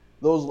times.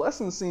 Those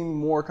lessons seem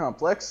more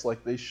complex,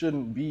 like they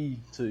shouldn't be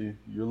to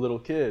your little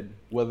kid,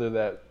 whether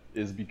that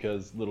is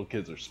because little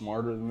kids are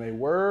smarter than they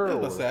were. Yeah,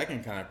 let's say I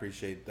can kind of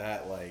appreciate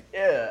that, like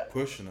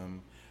pushing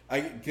them.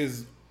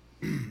 Because,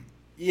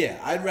 yeah,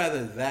 I'd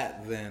rather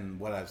that than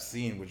what I've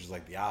seen, which is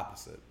like the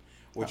opposite.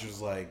 Which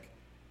is like,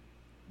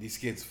 these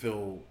kids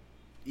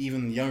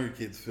even younger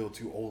kids feel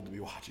too old to be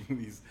watching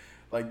these.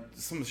 Like,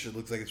 some of the shit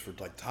looks like it's for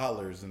like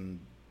toddlers and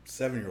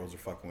 7-year-olds are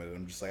fucking with it.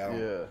 I'm just like,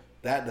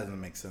 that doesn't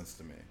make sense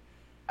to me.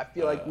 I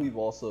feel like we've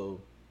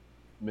also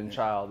been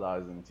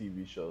childizing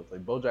TV shows.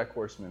 Like BoJack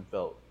Horseman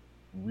felt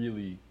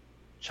really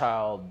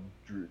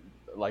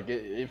like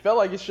it felt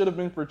like it should have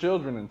been for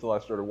children until I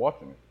started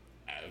watching it.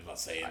 I was about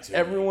to say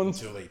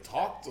until they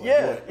talked. Like,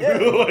 yeah.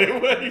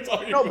 Like, what are you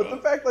talking about? No, but the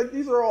fact like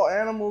these are all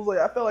animals. Like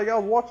I felt like I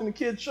was watching a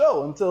kid's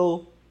show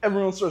until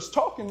everyone starts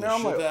talking. Now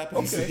I'm like,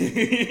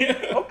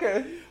 okay,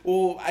 okay.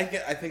 Well, I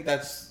think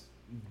that's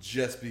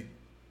just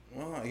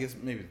well, I guess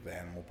maybe the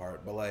animal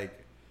part, but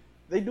like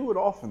they do it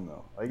often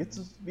though. Like it's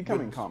just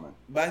becoming common.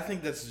 But I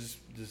think that's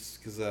just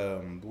because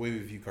the way we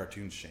view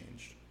cartoons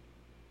changed.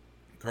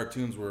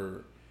 Cartoons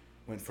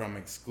went from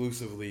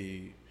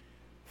exclusively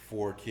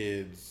for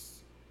kids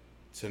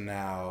to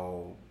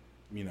now,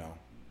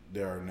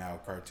 there are now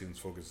cartoons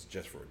focused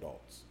just for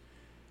adults.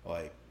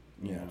 Like,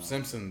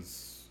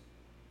 Simpsons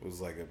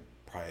was like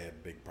probably a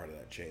big part of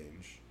that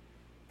change.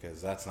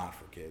 Because that's not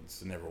for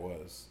kids. It never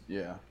was.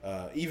 Yeah.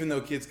 Even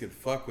though kids could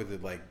fuck with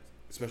it, like,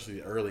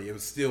 especially early, it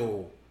was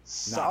still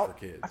not for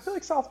kids. I feel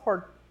like South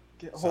Park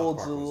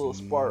holds a little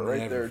spot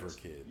right there. For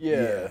kids.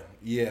 Yeah.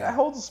 That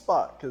holds a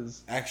spot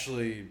because...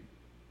 Actually,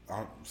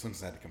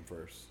 Simpsons had to come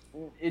first.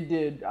 It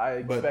did. I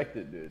expect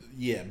it did.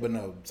 Yeah, but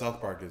no,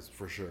 South Park is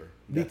for sure.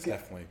 That's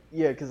definitely...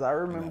 Yeah, because I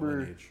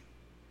remember...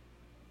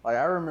 Like,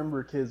 I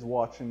remember kids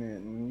watching it,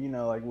 and,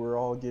 like, we're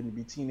all getting to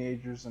be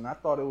teenagers, and I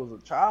thought it was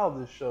a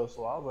childish show,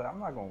 so I was like, I'm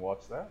not going to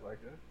watch that. Like,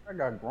 I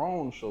got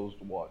grown shows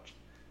to watch.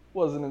 It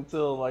wasn't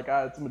until, like,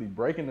 I had somebody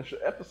breaking the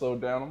episode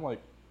down, I'm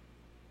like,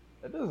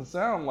 that doesn't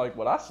sound like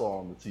what I saw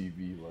on the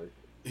TV. Like,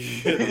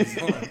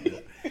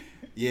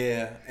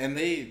 yeah, and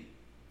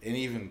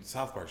even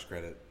South Park's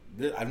credit,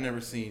 I've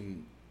never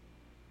seen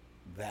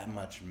that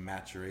much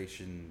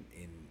maturation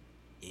in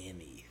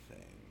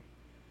anything.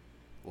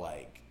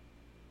 Like,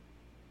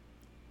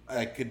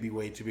 that could be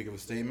way too big of a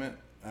statement.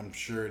 I'm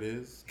sure it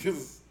is.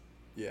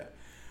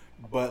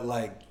 But,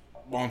 like,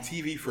 on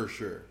TV for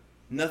sure.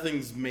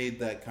 Nothing's made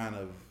that kind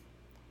of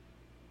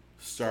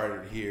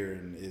started here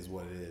and is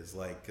what it is.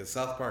 Like, because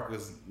South Park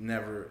was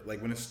never,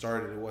 like, when it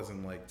started, it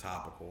wasn't, like,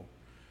 topical.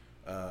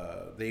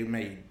 They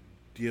may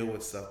deal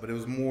with stuff, but it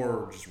was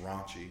more just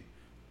raunchy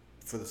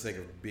for the sake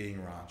of being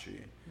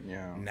raunchy.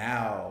 Yeah.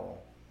 Now,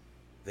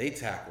 they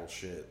tackle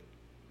shit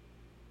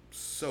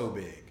so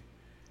big,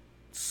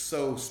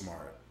 so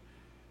smart.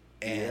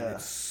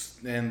 And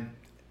and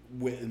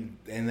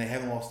they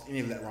haven't lost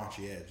any of that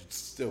raunchy edge. It's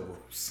still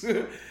gross.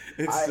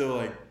 It's still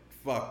like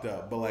fucked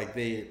up. But like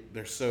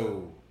they're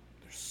so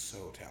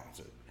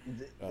talented.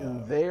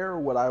 They're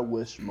what I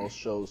wish most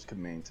shows could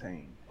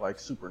maintain, like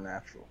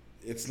Supernatural.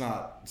 It's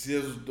not. See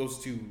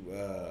those two,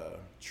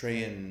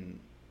 Trey and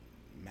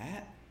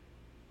Matt.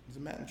 Is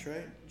it Matt and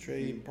Trey?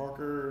 Trey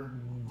Parker.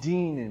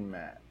 Dean and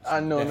Matt.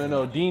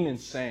 No. Dean and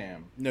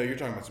Sam. No, you're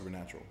talking about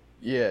Supernatural.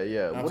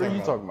 Yeah. What are you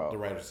talking about? The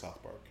writers of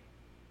South Park.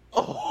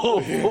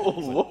 Oh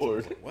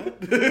Lord!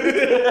 What?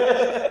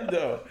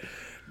 No,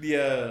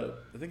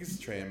 I think it's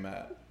Trey and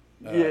Matt.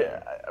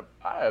 I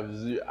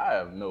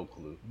have no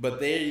clue. But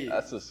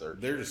that's a search.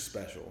 They're just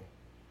special.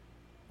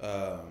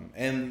 And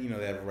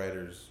they have a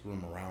writers'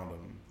 room around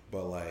them,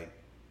 but like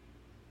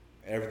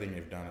everything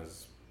they've done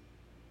is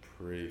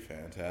pretty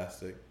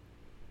fantastic.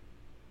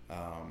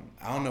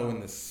 I don't know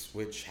when the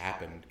switch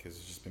happened because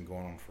it's just been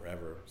going on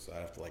forever. So I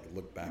have to like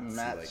look back.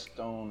 Matt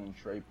Stone and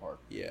Trey Parker.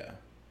 Yeah.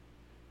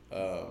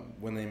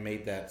 When they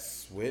made that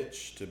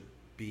switch to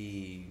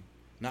be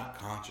not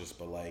conscious,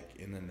 but like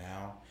in the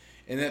now,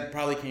 and that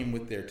probably came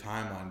with their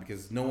timeline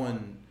because no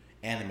one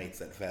animates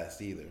that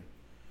fast either.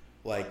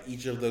 Like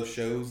each of those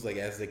shows, like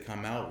as they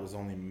come out, was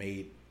only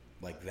made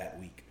like that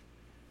week.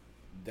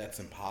 That's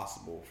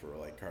impossible for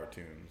like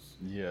cartoons.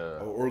 Yeah.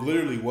 Or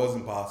literally was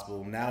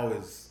impossible. Now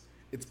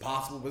it's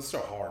possible, but it's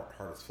still hard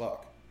as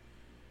fuck.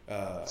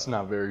 It's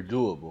not very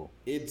doable.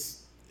 It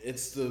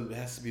has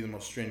to be the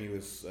most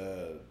strenuous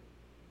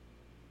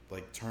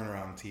like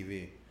turnaround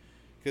TV,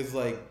 because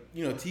like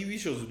TV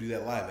shows will do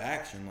that live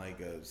action like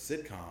a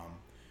sitcom.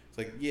 It's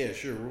like, yeah,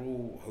 sure,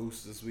 we'll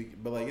host this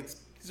week, but like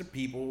these are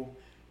people.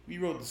 We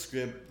wrote the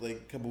script like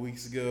a couple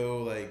weeks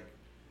ago. Like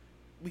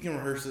we can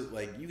rehearse it.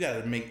 Like you got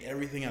to make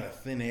everything out of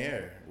thin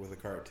air with a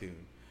cartoon.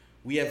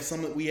 We have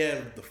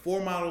the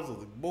four models of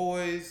the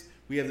boys.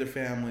 We have their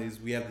families.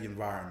 We have the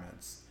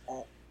environments.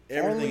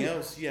 Everything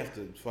else you have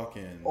to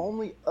fucking.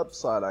 Only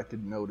upside I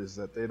could note is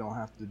that they don't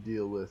have to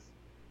deal with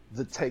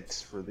the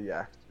takes for the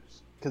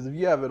actors. Because if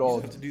you have it all,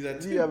 you have to do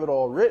that too. If you have it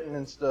all written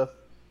and stuff.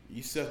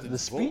 You still have to the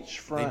speech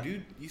front.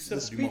 The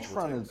speech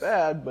front is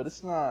bad, but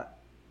it's not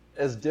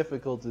as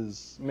difficult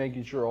as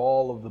making sure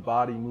all of the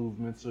body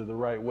movements are the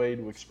right way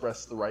to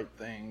express the right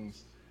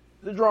things.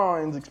 The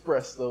drawings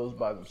express those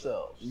by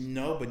themselves.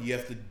 No, but you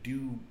have to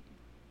do.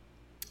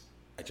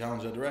 I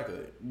challenge that directly.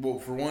 Well,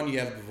 for one, you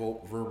have the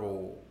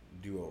verbal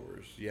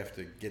do-overs. You have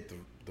to get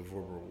the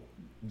verbal.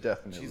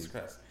 Definitely. Jesus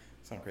Christ,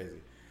 sound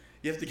crazy.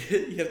 You have to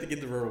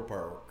get the verbal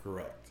part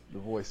correct. The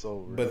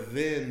voiceover. But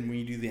then when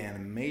you do the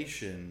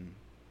animation,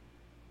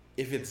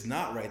 if it's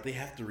not right, they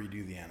have to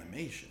redo the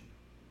animation,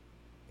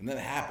 and that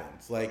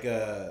happens. Like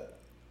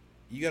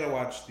you gotta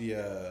watch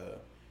the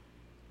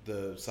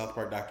South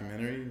Park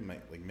documentary,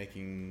 like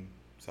making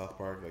South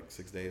Park, like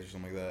 6 days or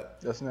something like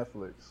that. That's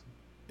Netflix.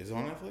 Is it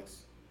on Netflix?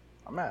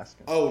 I'm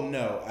asking. Oh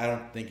no, I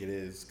don't think it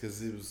is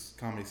because it was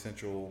Comedy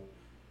Central.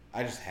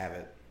 I just have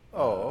it.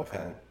 Oh,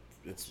 okay.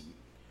 It's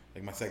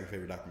like my second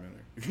favorite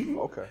documentary.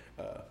 Okay.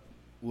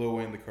 Lil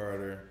Wayne the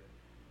Carter,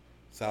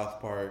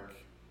 South Park,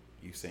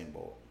 Usain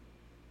Bolt.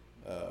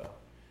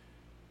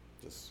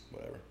 Just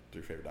whatever.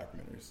 3 favorite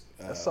documentaries.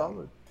 That's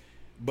solid.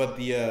 But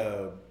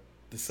the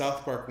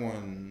South Park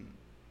one,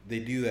 they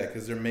do that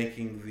because they're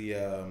making the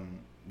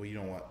well, you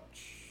don't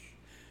watch.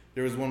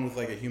 There was one with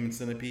like a human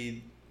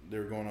centipede. They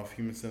were going off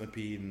human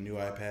centipede and new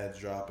iPads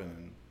dropping,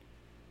 and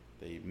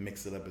they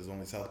mix it up as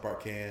only South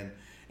Park can.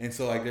 And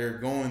so like they're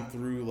going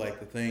through like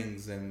the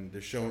things, and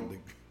they're showing the.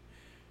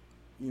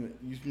 You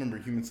remember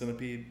human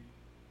centipede?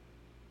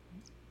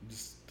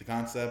 Just the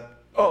concept.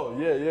 Oh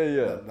yeah.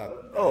 Not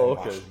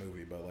okay. Watch the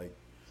movie, but like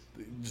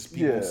just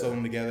people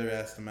sewn together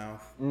ass to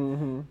mouth.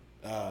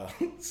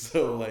 Mm-hmm.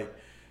 So like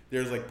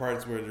there's like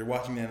parts where they're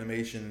watching the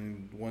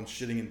animation, and one's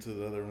shitting into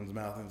the other one's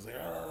mouth, and it's like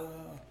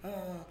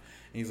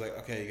and he's like,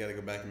 okay, you got to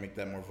go back and make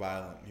that more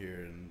violent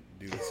here and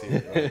do this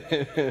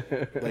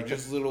here. Like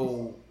just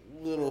little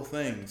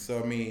things.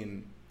 So I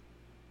mean,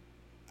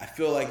 I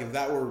feel like if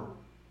that were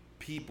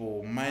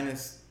people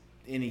minus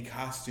any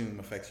costume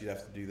effects you'd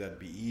have to do, that'd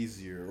be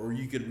easier, or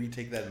you could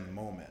retake that in the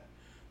moment.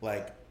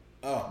 Like,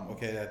 oh,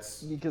 okay,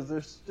 that's because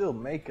there's still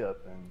makeup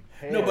and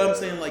hair. No, but I'm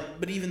saying like,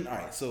 but even all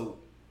right, so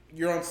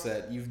you're on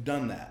set, you've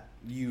done that,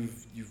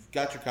 you've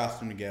got your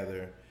costume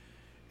together,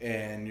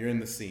 and you're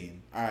in the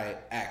scene. All right,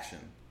 action.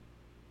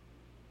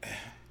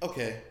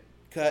 Okay,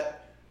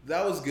 cut.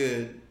 That was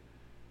good.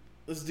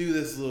 Let's do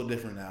this a little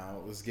different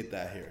now. Let's get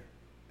that here.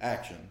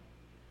 Action.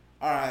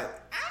 All right.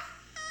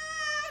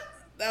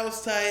 That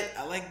was tight.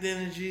 I like the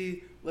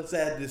energy. Let's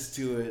add this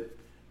to it.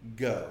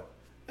 Go.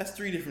 That's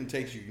 3 different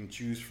takes you can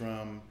choose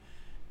from,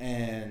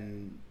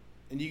 and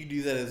you can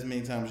do that as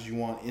many times as you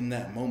want in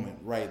that moment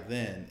right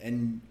then.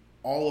 And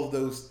all of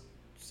those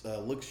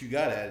looks you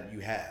got at it,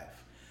 you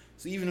have.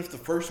 So even if the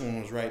first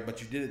one was right,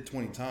 but you did it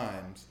 20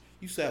 times,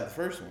 you still have the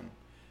first one,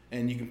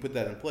 and you can put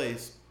that in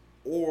place.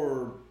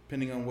 Or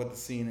depending on what the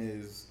scene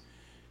is,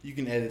 you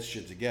can edit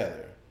shit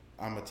together.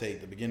 I'm gonna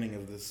take the beginning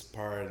of this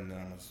part, and then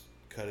I'm gonna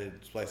cut it,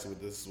 splice it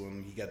with this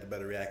one. He got the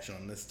better reaction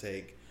on this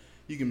take.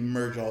 You can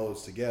merge all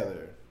those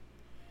together.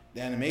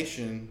 The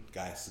animation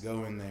guys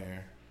go in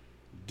there,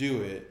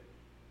 do it,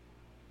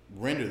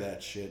 render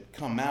that shit,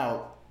 come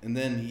out, and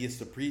then he gets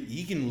to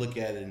he can look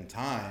at it in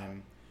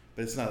time,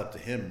 but it's not up to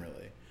him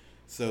really.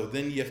 So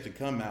then you have to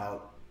come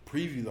out,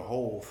 preview the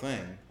whole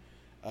thing,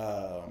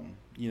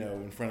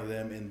 in front of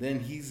them, and then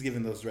he's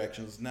giving those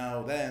directions.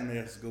 Now that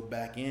animator has to go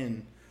back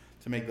in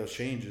to make those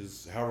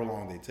changes, however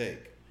long they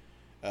take.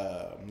 You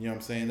know what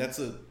I'm saying? That's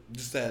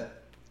just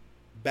that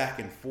back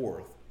and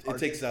forth. It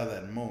takes out of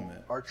that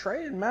moment. Are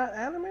Trey and Matt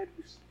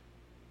animators?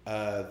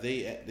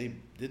 They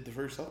did the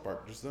first South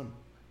Park, just them.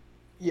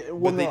 Yeah,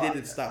 but they did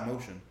it stop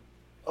motion.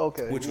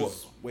 Okay, which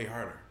was way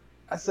harder.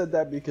 I said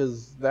that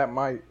because that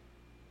might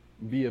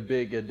be a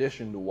big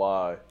addition to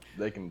why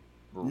they can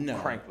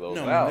crank those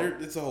out.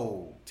 It's a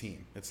whole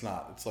team. It's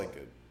not. It's like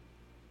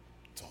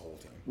it's a whole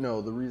team.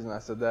 No, the reason I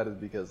said that is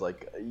because,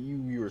 like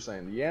you were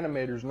saying, the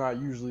animator's not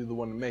usually the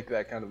one to make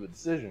that kind of a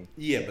decision.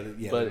 Yeah, but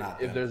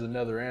if there's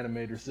another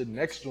animator sitting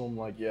next to him,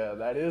 like, yeah,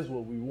 that is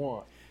what we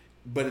want.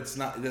 But it's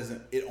not. It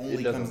doesn't. It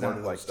only comes down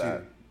to those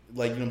two.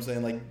 Like, you know what I'm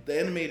saying? Like, the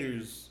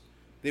animators,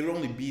 they would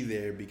only be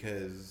there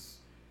because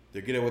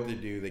they're good at what they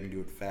do. They can do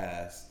it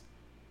fast,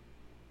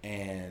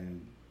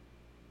 and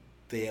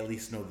they at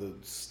least know the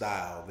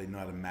style. They know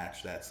how to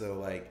match that. So,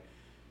 like,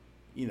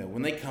 you know,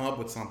 when they come up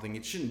with something,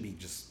 it shouldn't be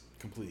just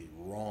completely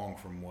wrong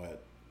from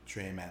what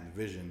Trey and Matt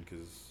envisioned,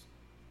 because,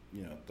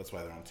 you know, that's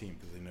why they're on team,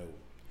 because they know,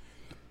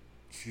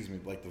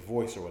 like the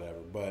voice or whatever.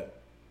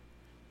 But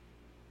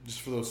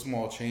just for those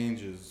small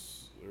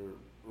changes,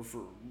 or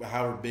for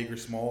however big or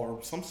small,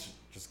 or some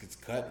just gets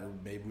cut, or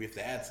maybe we have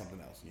to add something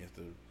else. You have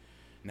to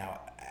now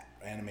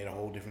animate a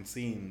whole different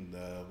scene,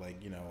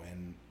 like, you know,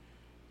 and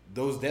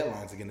those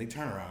deadlines, again, they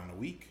turn around in a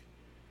week.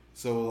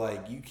 So,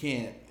 like, you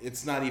can't,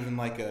 it's not even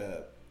like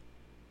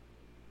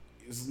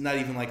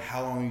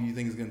how long do you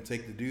think it's going to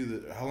take to do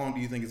this? How long do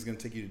you think it's going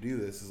to take you to do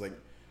this? It's like,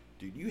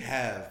 dude, you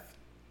have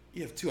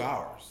 2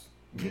 hours.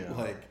 Yeah.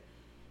 Like,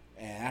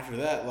 and after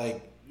that,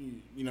 like,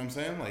 you know what I'm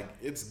saying? Like,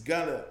 it's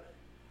gotta,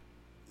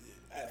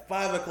 at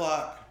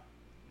 5:00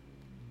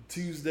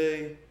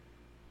 Tuesday,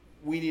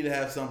 we need to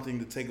have something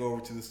to take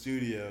over to the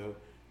studio,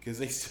 because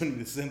they still need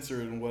to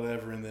censor it and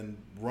whatever, and then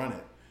run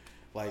it.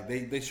 Like,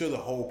 they show the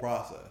whole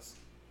process,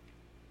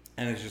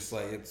 and it's just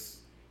like, it's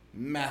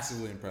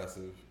massively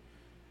impressive.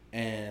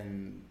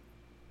 And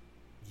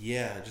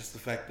yeah, just the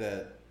fact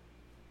that,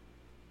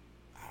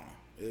 I don't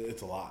know,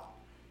 it's a lot.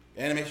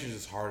 Animation is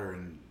just harder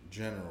in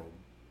general,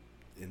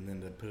 and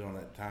then to put it on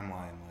that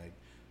timeline, like,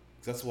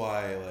 that's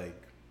why, like,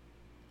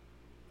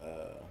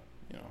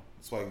 you know,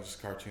 that's why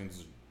just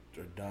cartoons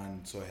are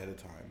done so ahead of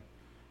time,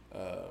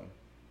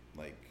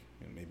 like,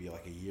 you know, maybe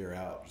like a year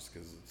out, just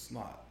because it's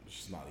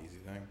just not an easy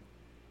thing.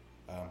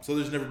 So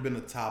there's never been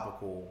a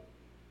topical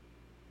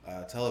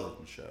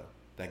television show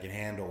that can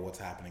handle what's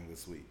happening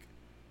this week.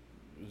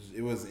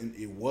 It was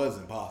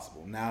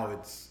impossible. Now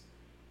it's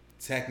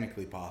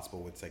technically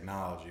possible with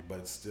technology, but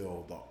it's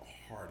still the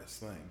hardest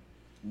thing.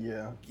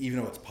 Yeah. Even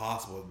though it's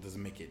possible, it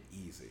doesn't make it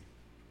easy.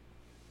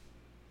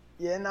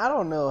 Yeah, and I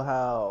don't know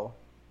how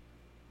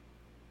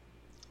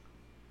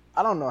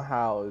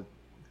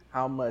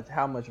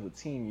much of a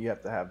team you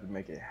have to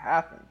make it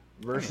happen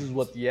versus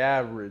what the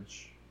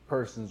average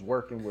person's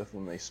working with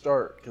when they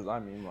start. Because I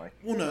mean, like,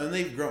 well, no, and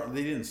they've grown.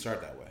 They didn't start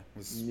that way.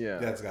 Yeah,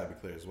 that's got to be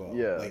clear as well.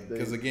 Yeah, like,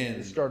 because again,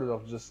 it started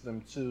off just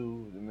them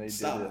two, and they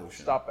stop did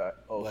motion. Stop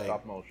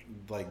motion.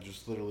 Like,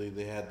 just literally,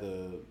 they had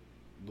the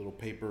little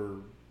paper.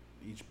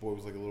 Each boy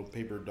was like a little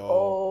paper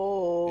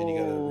doll, and you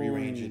got to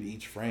rearrange it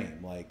each frame.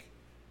 Like,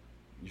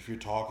 if you're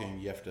talking,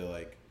 you have to,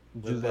 like,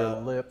 do their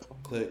lip,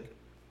 click,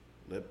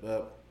 lip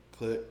up,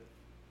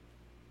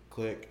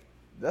 click.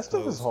 That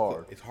stuff is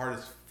hard. It's hard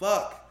as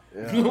fuck.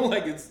 Yeah.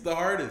 Like, it's the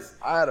hardest.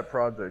 I had a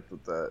project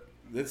with that.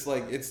 It's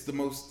like, it's the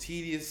most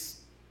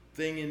tedious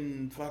thing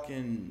in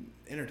fucking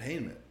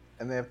entertainment.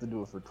 And they have to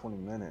do it for 20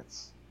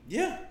 minutes.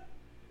 Yeah.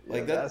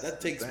 Like,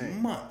 that takes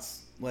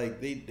months.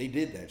 Like, they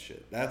did that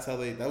shit. That's how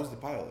that was the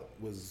pilot.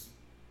 Was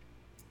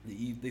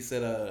they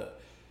said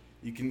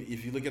you can,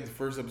 if you look at the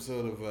first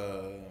episode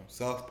of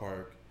South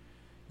Park,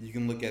 you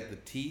can look at the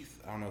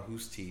teeth. I don't know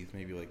whose teeth,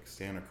 maybe like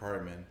Stan or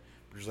Cartman.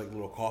 But there's like a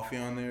little coffee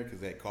on there because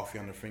they had coffee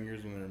on their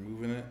fingers when they were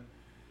moving it.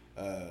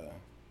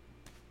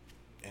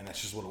 And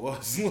that's just what it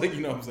was. Like,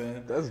 you know what I'm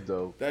saying? That's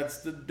dope. That's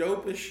the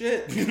dopest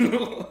shit. You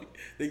know, like,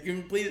 they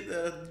completed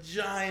a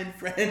giant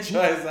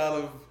franchise out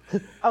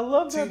of. I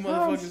love that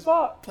brown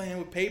spot. Playing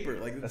with paper,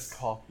 like, that's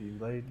coffee,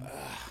 lady.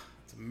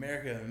 It's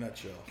America in a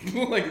nutshell.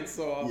 Like, it's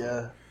so awesome.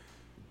 Yeah.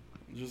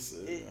 Just.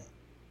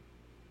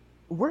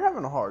 We're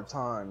having a hard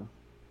time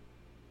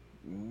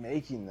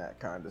making that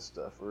kind of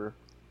stuff. Or,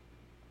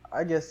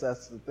 I guess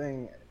that's the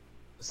thing.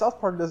 South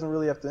Park doesn't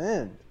really have to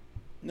end.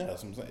 No,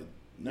 that's what I'm saying.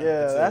 No,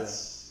 yeah,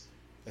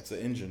 that's an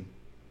engine.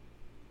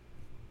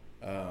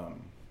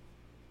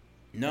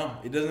 No,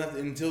 it doesn't have to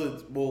until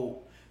it's,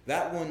 well,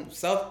 that one,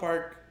 South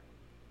Park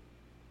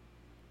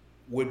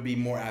would be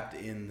more apt to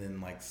end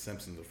than like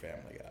Simpsons or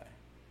Family Guy,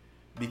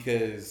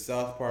 because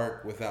South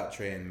Park without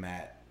Trey and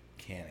Matt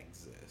can't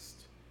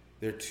exist.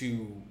 They're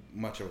too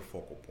much of a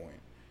focal point.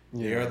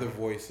 Yeah. They are the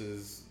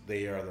voices.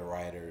 They are the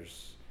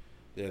writers.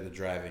 They're the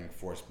driving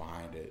force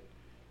behind it.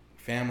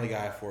 Family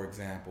Guy, for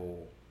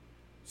example,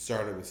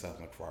 started with Seth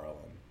MacFarlane,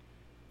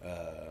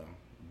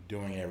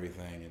 doing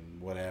everything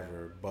and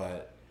whatever,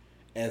 but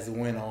as it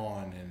went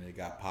on and it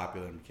got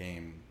popular and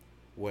became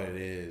what it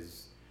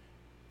is,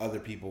 other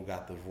people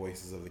got the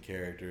voices of the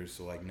characters.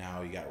 So, like,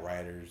 now you got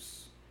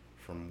writers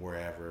from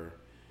wherever.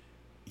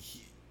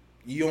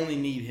 You only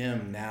need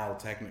him now,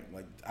 technically.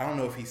 Like, I don't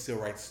know if he still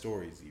writes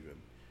stories even,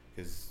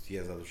 because he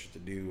has other shit to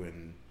do,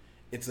 and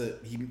it's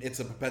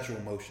a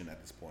perpetual motion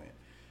at this point.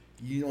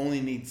 You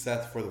only need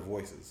Seth for the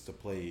voices to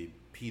play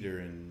Peter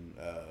and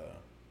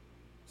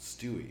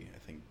Stewie. I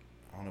think.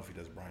 I don't know if he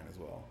does Brian as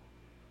well.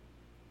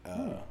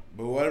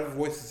 But whatever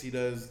voices he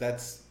does,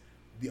 that's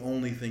the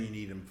only thing you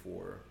need him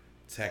for,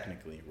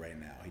 technically, right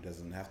now. He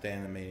doesn't have to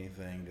animate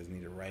anything, doesn't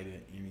need to write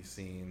any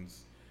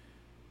scenes.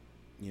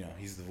 You know,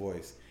 he's the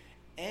voice.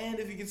 And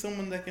if you get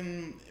someone that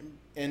can,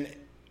 and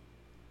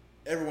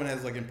everyone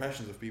has like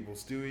impressions of people,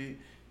 Stewie,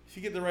 if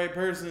you get the right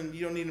person,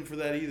 you don't need him for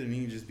that either, and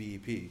you can just be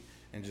EP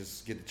and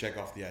just get to check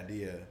off the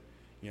idea.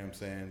 You know what I'm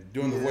saying?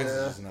 Doing the voice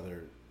is just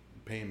another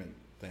payment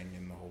thing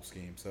in the whole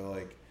scheme. So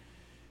like,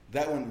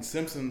 that one,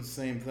 Simpsons,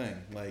 same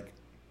thing. Like,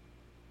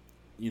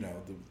 you know,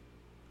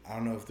 I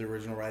don't know if the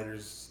original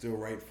writers still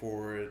write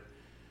for it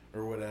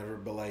or whatever,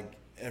 but like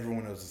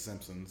everyone knows the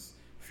Simpsons.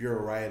 If you're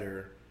a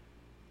writer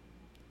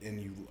and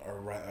you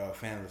are a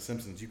fan of the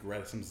Simpsons, you can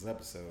write a Simpsons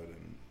episode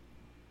and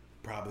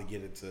probably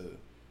get it to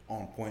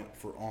on point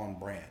for on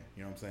brand.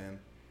 You know what I'm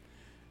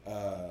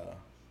saying?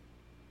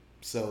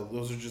 So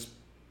those are just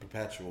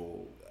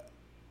perpetual.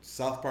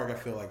 South Park, I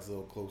feel like, is a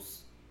little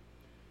close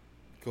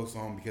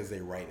home because they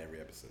write every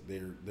episode.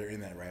 They're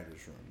in that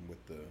writers' room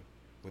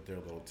with their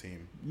little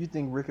team. You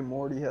think Rick and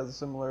Morty has a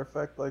similar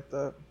effect like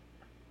that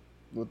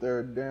with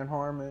their Dan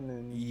Harmon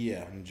and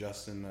and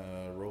Justin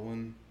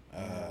Roiland?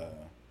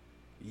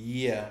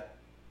 Yeah,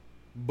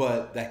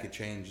 but that could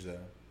change though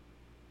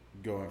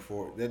going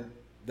forward.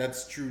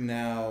 That's true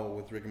now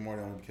with Rick and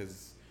Morty only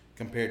because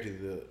compared to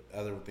the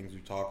other things we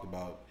talked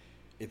about,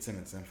 it's in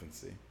its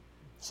infancy.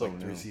 So like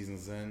 3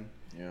 seasons in.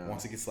 Yeah.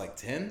 Once it gets like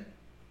 10,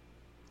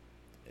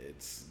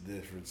 it's a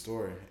different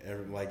story.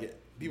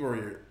 People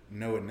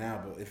know it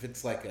now, but if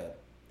it's like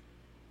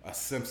a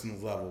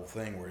Simpsons level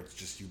thing where it's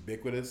just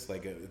ubiquitous,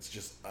 it's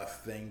just a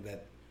thing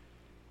that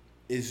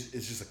is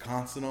just a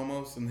constant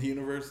almost in the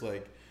universe.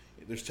 Like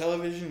there's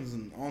televisions,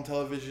 and on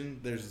television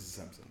there's the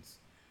Simpsons.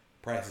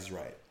 Price is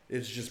Right.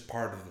 It's just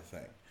part of the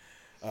thing.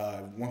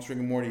 Once Rick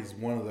and Morty is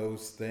one of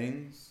those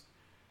things,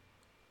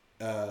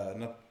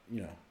 not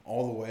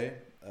all the way.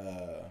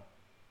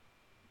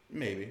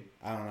 Maybe,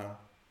 I don't know.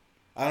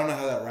 I don't know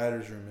how that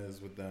writer's room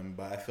is with them,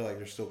 but I feel like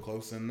they're still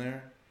close in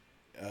there.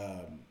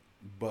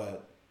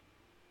 But,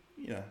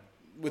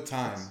 with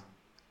time.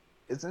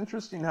 It's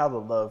interesting how the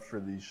love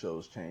for these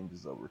shows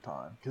changes over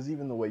time. Because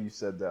even the way you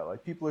said that,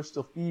 like, people are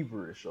still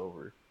feverish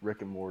over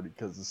Rick and Morty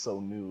because it's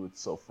so new,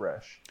 it's so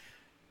fresh.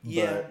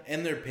 Yeah,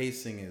 and their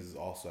pacing is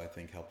also, I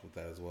think, helped with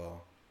that as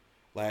well.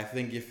 Like, I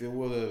think if we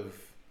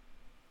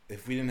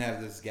didn't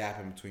have this gap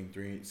in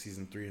between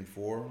season 3 and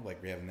 4,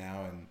 like we have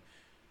now, and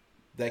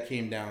that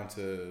came down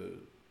to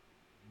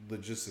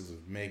logistics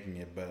of making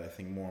it, but I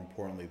think more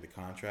importantly the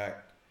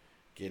contract,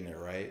 getting it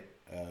right,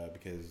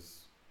 because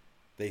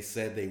they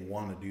said they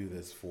want to do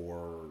this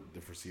for the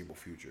foreseeable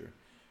future,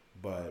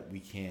 but we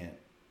can't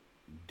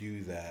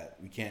do that.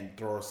 We can't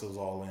throw ourselves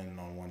all in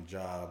on one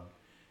job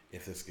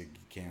if this could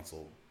get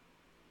canceled,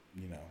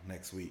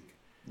 next week.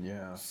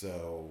 Yeah.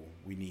 So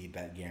we need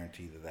that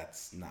guarantee that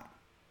that's not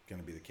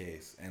going to be the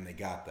case, and they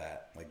got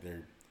that. Like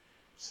they're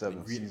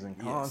 7-season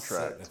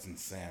contract. That's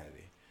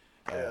insanity.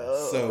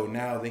 So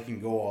now they can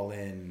go all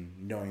in,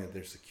 knowing that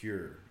they're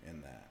secure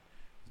in that.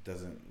 It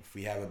doesn't. If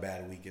we have a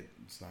bad week,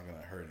 it's not going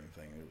to hurt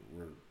anything.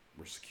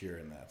 We're secure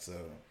in that.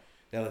 So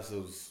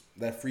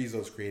that frees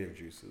those creative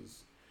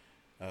juices.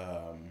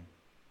 And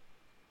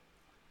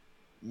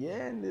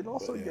it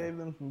also gave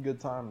them some good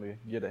time to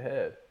get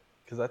ahead,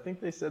 because I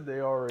think they said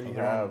they already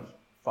have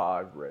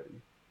 5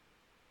 ready.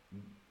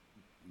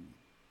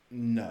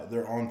 No,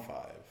 they're on 5.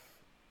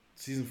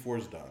 Season 4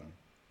 is done.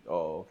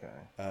 Oh,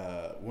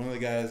 okay. One of the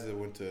guys I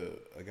went to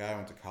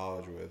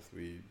college with,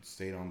 we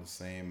stayed on the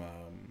same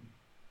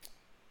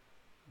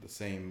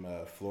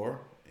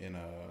floor in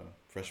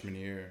freshman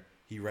year.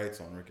 He writes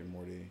on Rick and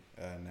Morty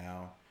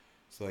now,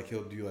 so like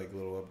he'll do like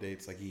little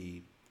updates. Like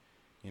in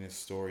his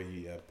story,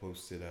 he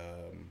posted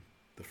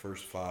the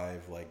first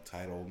 5 like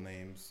title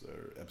names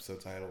or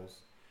episode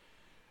titles.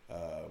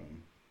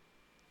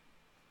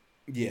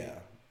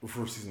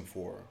 For season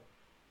 4,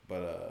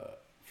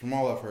 but from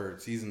all I've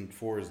heard, season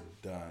 4 is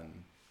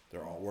done.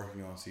 They're all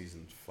working on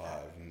season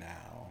 5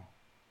 now.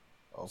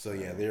 Okay. So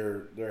yeah,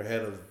 they're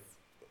ahead of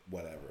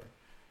whatever.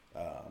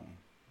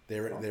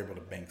 They're able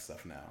to bank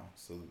stuff now,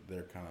 so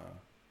they're kind of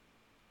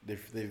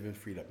they've been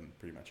freed up in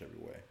pretty much every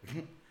way.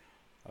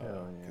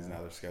 Because now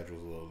their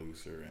schedule's a little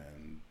looser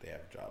and they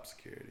have job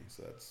security,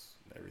 so that's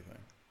everything.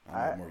 I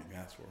don't know what more you can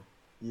ask for.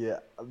 Yeah,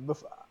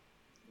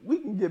 we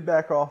can get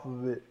back off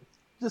of it.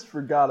 Just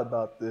forgot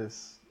about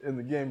this in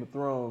the Game of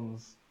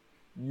Thrones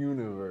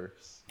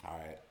universe. All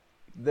right.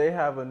 They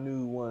have a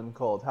new one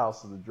called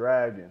House of the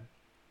Dragon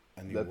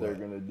they're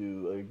going to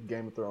do a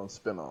Game of Thrones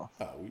spinoff.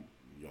 Okay,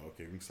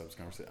 we can stop this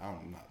conversation.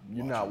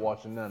 You're not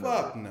watching none of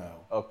it? Fuck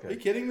no. Okay. Are you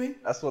kidding me?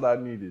 That's what I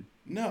needed.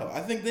 No,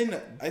 I think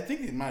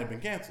it might have been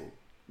canceled.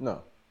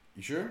 No.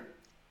 You sure?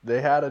 They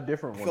had a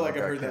different one. I feel like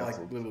I heard that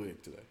like literally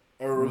today.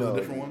 Or was it a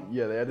different one?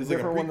 Yeah, they had a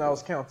different one that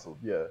was canceled.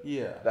 Yeah.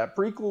 Yeah. That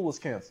prequel was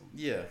canceled.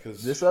 Yeah,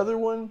 because this other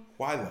one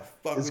why the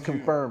fuck is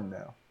confirmed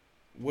now.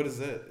 What is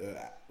it?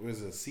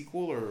 Was it a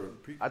sequel or a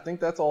prequel? I think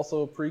that's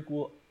also a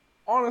prequel.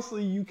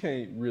 Honestly, you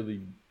can't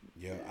really.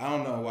 Yeah, I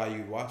don't know why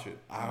you'd watch it.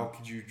 How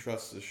could you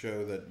trust a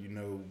show that you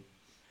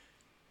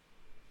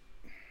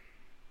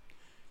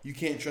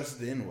can't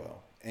trust it to end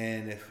well?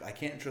 And if I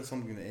can't trust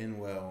something to end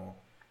well,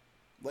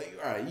 like,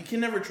 all right, you can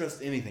never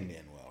trust anything to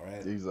end well,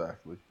 right?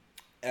 Exactly.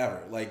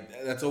 Ever.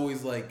 Like, that's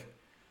always like,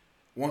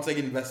 once I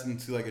get invested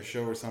into like a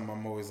show or something,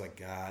 I'm always like,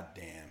 God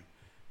damn.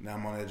 Now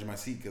I'm on the edge of my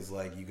seat because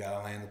like you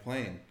gotta land the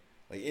plane.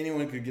 Like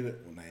anyone could get it,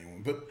 well, not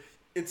anyone, but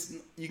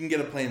you can get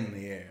a plane in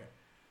the air.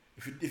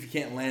 If you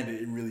can't land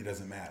it, it really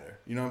doesn't matter.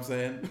 You know what I'm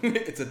saying?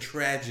 It's a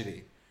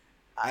tragedy.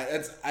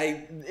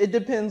 It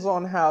depends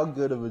on how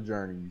good of a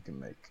journey you can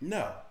make.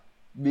 No,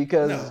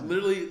 because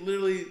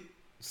literally,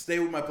 stay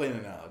with my plane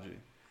analogy.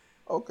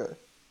 Okay.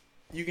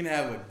 You can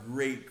have a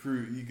great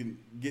crew. You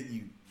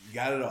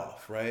got it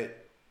off, right?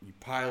 You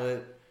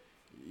pilot.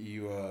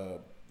 You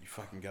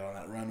fucking got on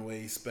that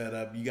runway, sped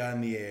up. You got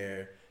in the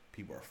air.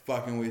 People are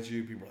fucking with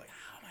you. People are like,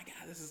 oh my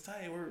God, this is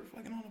tight. We're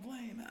fucking on a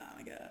plane. Oh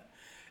my God.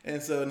 And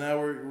so now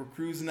we're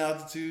cruising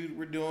altitude.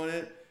 We're doing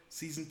it.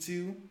 Season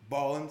 2,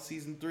 balling.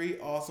 Season 3,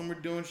 awesome. We're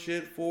doing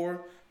shit.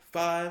 4,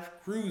 5,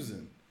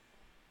 cruising.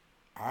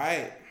 All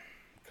right.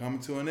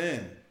 Coming to an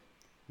end.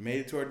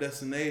 Made it to our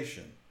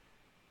destination.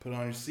 Put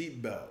on your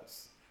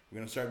seatbelts. We're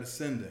going to start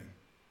descending.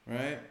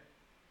 Right?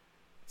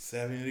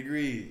 70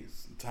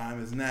 degrees. Time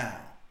is now.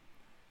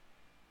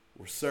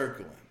 We're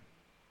circling.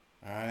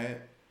 All right?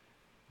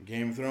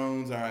 Game of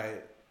Thrones. All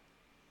right.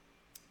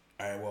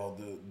 Well,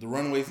 the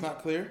runway's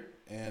not clear.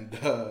 And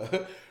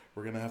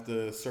we're gonna have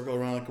to circle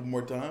around a couple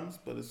more times,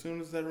 but as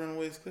soon as that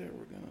runway is clear,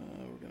 we're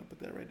gonna put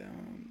that right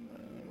down.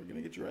 We're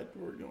gonna get you right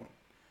where we're going.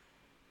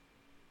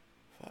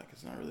 Fuck,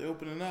 it's not really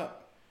opening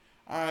up.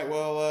 All right,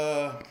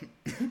 well,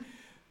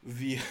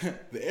 the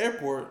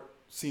airport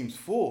seems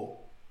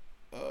full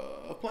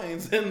of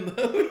planes, and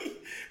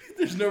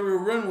there's no real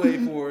runway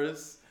for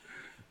us.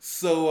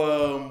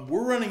 So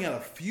we're running out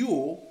of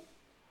fuel.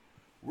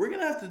 We're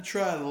gonna have to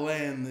try to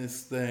land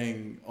this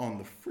thing on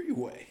the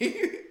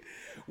freeway.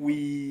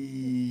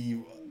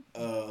 We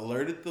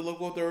alerted the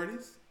local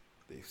authorities.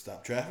 They've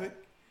stopped traffic.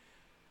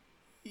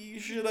 You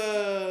should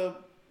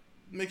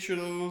make sure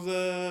those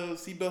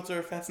seatbelts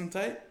are fastened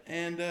tight.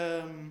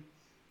 And,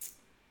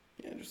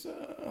 just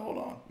hold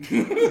on.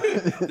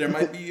 There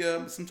might be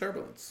some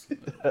turbulence.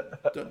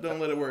 Don't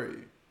let it worry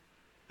you.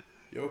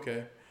 You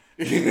okay?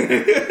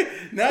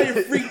 Now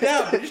you're freaked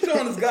out. You're still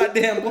on this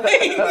goddamn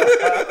plane.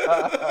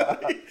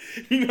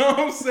 You know what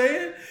I'm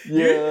saying?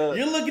 Yeah.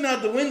 You're looking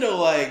out the window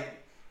like,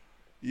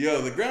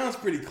 yo, the ground's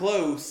pretty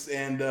close,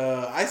 and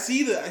I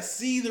see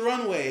the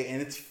runway,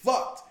 and it's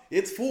fucked.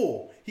 It's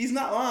full. He's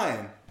not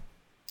lying.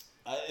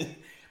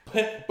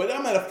 But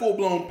I'm at a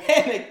full-blown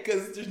panic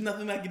because there's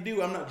nothing I can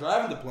do. I'm not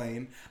driving the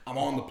plane. I'm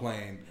on the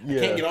plane. Yeah.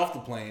 I can't get off the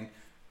plane.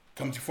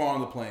 Come too far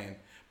on the plane.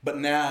 But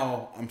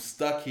now I'm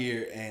stuck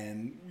here,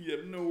 and you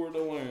have nowhere to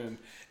land.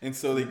 And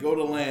so they go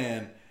to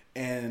land,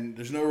 and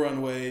there's no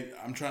runway.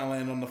 I'm trying to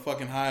land on the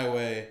fucking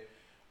highway.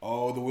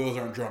 Oh, the wheels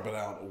aren't jumping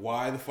out.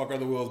 Why the fuck are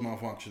the wheels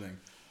malfunctioning?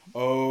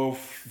 Oh,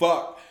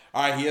 fuck.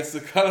 All right, he has to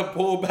kind of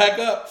pull back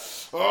up.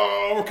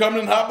 Oh, we're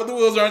coming in hot, but the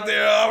wheels aren't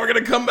there. Oh, we're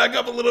going to come back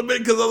up a little bit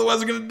because otherwise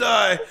we're going to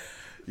die.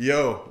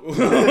 Yo.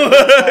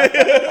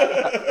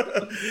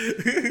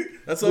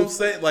 That's what I'm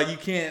saying. Like, you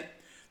can't.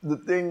 The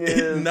thing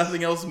is.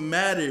 Nothing else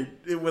mattered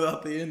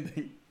without the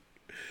ending.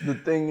 The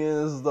thing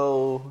is,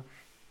 though,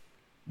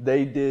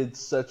 they did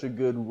such a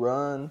good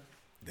run.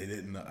 They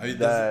didn't.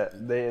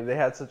 They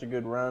had such a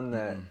good run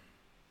that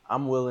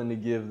I'm willing to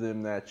give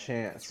them that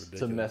chance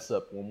to mess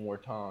up one more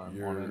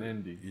time on an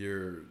indie.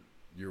 You're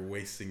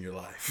wasting your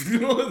life.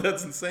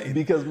 That's insane.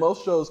 Because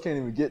most shows can't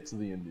even get to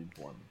the ending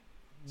point.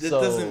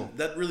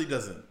 That really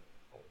doesn't.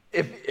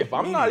 If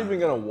I'm not even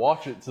gonna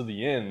watch it to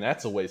the end,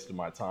 that's a waste of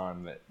my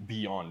time. That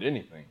beyond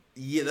anything.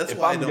 Yeah, that's if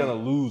why I'm gonna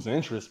lose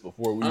interest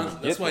before we.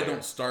 That's why I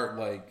don't start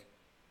like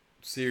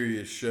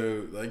serious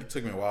show. Like, it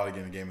took me a while to get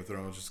into Game of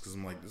Thrones just because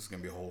I'm like, this is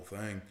gonna be a whole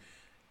thing,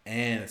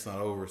 and it's not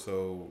over.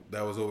 So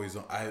that was always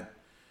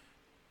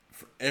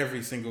for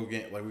every single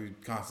game. Like, we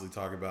constantly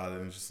talk about it,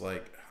 and it's just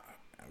like,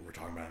 we're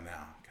talking about it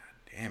now. God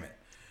damn it.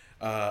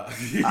 I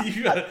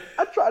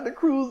tried to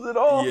cruise it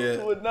off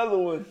to another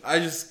one. I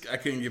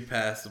couldn't get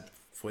past the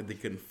point they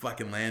couldn't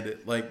fucking land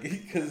it. Like,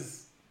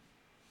 because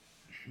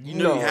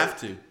you have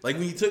to. Like,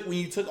 when you took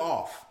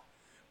off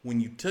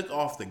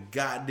the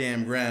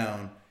goddamn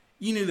ground,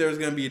 you knew there was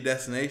gonna be a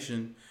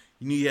destination.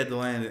 You knew you had to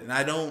land it. And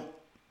I don't,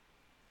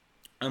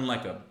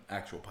 unlike an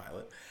actual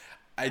pilot,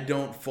 I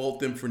don't fault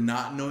them for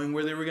not knowing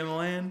where they were gonna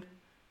land.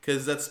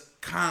 Because that's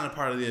kind of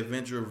part of the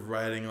adventure of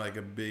writing like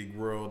a big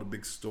world, a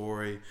big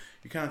story.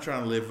 You're kind of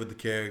trying to live with the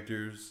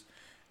characters.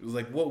 It was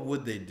like, what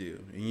would they do?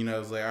 And, it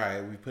was like, all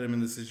right, we put him in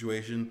this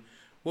situation.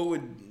 What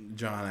would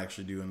John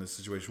actually do in this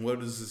situation?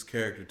 What does this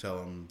character tell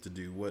him to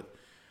do?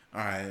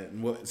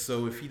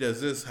 So if he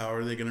does this, how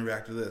are they going to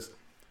react to this?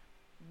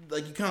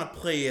 Like, you kind of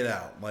play it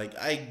out. Like,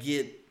 I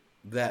get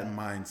that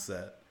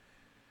mindset.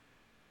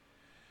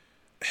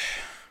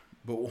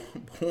 But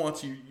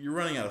once you're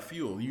running out of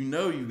fuel, you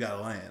know you got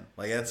to land.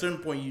 Like at a certain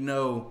point, you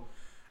know,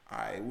 all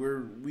right,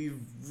 we've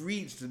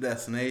reached the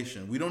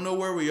destination. We don't know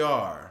where we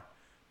are,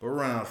 but we're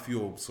running out of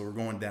fuel, so we're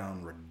going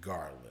down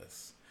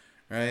regardless,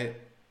 right?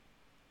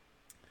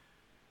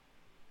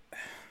 Yeah.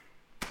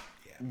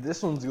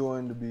 This one's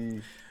going to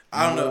be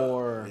I'm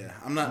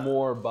not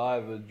more by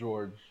the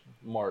George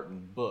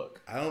Martin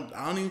book. I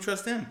don't even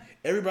trust him.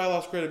 Everybody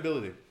lost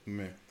credibility from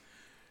me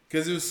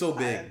because it was so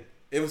big.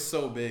 It was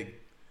so big.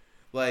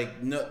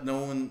 Like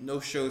no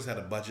shows had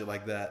a budget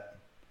like that.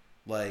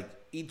 Like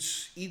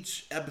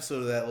each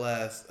episode of that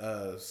last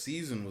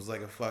season was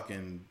like a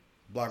fucking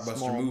blockbuster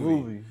small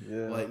movie.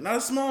 Yeah. Like not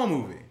a small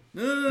movie.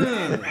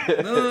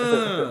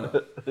 No.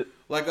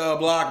 Like a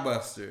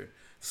blockbuster.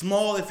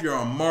 Small if you're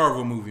a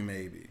Marvel movie,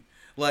 maybe.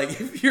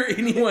 Like if you're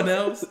anyone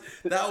else,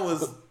 that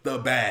was the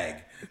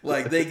bag.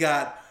 Like they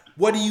got.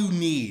 What do you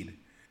need?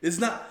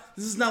 This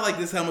is not like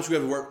this. How much we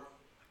have to work.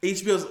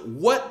 HBO's.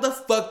 What the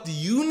fuck do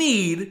you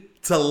need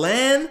to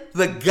land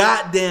the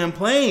goddamn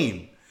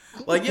plane?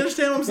 Like, you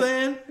understand what I'm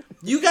saying?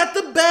 You got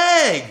the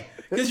bag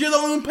because you're the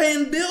only one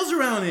paying bills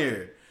around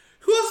here.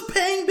 Who else is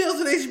paying bills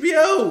at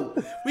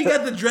HBO? We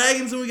got the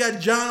Dragons and we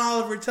got John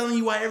Oliver telling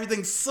you why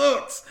everything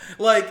sucks.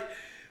 Like,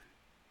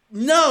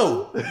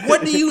 no.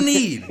 What do you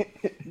need?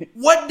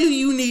 What do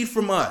you need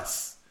from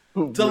us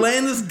to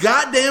land this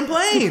goddamn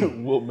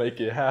plane? We'll make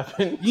it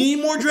happen. You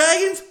need more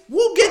dragons?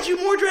 We'll get you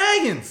more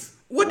dragons.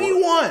 What do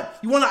you want?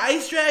 You want an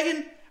ice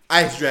dragon?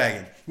 Ice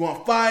dragon. You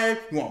want fire?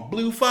 You want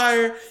blue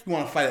fire? You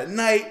want to fight at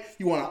night?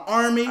 You want an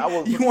army?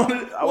 What do you want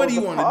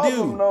to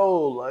do?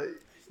 No, like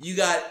you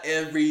got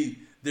every.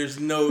 There's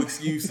no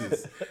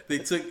excuses. They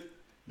took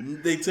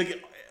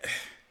it.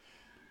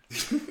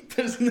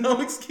 There's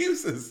no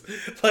excuses.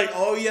 Like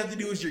all you have to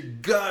do is your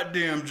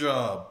goddamn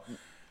job.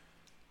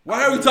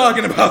 Why are we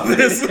talking about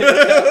this?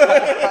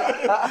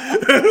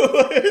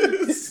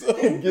 So,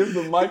 give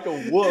the mic a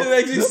whoop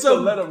just to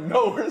let them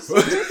know we're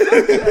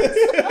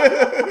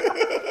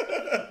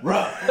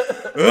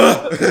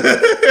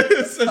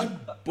It's such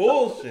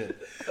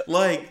bullshit.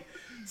 Like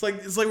it's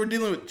like we're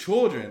dealing with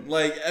children.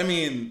 Like I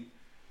mean,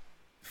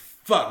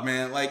 fuck,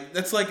 man. Like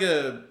that's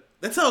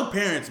how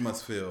parents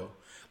must feel.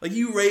 Like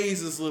you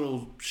raise this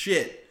little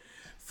shit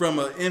from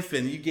an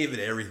infant. You gave it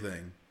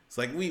everything. It's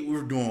like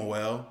we're doing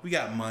well. We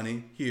got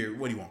money here.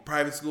 What do you want?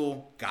 Private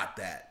school? Got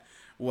that.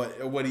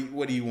 What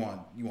do you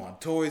want? You want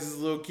toys as a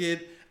little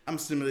kid? I'm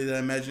stimulating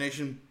that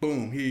imagination.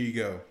 Boom, here you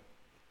go.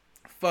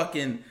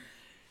 Fucking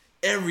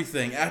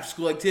everything. After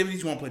school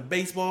activities. You want to play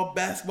baseball,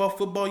 basketball,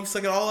 football? You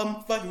suck at all of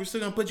them? Fuck it. We're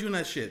still gonna put you in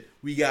that shit.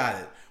 We got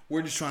it.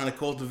 We're just trying to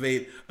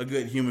cultivate a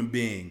good human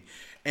being.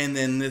 And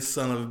then this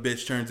son of a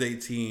bitch turns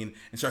 18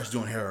 and starts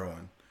doing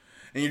heroin.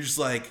 And you're just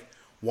like,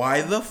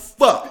 why the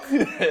fuck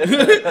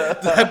did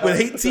I put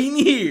 18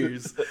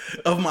 years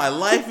of my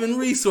life and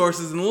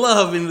resources and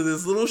love into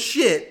this little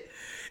shit,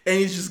 and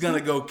he's just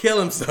gonna go kill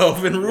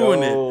himself and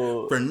ruin it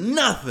for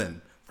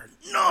nothing? For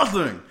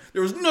nothing.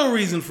 There was no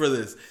reason for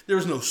this. There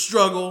was no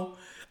struggle.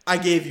 I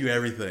gave you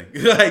everything.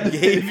 I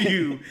gave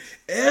you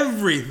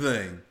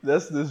everything.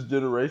 That's this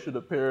generation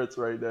of parents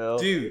right now.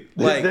 Dude,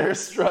 like they're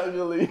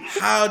struggling.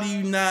 How do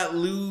you not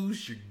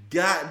lose your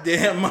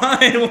goddamn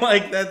mind?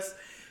 Like that's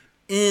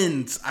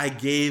I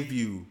gave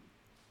you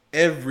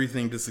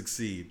everything to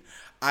succeed.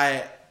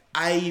 I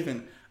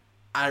even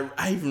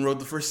wrote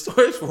the first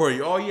stories for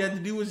you. All you had to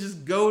do was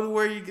just go to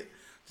where you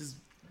just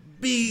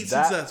be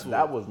successful.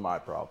 That was my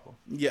problem.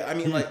 Yeah, I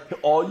mean, like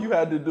all you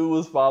had to do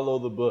was follow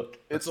the book.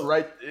 It's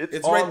right.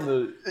 It's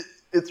on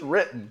it's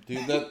written,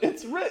 dude.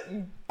 It's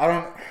written.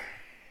 I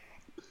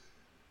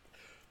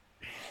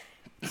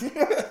don't.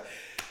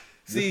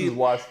 See, this is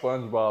why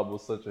SpongeBob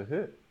was such a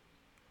hit.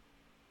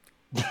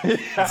 What? What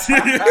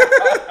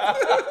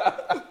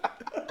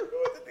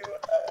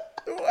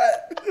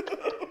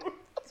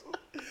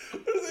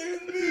does that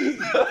even mean?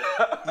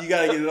 You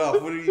gotta get it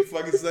off. What are you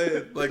fucking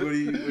saying? Like, what are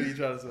you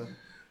trying to say?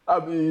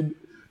 I mean,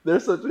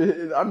 there's such a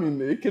hit. I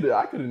mean, I could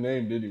have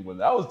named anyone.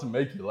 That was to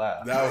make you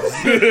laugh. That was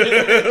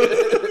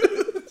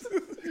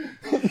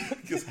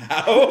because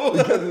how?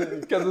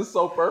 Because it's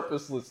so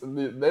purposeless, and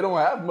they don't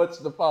have much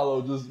to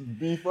follow. Just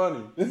be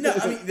funny. No,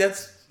 I mean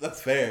that's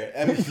fair.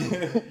 I mean,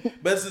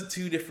 but it's the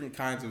two different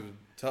kinds of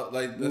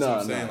like that's what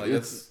I'm saying. Like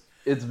it's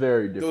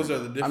very different. Those are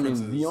the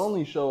differences. I mean, the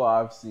only show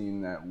I've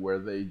seen where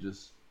they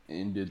just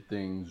ended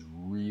things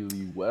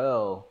really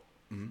well,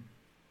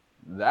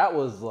 that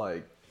was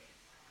like,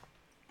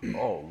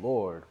 oh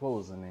Lord, what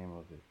was the name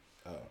of it?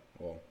 Oh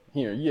well.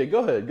 Here, yeah, go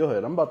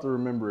ahead. I'm about to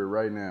remember it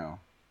right now.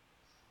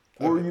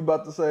 What were you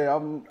about to say?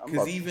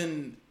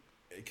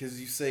 Because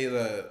you say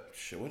the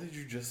shit. What did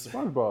you just say?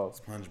 SpongeBob.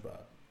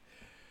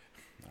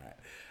 All right.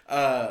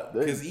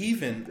 Because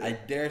I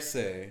dare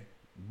say,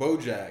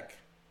 BoJack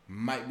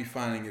might be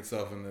finding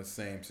itself in the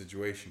same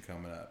situation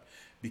coming up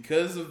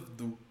because of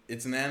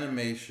it's an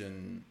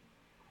animation.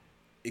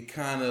 It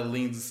kind of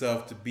leans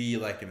itself to be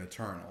like an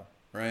Eternal,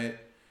 right?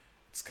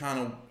 It's kind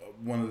of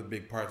one of the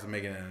big parts of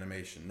making an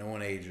animation. No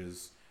one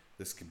ages.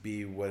 This could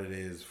be what it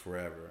is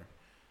forever.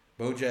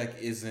 BoJack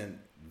isn't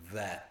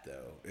that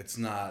though. It's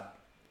not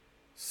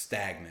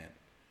stagnant.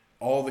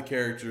 All the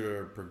characters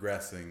are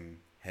progressing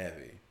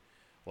heavy.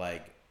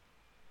 Like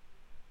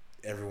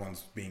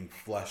everyone's being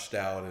fleshed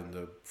out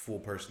into full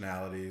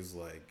personalities.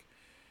 Like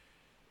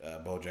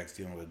BoJack's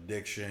dealing with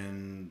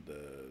addiction.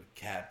 The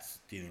cat's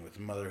dealing with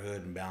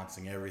motherhood and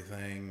balancing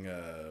everything.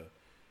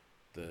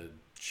 The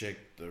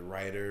chick, the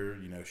writer,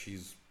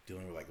 she's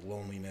dealing with like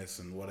loneliness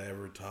and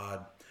whatever.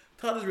 Todd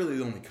is really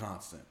the only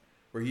constant,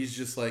 where he's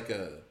just like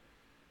a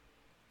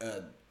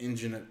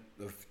engine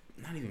of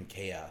not even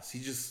chaos.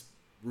 He just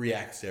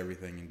reacts to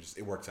everything and just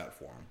it works out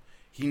for him.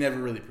 He never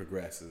really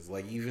progresses.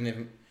 Like even if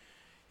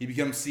he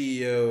becomes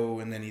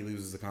CEO and then he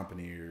loses the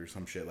company or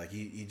some shit, like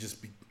he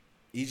just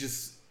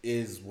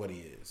is what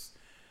he is.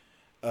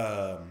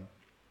 But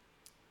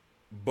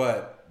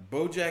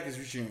BoJack is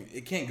reaching.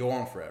 It can't go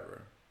on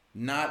forever.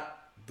 Not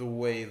the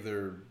way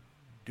they're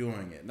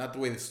doing it. Not the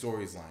way the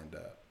story's lined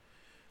up.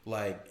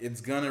 Like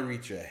it's gonna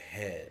reach a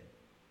head,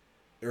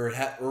 or it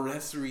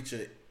has to reach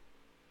a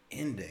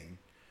ending,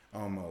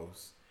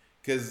 almost.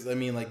 Because I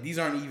mean, like these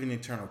aren't even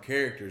eternal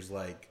characters.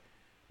 Like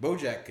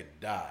BoJack could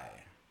die.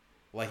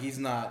 Like he's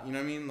not. You know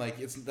what I mean? Like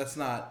that's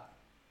not.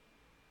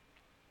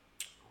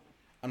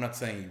 I'm not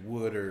saying he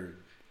would, or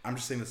I'm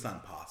just saying that's not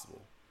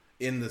impossible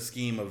in the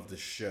scheme of the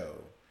show.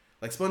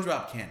 Like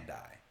SpongeBob can't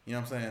die. You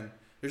know what I'm saying?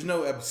 There's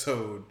no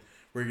episode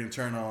where you're gonna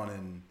turn on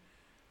and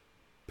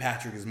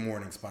Patrick is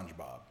mourning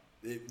SpongeBob.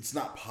 It's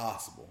not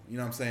possible. You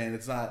know what I'm saying?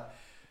 It's not.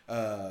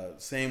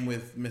 Same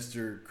with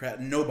Mr. Krabs.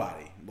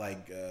 Nobody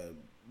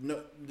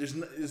no.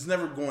 It's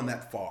never going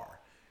that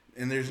far,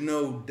 and there's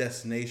no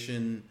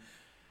destination.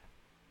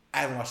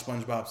 I haven't watched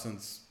SpongeBob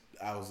since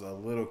I was a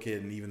little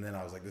kid, and even then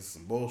I was like, "This is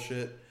some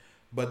bullshit."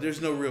 But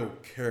there's no real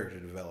character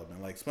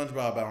development. Like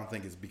SpongeBob, I don't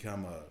think has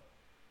become a.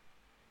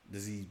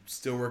 Does he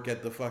still work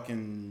at the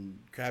fucking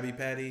Krabby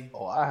Patty?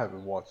 Oh, I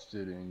haven't watched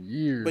it in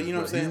years. But you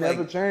know what I'm saying? He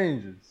never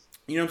changes.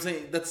 You know what I'm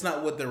saying? That's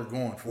not what they were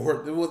going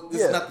for.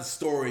 This is not the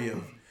story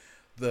of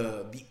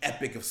the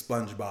epic of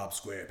SpongeBob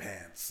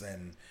SquarePants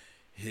and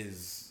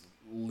his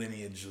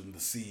lineage in the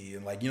sea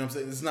and like, you know what I'm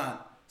saying? It's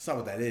not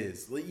what that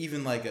is. Like,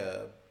 even like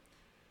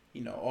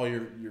all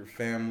your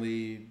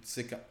family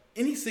sitcom,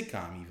 any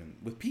sitcom, even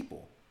with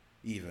people,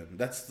 even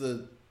that's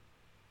the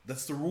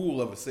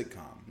rule of a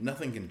sitcom.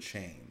 Nothing can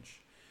change.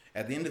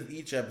 At the end of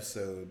each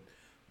episode,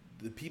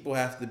 the people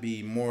have to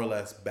be more or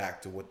less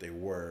back to what they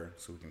were,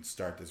 so we can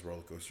start this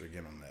roller coaster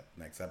again on that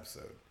next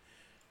episode.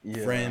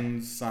 Yeah.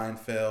 Friends,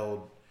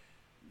 Seinfeld,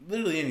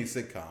 literally any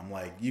sitcom.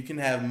 Like you can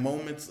have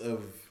moments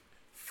of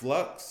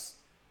flux,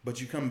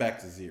 but you come back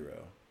to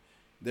zero.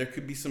 There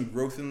could be some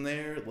growth in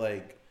there,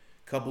 like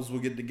couples will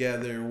get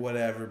together,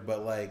 whatever,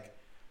 but like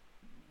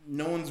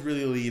no one's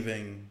really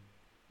leaving.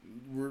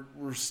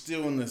 We're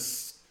still in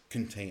this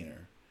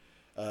container.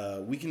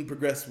 We can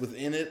progress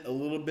within it a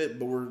little bit,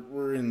 but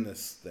we're in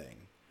this thing.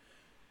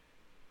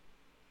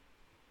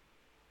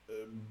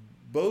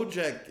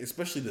 BoJack,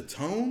 especially the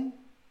tone.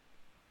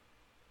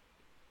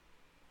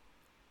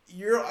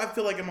 I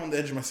feel like I'm on the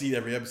edge of my seat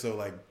every episode.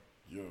 Like,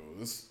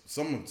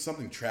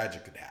 something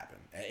tragic could happen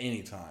at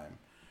any time.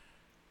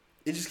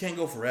 It just can't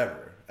go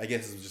forever. I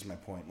guess is just my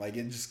point. Like,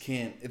 it just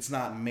can't. It's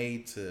not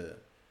made to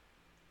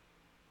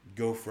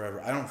go forever.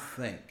 I don't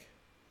think.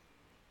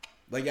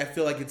 Like, I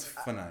feel like it's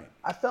finite.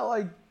 I felt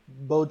like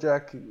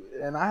BoJack,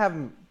 and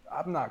I'm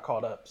not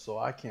caught up, so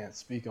I can't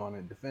speak on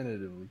it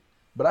definitively.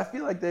 But I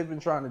feel like they've been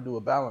trying to do a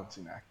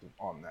balancing act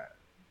on that.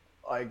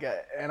 Like,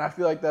 and I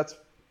feel like that's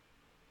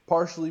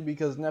partially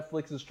because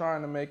Netflix is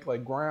trying to make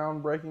like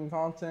groundbreaking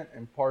content,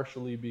 and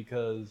partially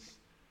because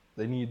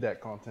they need that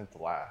content to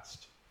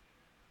last.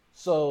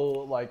 So,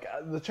 like,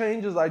 the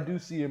changes I do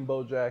see in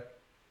BoJack,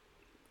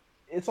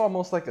 it's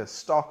almost like a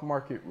stock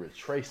market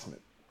retracement.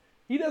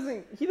 He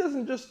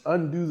doesn't just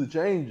undo the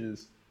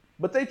changes,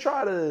 but they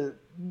try to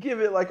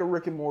give it like a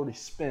Rick and Morty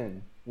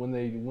spin when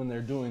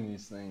they're doing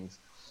these things.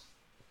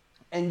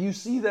 And you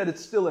see that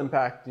it's still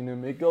impacting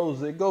him. It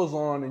goes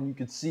on, and you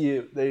can see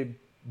it. They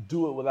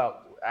do it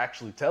without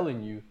actually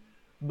telling you,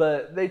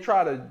 but they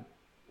try to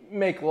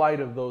make light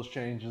of those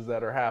changes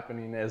that are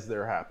happening as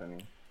they're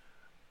happening.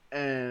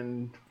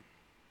 And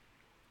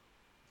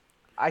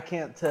I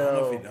can't tell. I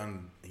don't know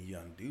if he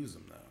undoes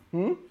them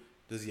though.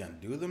 Does he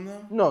undo them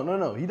though?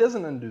 No. He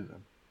doesn't undo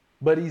them,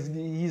 but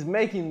he's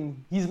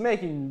making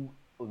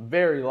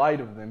very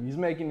light of them. He's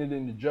making it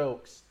into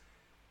jokes,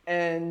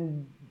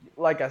 and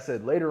like I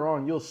said, later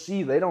on you'll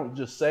see they don't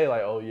just say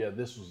like, "Oh yeah,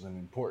 this was an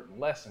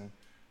important lesson,"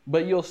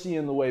 but you'll see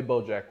in the way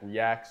BoJack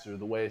reacts or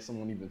the way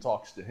someone even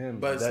talks to him.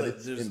 But that like,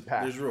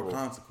 there's real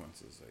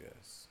consequences, I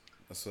guess.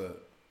 That's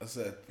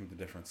I think the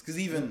difference. Because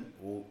even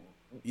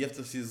you have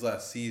to see his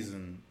last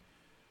season.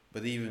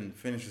 But they even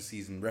finished the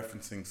season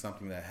referencing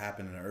something that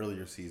happened in an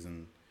earlier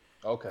season.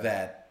 Okay.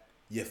 That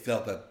you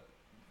felt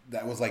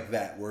that was like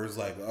that, where it's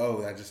like,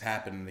 oh, that just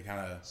happened, and they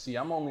kind of. See,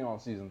 I'm only on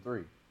season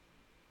 3.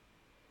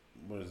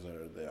 What is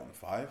there? Are they on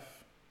 5?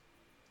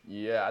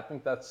 Yeah, I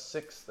think that's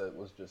 6 that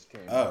was just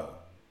came. Oh,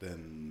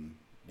 then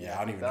yeah,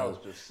 I don't even know.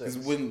 That was just 6.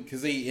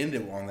 Because they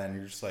ended on that, and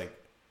you're just like,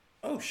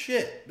 Oh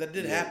shit, that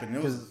did happen.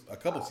 It was a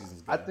couple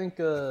seasons ago. I think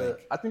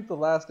the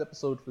last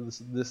episode for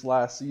this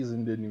last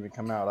season didn't even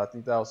come out. I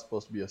think that was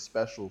supposed to be a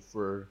special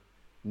for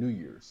New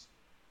Year's.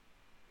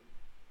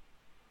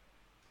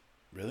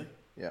 Really?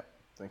 Yeah,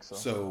 I think so.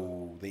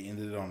 So they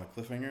ended it on a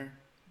cliffhanger?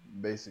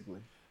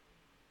 Basically.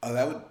 Oh,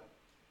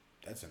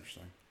 that's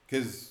interesting.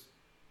 Because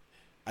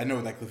I know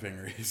what that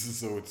cliffhanger is,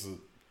 so it's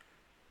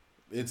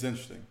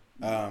interesting.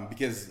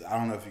 Because I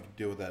don't know if you could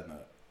deal with that or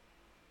not.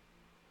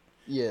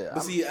 Yeah.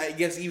 But see, I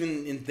guess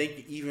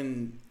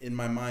even in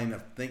my mind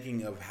of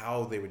thinking of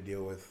how they would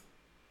deal with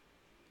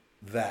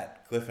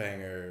that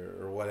cliffhanger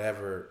or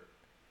whatever,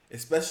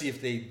 especially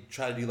if they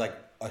try to do like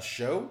a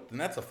show, then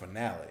that's a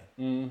finale.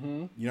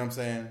 Mm-hmm. You know what I'm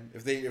saying?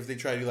 If they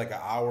try to do like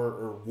an hour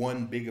or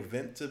one big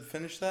event to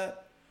finish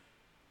that,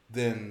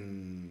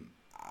 then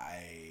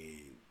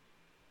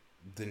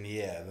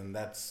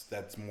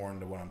that's more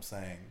into what I'm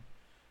saying.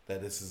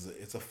 That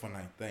it's a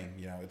finite thing.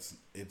 You know, it's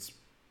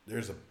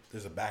there's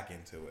a back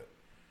end to it.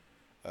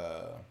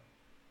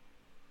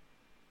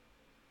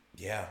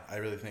 Yeah, I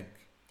really think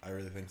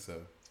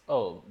so.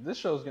 Oh, this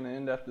show's gonna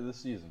end after this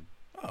season.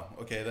 Oh,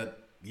 okay. So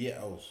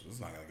it's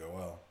not gonna go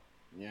well.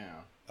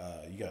 Yeah.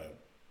 You gotta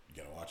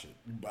watch it.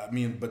 I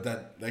mean, but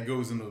that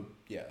goes into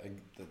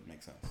that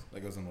makes sense.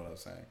 That goes into what I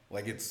was saying.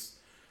 Like it's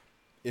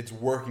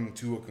working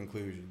to a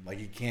conclusion. Like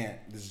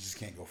this just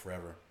can't go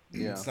forever.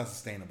 Yeah. It's not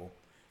sustainable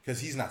because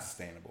he's not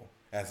sustainable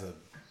as a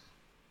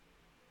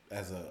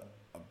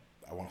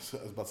I was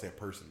about to say a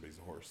person, but he's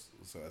a horse.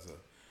 So as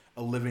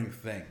a living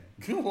thing,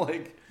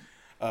 like,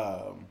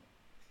 that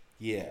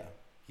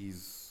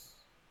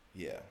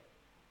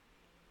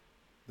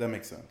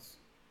makes sense.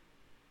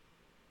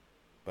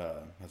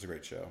 But that's a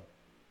great show.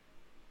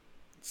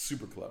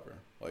 Super clever,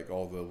 like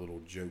all the little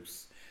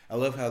jokes. I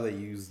love how they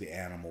use the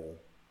animal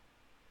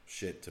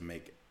shit to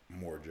make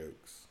more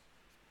jokes.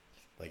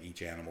 Like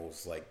each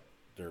animal's like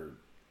they're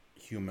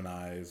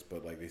humanized,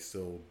 but like they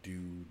still do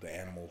the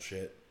animal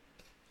shit.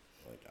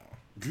 Like, I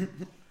don't know.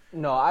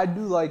 No, I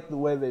do like the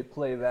way they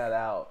play that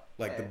out.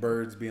 Like the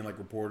birds being like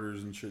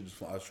reporters and shit.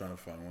 I was trying to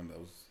find one that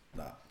was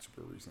not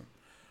super recent.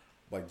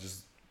 Like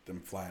just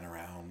them flying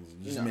around.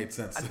 It just made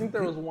sense. I think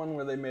there was one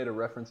where they made a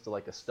reference to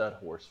like a stud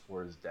horse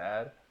for his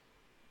dad.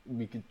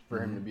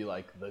 For him to be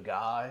like the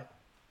guy.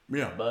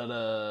 Yeah.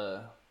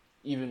 But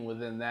even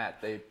within that,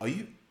 they...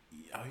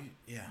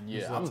 Yeah.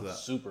 Yeah, I'm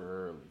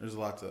super early. There's a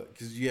lot to...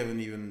 Because you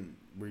haven't even...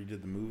 Where you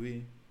did the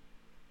movie...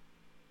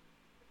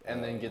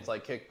 And then gets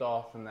like kicked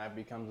off, and that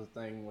becomes a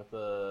thing with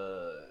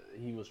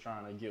he was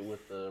trying to get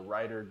with the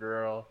writer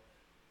girl.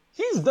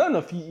 He's done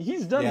more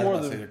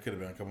than... there could have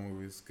been a couple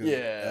movies.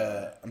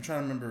 Yeah. I'm trying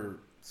to remember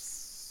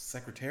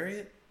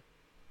Secretariat?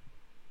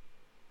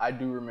 I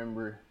do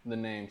remember the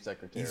name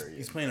Secretariat.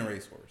 He's playing a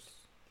racehorse.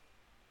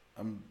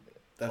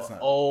 That's not...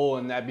 Oh,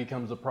 and that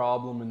becomes a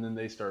problem, and then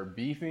they start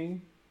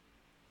beefing?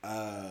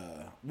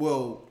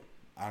 Well,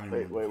 I don't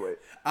even... Wait.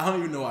 I don't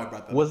even know why I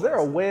brought that up. Was there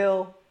a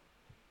whale?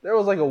 There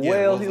was like a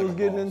whale he was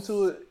getting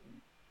into it.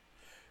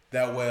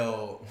 That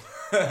whale.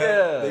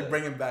 Yeah. They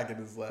bring him back in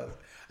this last...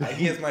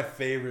 He has my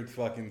favorite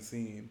fucking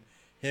scene.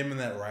 Him and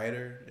that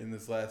writer in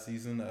this last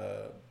season,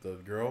 the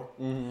girl,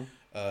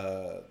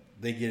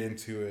 they get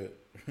into it.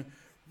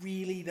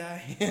 Really,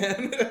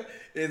 Diane?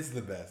 It's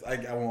the best.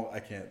 I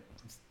can't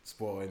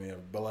spoil any of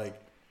it, but like,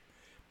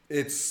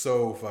 it's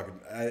so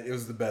fucking... it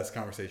was the best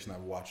conversation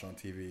I've watched on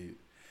TV.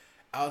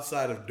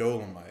 Outside of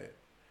Dolomite,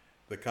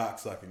 the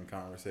cocksucking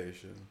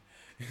conversation.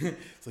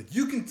 It's like,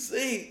 you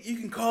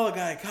can call a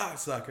guy a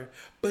cocksucker,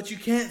 but you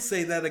can't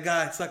say that a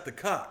guy sucked a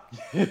cock.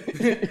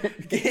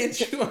 Can't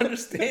you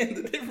understand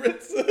the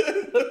difference?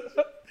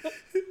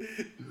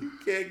 You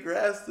can't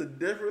grasp the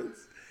difference.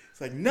 It's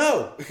like,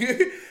 no.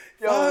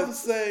 If I ever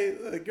say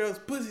a girl's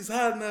pussy's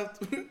hot enough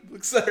to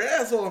set her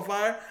asshole on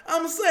fire,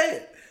 I'm gonna say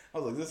it. I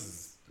was like,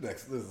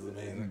 this is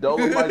amazing.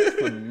 Dolomite's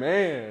the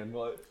man.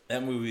 Like,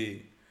 that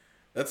movie,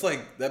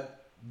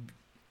 that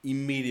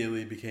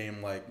immediately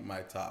became like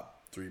my top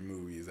 3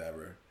 movies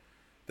ever.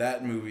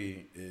 That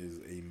movie is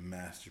a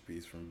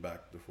masterpiece from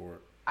back to forth.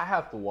 I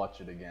have to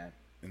watch it again.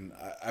 And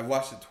I've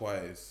watched it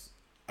twice.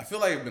 I feel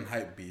like I've been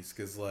hype beast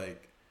because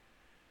like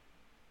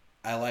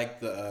I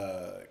like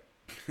I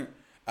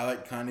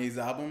like Kanye's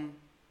album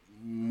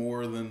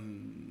more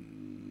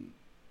than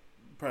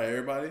probably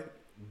everybody,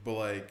 but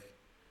like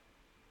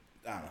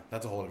I don't know.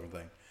 That's a whole different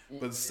thing.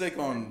 But stick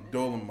on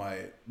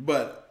Dolomite.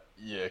 But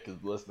yeah,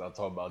 because let's not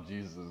talk about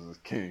Jesus as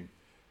king.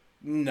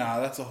 Nah,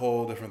 that's a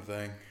whole different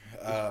thing.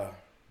 So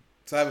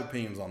I have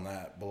opinions on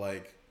that, but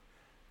like,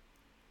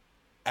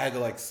 I had to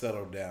like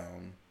settle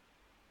down.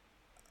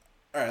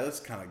 All right,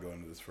 let's kind of go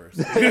into this first.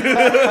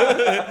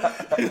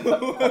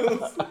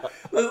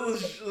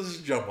 let's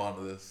jump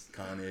onto this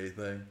Kanye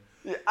thing.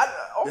 Yeah,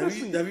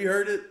 honestly, have you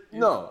heard it?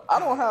 No, I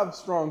don't have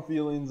strong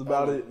feelings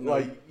about it. No,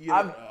 like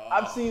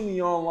I've seen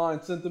the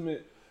online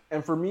sentiment,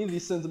 and for me, the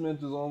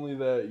sentiment is only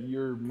that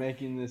you're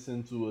making this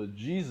into a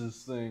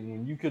Jesus thing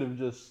when you could have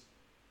just.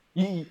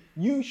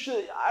 You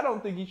should. I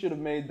don't think he should have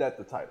made that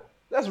the title.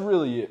 That's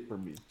really it for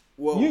me.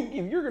 Well,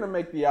 If you're gonna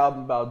make the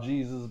album about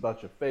Jesus,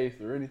 about your faith,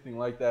 or anything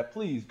like that,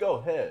 please go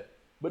ahead.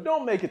 But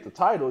don't make it the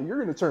title. You're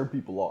gonna turn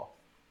people off.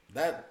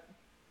 that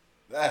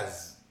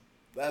that's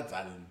I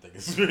didn't think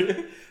it's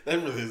that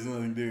really has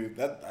nothing to do.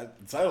 The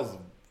title's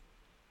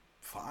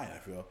fine. I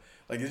feel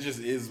like it just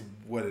is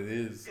what it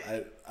is.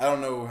 I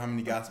don't know how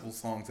many gospel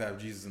songs have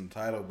Jesus in the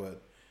title,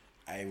 but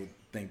I would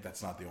think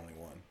that's not the only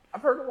one.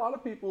 I've heard a lot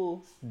of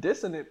people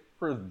dissing it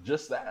for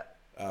just that.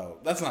 Oh,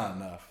 that's not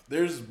enough.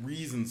 There's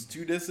reasons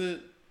to diss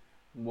it,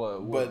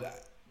 What?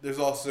 but there's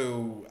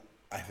also,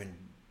 I think,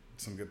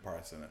 some good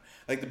parts in it.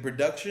 Like the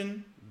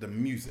production, the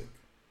music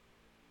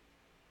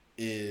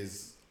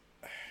is.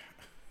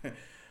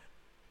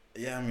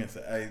 Yeah, I'm gonna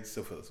say I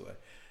still feel this way.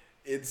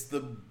 It's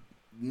the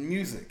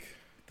music,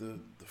 the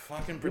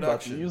fucking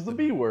production. Use the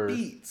B word.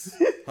 Beats,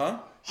 huh?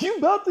 You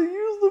about to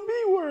use the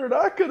B word?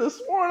 I could have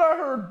sworn I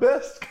heard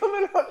best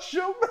coming out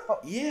your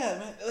mouth. Yeah,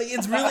 man. Like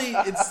it's really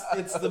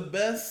it's the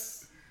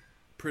best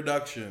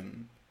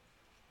production,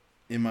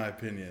 in my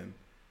opinion,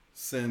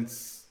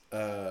 since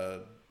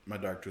My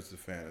Dark Twisted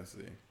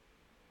Fantasy.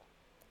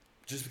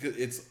 Just because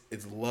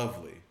it's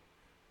lovely.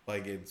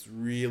 Like it's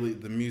really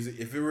the music.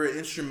 If it were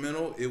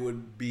instrumental, it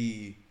would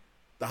be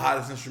the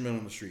hottest instrumental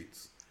in the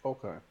streets.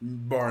 Okay.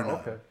 Bar none.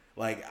 Okay.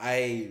 Like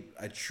I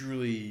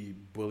truly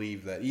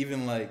believe that.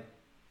 Even like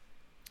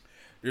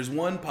there's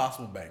one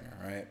possible banger,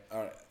 right?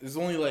 There's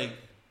only like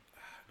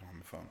I don't have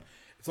my phone.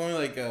 It's only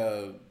like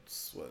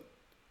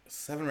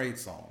 7 or 8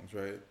 songs,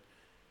 right?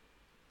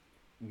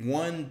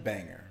 One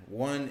banger.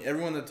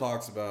 Everyone that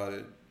talks about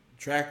it.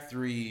 Track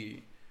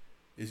 3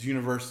 is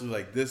universally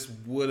like this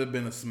would have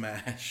been a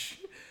smash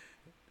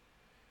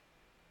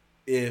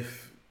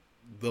if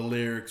the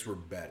lyrics were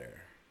better.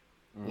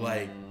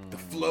 Like the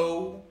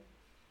flow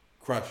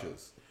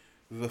crushes.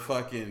 The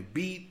fucking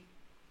beat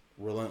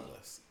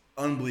relentless.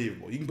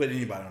 Unbelievable. You can put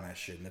anybody on that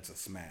shit and it's a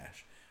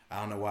smash. I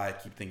don't know why I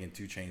keep thinking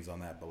 2 Chainz on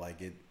that, but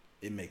like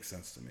it makes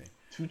sense to me.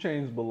 2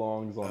 Chainz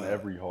belongs on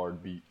every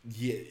hard beat.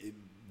 Yeah,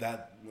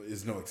 that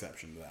is no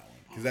exception to that one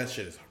because that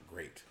shit is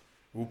great.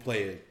 We'll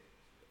play it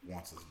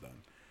once it's done.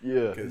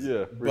 Yeah.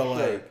 But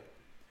like,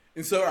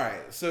 and so all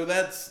right, so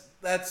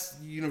that's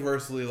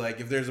universally like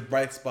if there's a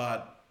bright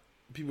spot,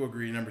 people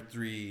agree. Number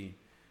 3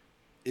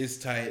 is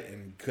tight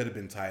and could have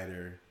been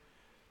tighter.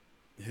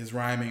 His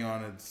rhyming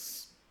on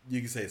it's you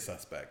can say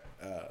suspect.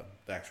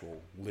 The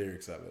actual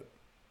lyrics of it.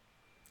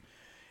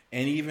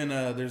 And even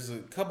there's a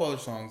couple other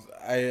songs.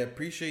 I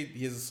appreciate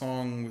he has a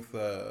song with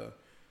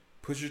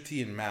Pusha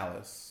T and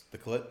Malice, The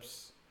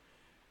Clips.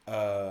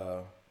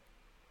 And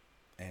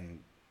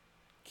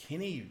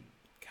Kenny,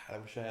 God, I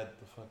wish I had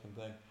the fucking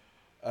thing.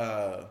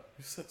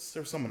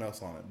 There's someone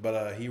else on it,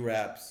 but he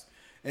raps.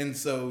 And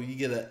so you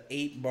get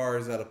 8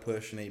 bars out of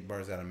Push and 8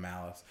 bars out of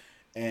Malice.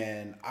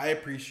 And I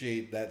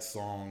appreciate that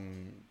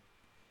song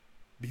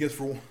because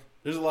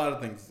there's a lot of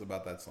things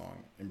about that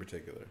song in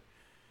particular.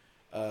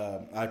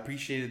 I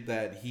appreciated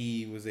that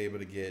he was able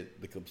to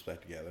get the Clips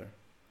back together.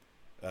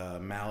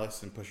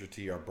 Malice and Pusha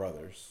T are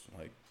brothers,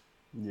 like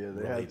yeah,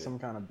 they related. had some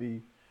kind of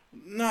beef.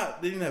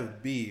 They didn't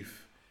have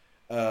beef.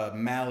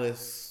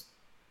 Malice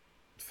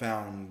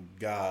found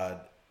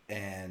God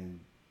and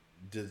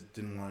just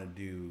didn't want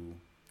to do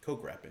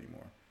coke rap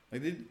anymore.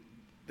 Like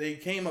they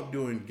came up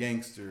doing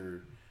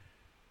gangster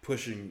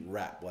pushing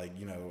rap, like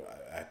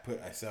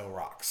I sell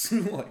rocks,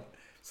 like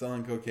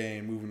selling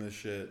cocaine, moving this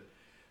shit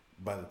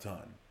by the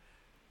ton.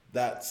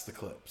 That's the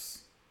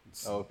Clips.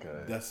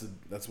 Okay.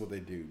 That's what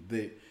they do.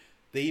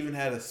 They even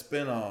had a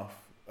spinoff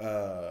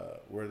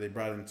where they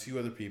brought in 2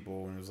 other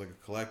people and it was like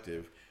a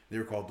collective. They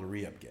were called the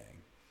Re-Up Gang.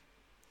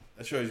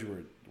 That shows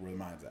you where the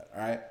mind's at.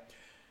 All right.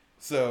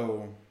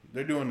 So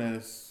they're doing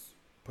this,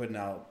 putting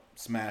out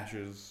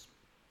smashes,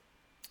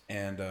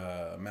 and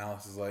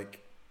Malice is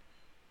like,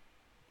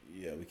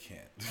 "Yeah, we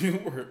can't.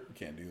 We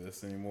can't do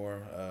this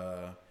anymore."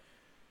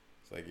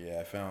 It's like, "Yeah,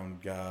 I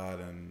found God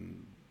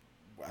and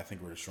I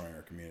think we're destroying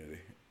our community."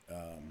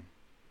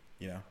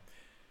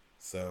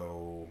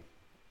 So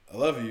I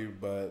love you,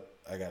 but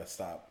I gotta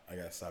stop. I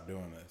gotta stop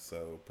doing this.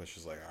 So Push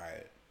is like, all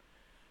right,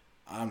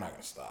 I'm not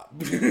gonna stop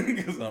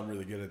because I'm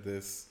really good at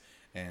this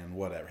and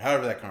whatever.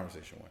 However that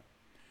conversation went.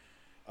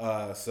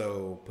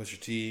 So Pusha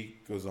T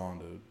goes on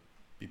to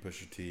be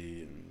Pusha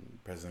T and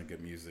President of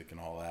Good Music and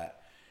all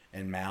that,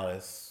 and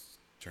Malice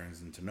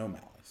turns into No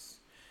Malice,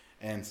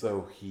 and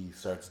so he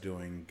starts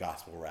doing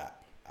gospel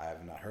rap. I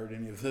have not heard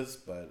any of this,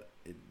 but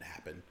it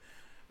happened.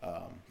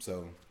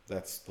 So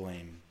that's the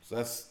lane. So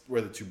that's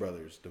where the 2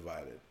 brothers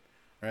divided,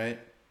 right?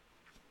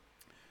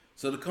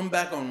 So to come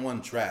back on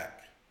one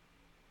track,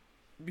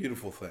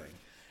 beautiful thing.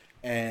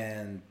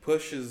 And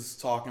Push is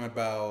talking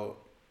about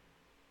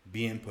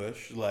being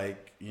Push,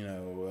 like,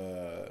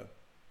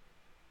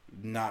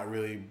 not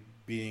really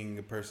being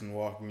a person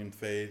walking in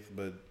faith,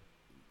 but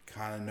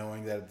kind of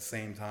knowing that at the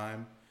same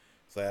time.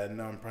 So I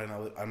know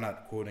I'm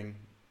not quoting.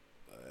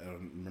 I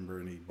don't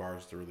remember any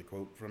bars to really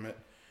quote from it,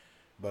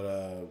 but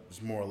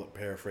it's more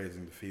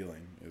paraphrasing the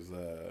feeling. Is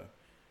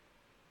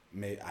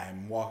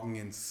I'm walking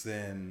in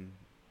sin.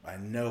 I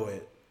know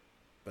it,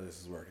 but this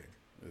is working.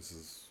 This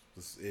is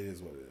It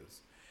is what it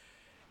is.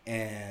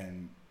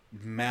 And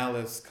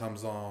Malice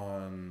comes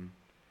on.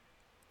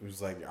 It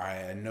was like, all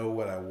right, I know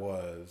what I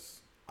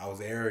was. I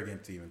was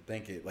arrogant to even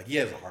think it. Like, he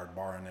has a hard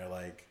bar in there.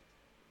 Like,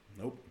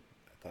 nope,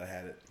 I thought I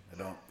had it. I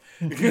don't.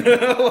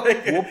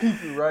 Like, we'll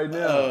peep it right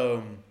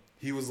now.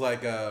 He was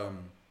like, it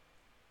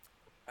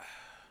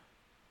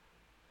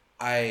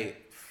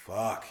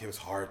was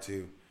hard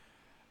too.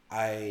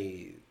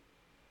 I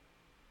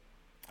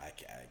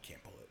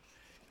can't pull it.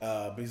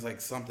 But he's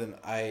like, something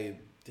I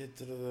did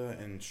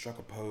and struck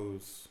a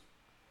pose.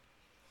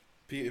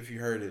 If you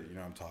heard it, you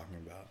know what I'm talking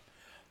about.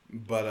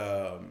 But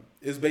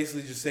it was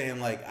basically just saying,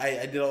 like,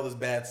 I did all this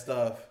bad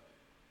stuff,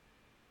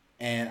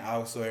 and I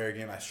was so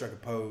arrogant. I struck a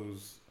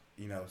pose,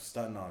 you know,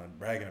 stunting on it,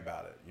 bragging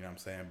about it. You know what I'm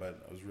saying?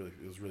 But it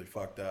was really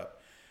fucked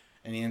up.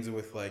 And he ends it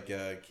with like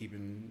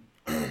keeping.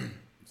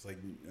 It's like,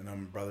 you know,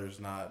 my brother's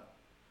not.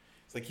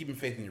 It's like keeping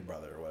faith in your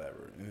brother or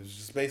whatever. And it's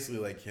just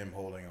basically like him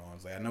holding on.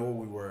 It's like, I know what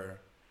we were.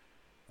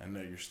 I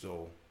know you're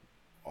still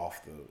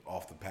off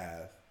the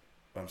path,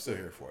 but I'm still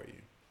here for you.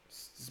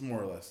 It's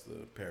more or less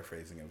the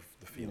paraphrasing of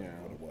the feeling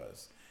of what it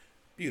was.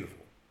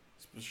 Beautiful,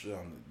 especially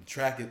on the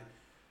track.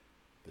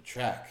 The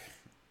track.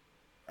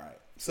 All right,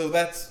 so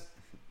that's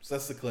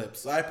the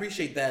clips. So I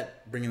appreciate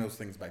that, bringing those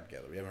things back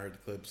together. We haven't heard the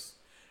clips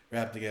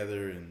wrapped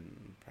together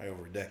in probably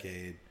over a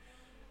decade.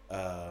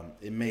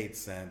 It made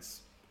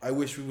sense. I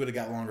wish we would have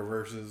got longer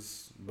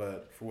verses,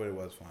 but for what it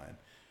was, fine.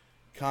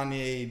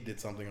 Kanye did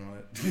something on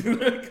it.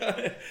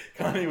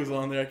 Kanye was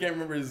on there. I can't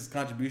remember his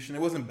contribution.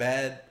 It wasn't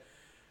bad.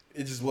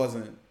 It just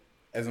wasn't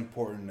as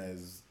important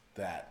as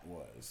that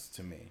was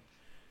to me.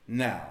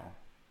 Now,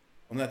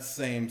 on that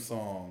same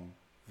song,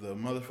 the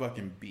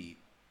motherfucking beat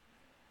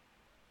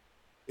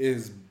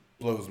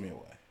blows me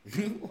away.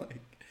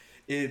 Like,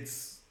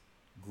 it's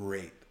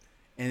great,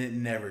 and it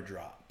never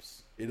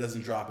drops. It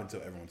doesn't drop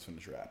until everyone's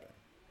finished rapping.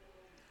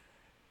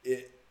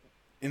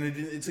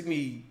 It took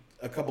me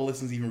a couple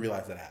listens to even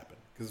realize that happened.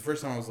 Because the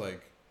first time I was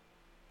like,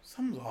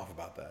 something's off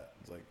about that.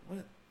 It's like,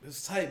 what?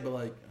 It's tight, but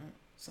like,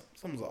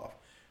 something's off.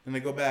 And I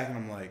go back and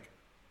I'm like,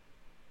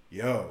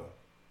 yo,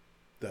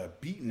 the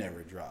beat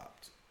never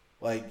dropped.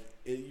 Like,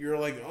 you're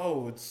like,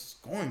 oh, it's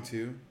going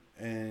to,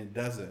 and it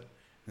doesn't. And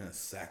then the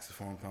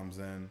saxophone comes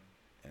in,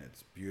 and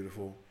it's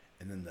beautiful.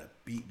 And then the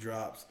beat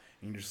drops,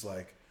 and you're just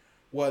like,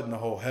 what in the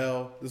whole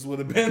hell? This would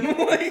have been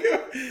like,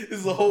 this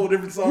is a whole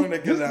different song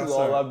that comes out. This is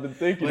all I've been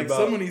thinking about. Like,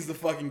 someone needs to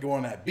fucking go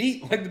on that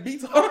beat. Like, the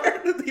beat's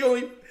hard.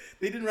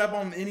 They didn't rap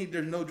on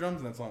there's no drums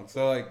in that song.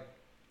 So, like,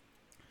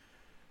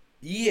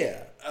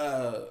 yeah,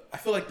 I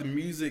feel like the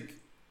music,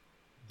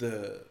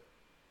 the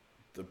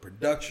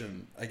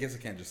production, I guess I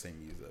can't just say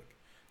music.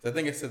 I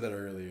think I said that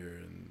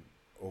earlier and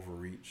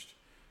overreached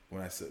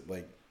when I said,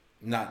 like,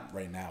 not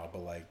right now,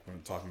 but like when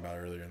I'm talking about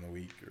earlier in the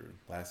week or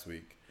last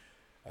week.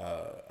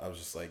 I was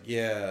just like,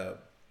 yeah,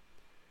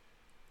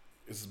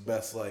 it's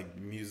best, like,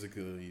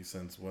 musically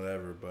since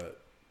whatever,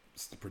 but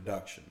it's the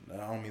production. I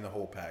don't mean the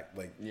whole pack.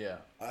 Like, yeah,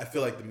 I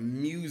feel like the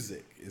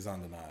music is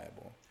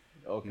undeniable.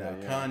 Okay. Now,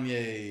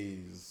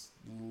 Kanye's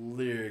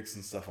lyrics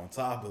and stuff on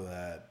top of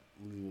that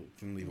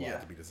can leave a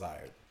lot to be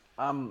desired.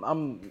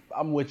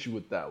 I'm with you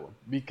with that one,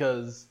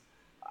 because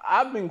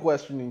I've been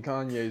questioning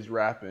Kanye's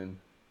rapping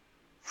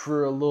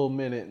for a little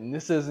minute, and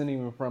this isn't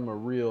even from a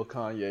real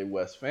Kanye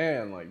West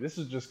fan. Like, this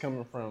is just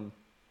coming from,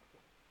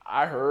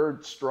 I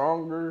heard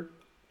Stronger,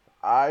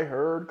 I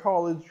heard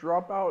College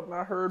Dropout, and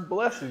I heard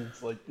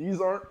Blessings. Like, these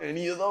aren't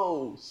any of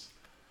those.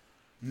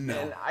 No.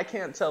 And I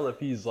can't tell if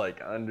he's, like,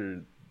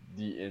 under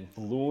the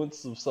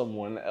influence of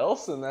someone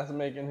else, and that's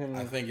making him...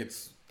 I think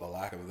it's the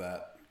lack of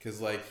that. Because,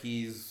 like,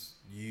 he's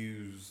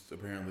used,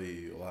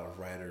 apparently, a lot of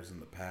writers in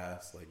the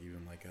past. Like,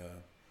 even, like,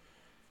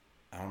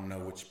 I don't know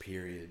which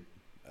period.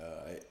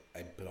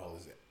 I put all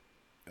his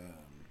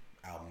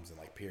albums in,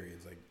 like,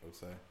 periods, like, I would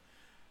say.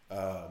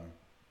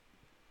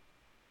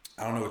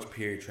 I don't know which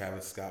period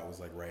Travis Scott was,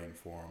 like, writing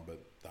for him, but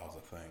that was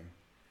a thing.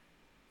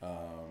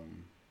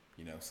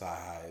 You know,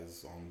 Sci-Hi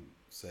is on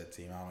said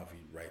team. I don't know if he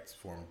writes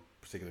for him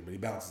particularly, but he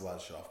bounces a lot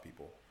of shit off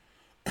people.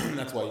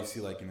 That's why you see,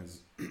 like, in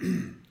his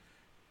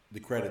the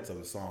credits of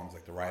the songs,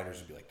 like, the writers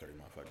would be like 30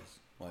 motherfuckers.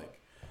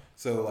 Like,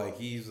 so, like,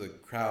 he's a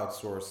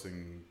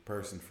crowdsourcing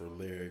person for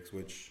lyrics,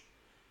 which,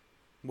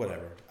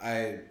 whatever.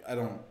 I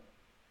don't,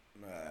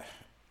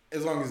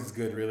 as long as it's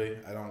good, really.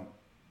 I don't,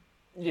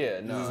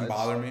 it doesn't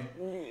bother me.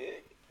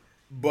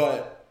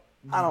 But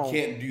you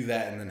can't do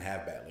that and then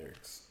have bad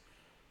lyrics.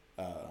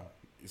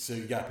 So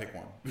you gotta pick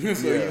one.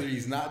 So either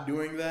he's not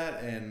doing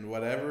that and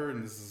whatever,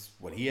 and this is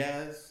what he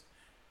has,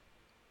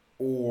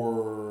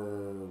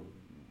 or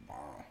I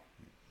don't know.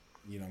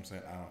 You know what I'm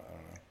saying? I don't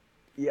know.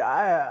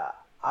 Yeah,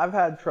 I've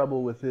had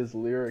trouble with his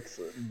lyrics,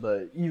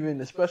 but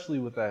even especially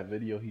with that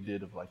video he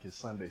did of, like, his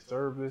Sunday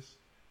service,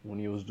 when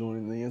he was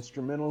doing the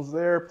instrumentals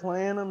there,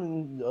 playing them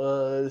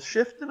and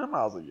shifting them,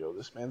 I was like, yo,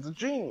 this man's a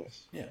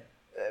genius. Yeah.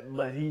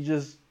 But he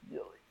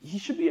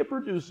should be a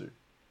producer.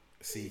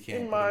 See, you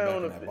can't put him back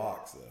in that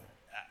box, though.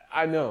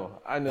 I know.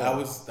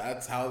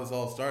 That's how this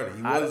all started.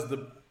 He was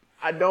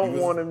I don't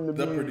want him to be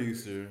the be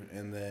producer,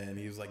 and then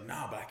he was like,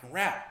 "Nah, but I can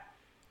rap."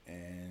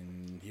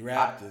 and he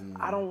rapped.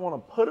 I don't want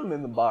to put him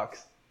in the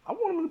box. I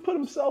want him to put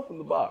himself in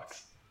the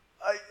box.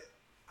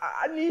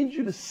 I need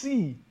you to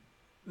see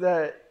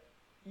that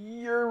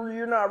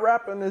you're not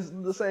rapping as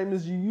the same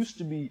as you used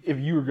to be. If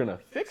you were gonna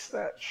fix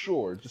that,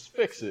 sure, just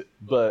fix it.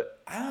 But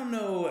I don't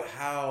know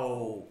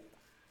how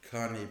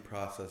Kanye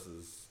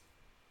processes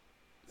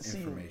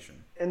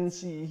information. And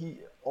he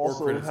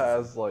also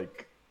has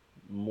like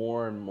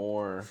more and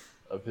more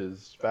of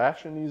his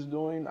fashion he's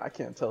doing. I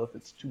can't tell if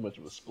it's too much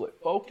of a split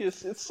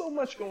focus. It's so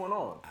much going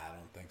on. I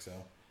don't think so.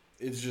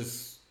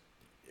 It's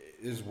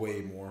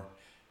way more.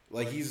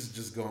 Like he's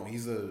just going.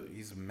 He's in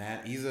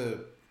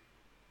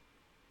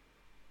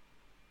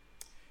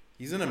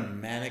a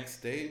manic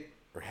state,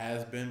 or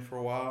has been for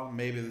a while.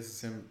 Maybe this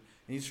is him, and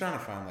he's trying to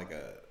find like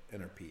a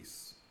inner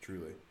peace.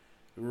 Truly,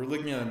 we're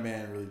looking at a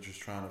man really just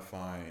trying to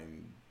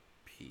find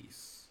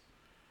peace.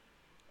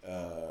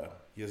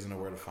 He doesn't know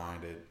where to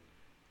find it.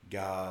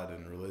 God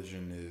and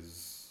religion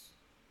is,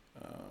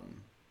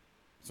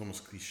 it's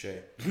almost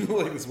cliche.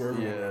 Like it's where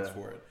everyone runs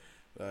for it.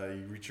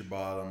 You reach your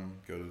bottom,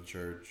 go to the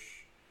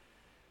church,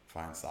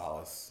 find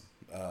solace.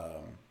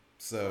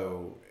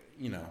 So,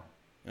 and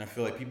I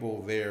feel like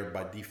people there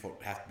by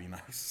default have to be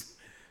nice.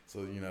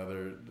 So,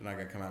 they're not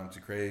going to come out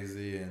too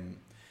crazy. And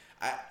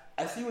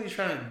I see what he's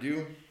trying to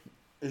do.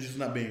 It's just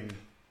not being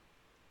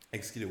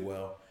executed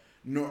well.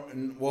 No,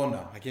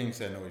 I can't even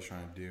say I know what he's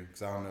trying to do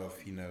because I don't know if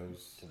he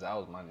knows. Because that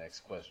was my next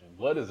question.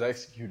 What does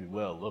executed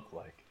well look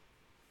like?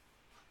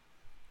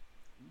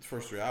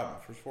 First 4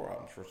 albums, first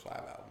 5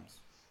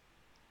 albums.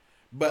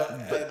 But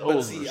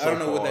see, I don't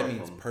know what that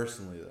means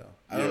personally though.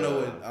 I don't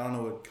know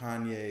what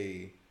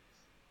Kanye,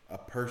 a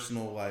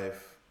personal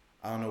life.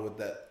 I don't know what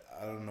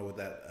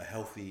that a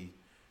healthy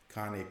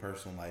Kanye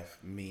personal life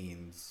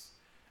means.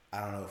 I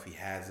don't know if he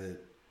has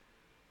it.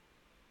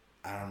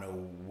 I don't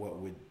know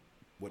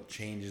what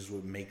changes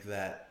would make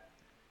that.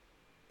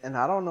 And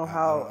I don't know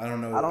how. I don't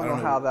know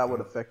how that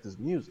would affect his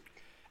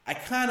music. I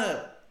can't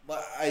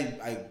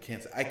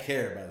say I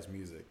care about his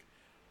music.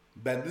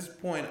 But at this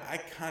point, I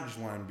kind of just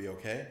want him to be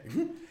okay.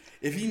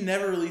 If he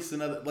never released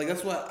another, like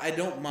that's what I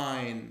don't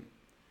mind.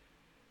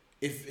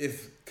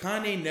 If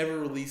Kanye never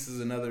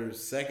releases another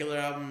secular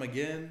album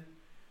again,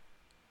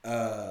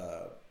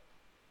 but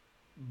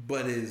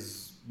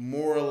is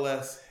more or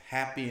less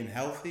happy and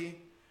healthy,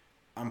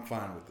 I'm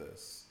fine with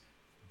this.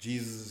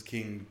 Jesus is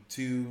King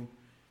 2,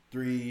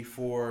 3,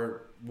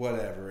 4,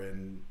 whatever,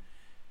 and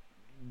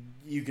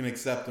you can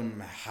accept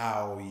them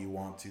how you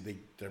want to. I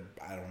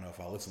don't know if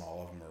I'll listen to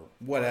all of them or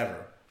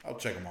whatever. I'll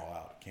check them all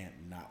out. Can't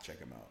not check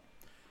them out.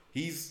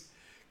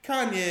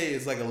 Kanye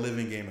is like a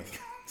living Game of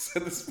Thrones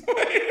at this point.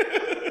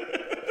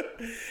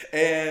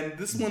 And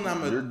this one,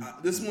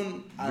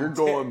 you're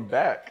going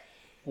back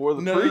for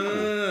the prequel.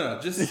 No.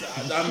 Just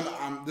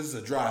this is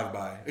a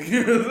drive-by.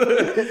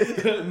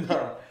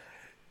 No,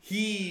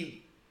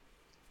 he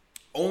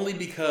only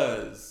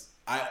because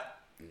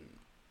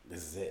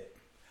this is it.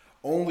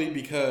 Only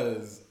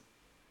because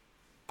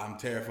I'm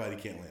terrified he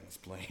can't land this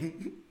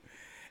plane.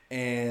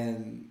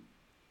 And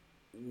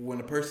when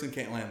a person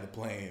can't land the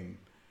plane,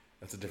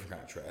 that's a different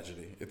kind of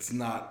tragedy. It's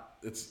not.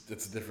 It's a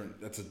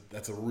different.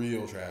 That's a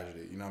real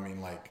tragedy. You know what I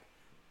mean? Like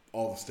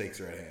all the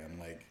stakes are at hand.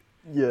 Like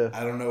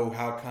I don't know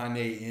how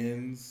Kanye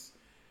ends,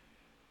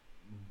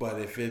 but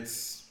if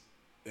it's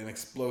an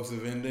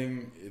explosive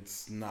ending,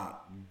 it's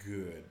not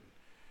good.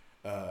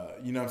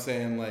 You know what I'm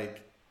saying?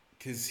 Like.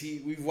 Because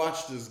we've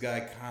watched this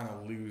guy kind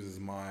of lose his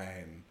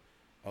mind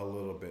a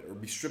little bit or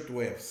be stripped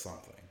away of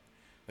something.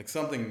 Like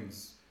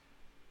something's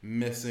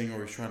missing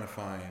or he's trying to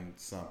find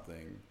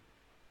something.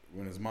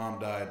 When his mom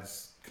died,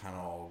 this kind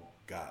of all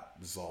got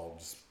dissolved,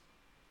 just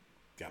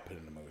got put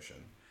into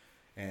motion.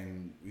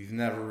 And he's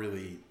never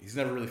really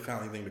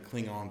found anything to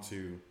cling on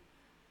to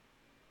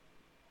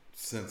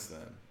since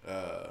then.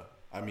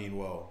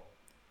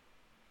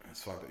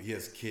 It's fucked up. He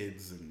has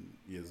kids and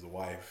he has a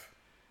wife.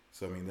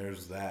 So,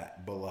 there's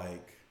that, but, I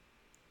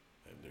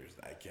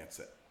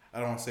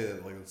don't want to say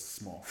that, like, it's a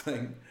small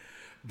thing,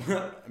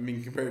 but,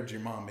 compared to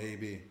your mom,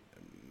 maybe,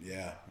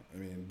 yeah,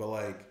 but,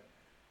 I don't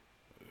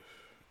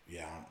know,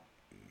 yeah,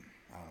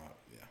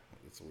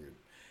 it's weird,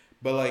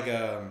 but, I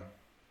don't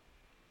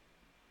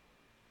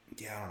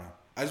know,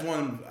 I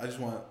just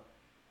want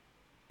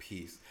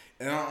peace,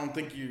 and I don't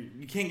think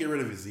you can't get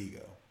rid of his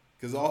ego,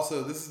 because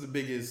also, this is the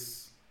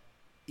biggest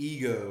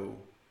ego,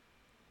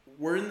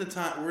 we're in the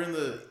time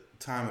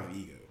of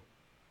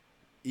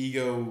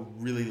ego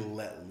really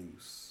let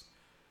loose.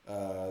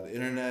 The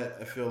internet,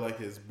 I feel like,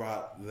 has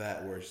brought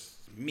that where it's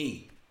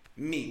me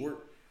we're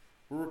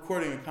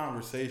recording a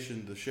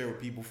conversation to share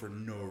with people for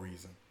no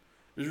reason.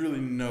 There's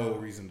really no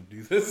reason to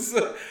do this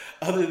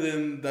other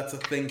than that's a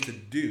thing to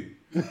do.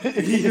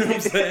 You know what I'm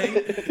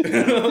saying?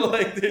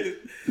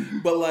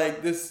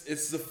 But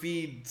it's to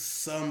feed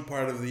some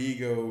part of the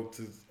ego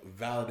to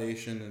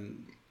validation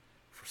and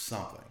for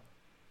something.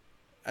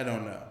 I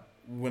don't know.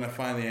 When I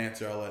find the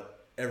answer, I'll let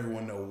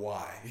everyone know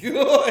why.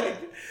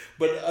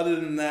 But other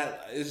than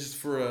that, it's just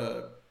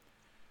for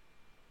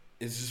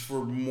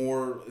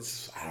more.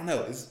 I don't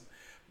know.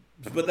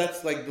 But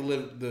that's like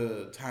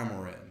the time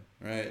we're in,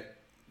 right?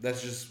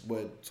 That's just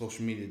what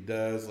social media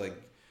does. Like,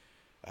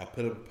 I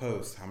put up a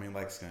post. How many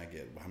likes can I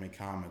get? How many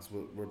comments?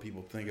 What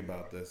people think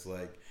about this?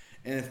 Like,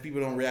 and if people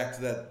don't react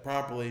to that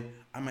properly,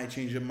 I might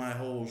change up my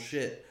whole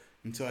shit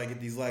until I get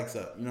these likes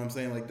up. You know what I'm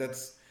saying? Like,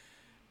 that's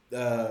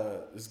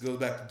this goes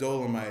back to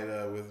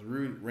Dolomite with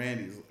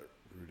Randy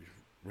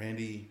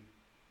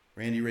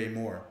Ray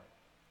Moore.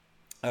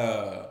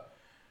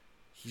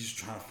 He's just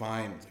trying to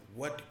find, like,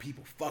 what do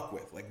people fuck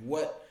with? Like,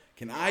 what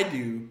can I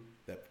do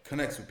that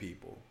connects with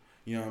people?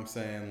 You know what I'm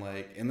saying?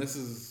 Like, and this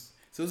is,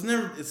 so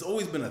it's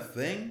always been a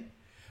thing,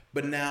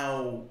 but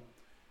now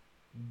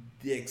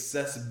the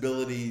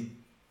accessibility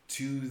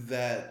to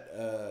that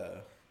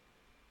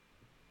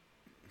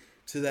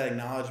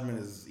acknowledgement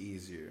is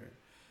easier.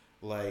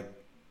 Like,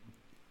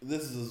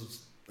 this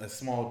is as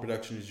small a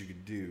production as you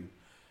could do.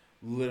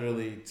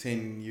 Literally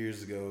 10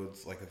 years ago,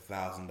 it's like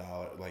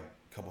 $1,000, like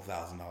a couple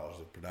 $1,000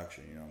 of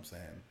production. You know what I'm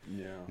saying?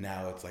 Yeah.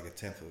 Now it's like a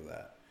tenth of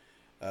that.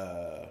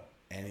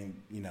 And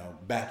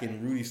back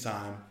in Rudy's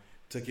time,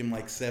 it took him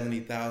like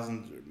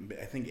 70,000,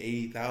 I think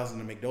 80,000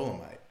 to make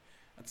Dolomite.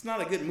 That's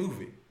not a good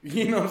movie.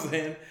 You know what I'm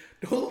saying?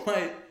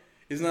 Dolomite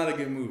is not a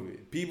good movie.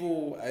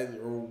 People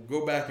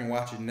go back and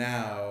watch it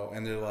now,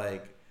 and they're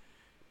like,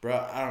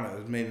 "Bro, I don't know. It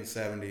was made in the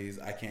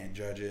 70s. I can't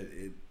judge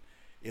it.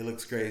 It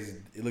looks crazy.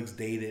 It looks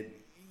dated."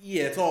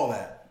 Yeah, it's all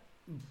that.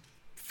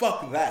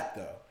 Fuck that,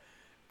 though.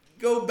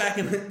 Go back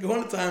and go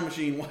on a time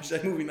machine, watch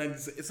that movie.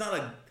 It's not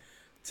a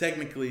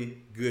technically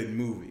good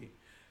movie.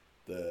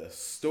 The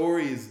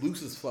story is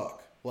loose as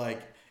fuck.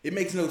 Like, it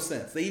makes no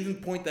sense. They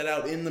even point that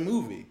out in the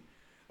movie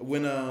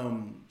when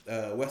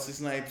Wesley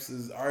Snipes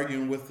is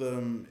arguing with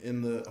them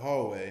in the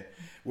hallway,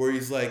 where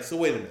he's like, "So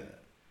wait a minute,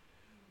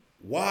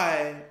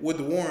 why would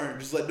the warrant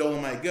just let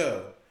Dolomite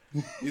go?"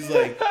 He's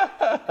like,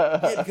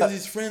 "Yeah, because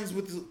he's friends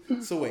with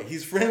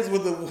he's friends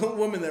with a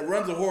woman that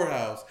runs a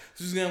whorehouse.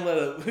 So he's gonna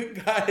let a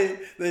guy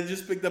that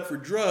just picked up for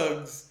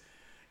drugs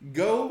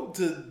go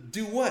to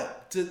do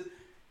what?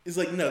 It's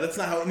like, no, that's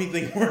not how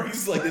anything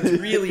works. Like, it's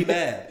really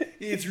bad.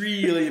 It's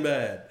really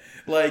bad.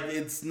 Like,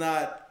 it's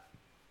not.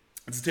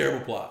 It's a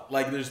terrible plot.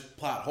 Like, there's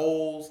plot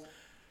holes.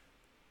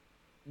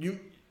 You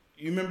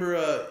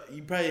remember?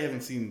 You probably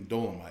haven't seen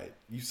Dolomite.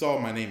 You saw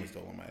My Name Is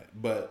Dolomite,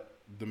 but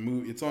the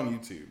movie, it's on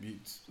YouTube.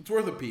 It's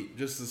worth a peep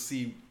just to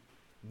see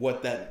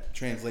what that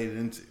translated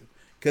into,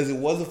 because it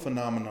was a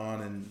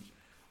phenomenon and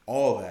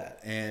all that.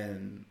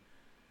 And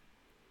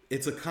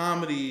it's a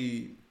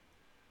comedy.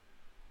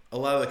 A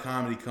lot of the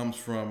comedy comes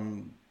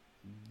from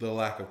the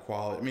lack of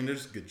quality. I mean,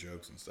 there's good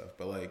jokes and stuff,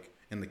 but like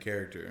in the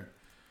character,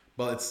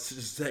 but it's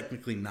just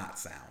technically not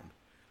sound.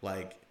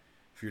 Like,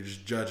 if you're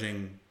just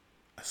judging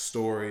a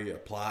story, a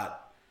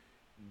plot,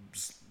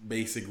 just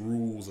basic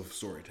rules of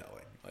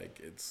storytelling, like,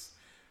 it's.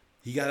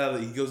 He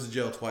goes to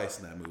jail twice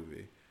in that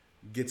movie.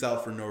 Gets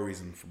out for no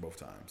reason for both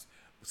times.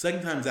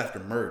 Second time's after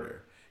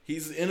murder.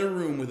 He's in a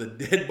room with a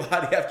dead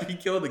body after he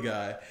killed the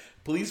guy.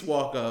 Police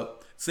walk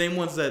up. Same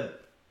ones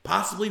that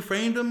possibly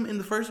framed him in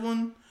the first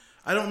one.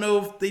 I don't know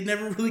if they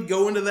never really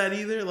go into that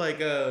either. Like,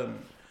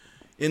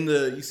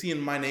 you see in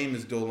My Name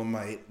Is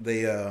Dolomite,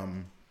 they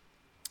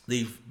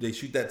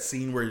shoot that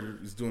scene where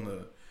he's doing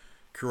the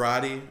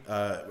karate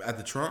at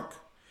the trunk,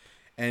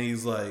 and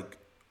he's like,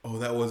 "Oh,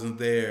 that wasn't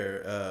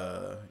there.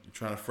 You're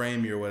trying to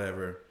frame me or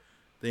whatever."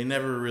 They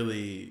never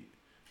really.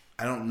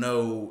 I don't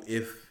know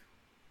if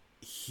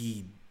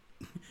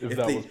that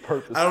was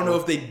purposeful. I don't know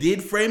if they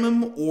did frame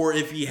him or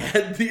if he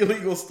had the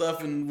illegal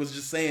stuff and was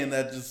just saying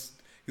that just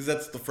because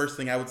that's the first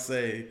thing I would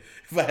say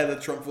if I had a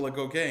trunk full of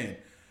cocaine.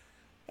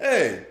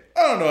 Hey,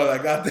 I don't know how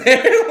that got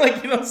there.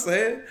 Like, you know what I'm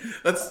saying?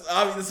 That's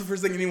obviously the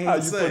first thing anyone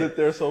would say. How you put it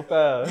there so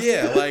fast?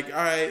 Yeah, like,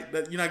 all right,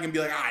 you're not gonna be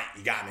like, all right,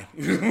 you got me.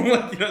 Like, you know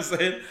what I'm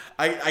saying?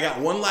 I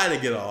got one lie to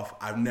get off.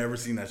 I've never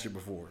seen that shit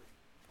before.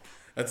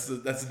 That's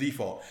the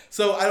default.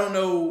 So I don't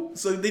know.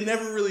 So they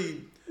never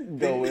really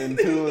go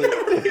into it.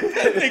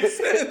 That makes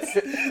sense.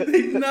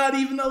 They not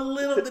even a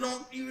little. They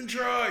don't even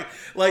try.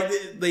 Like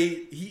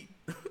he.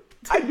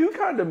 I do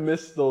kind of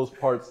miss those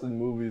parts in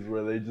movies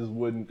where they just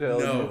wouldn't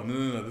tell you.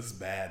 No. This is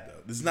bad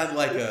though. This is not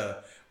like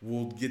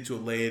we'll get to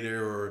it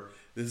later, or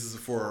this is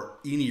for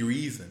any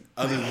reason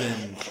other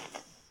than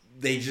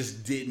they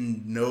just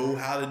didn't know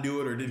how to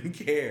do it or didn't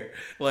care.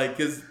 Like,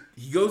 because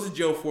he goes to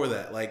jail for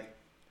that. Like,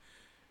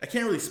 I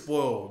can't really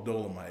spoil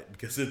Dolomite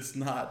because it's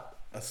not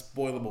a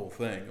spoilable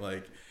thing.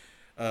 Like,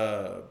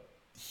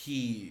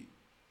 he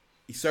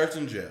starts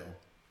in jail.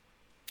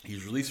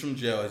 He's released from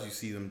jail, as you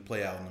see them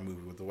play out in the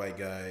movie with the white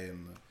guy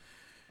and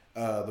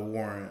the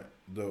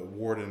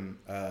warden.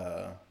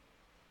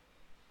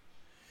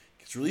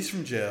 Gets released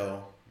from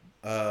jail,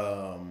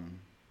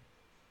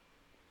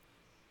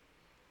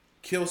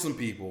 kills some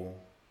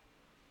people.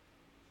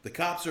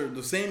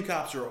 The same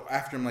cops are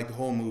after him like the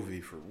whole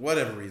movie for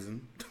whatever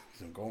reason.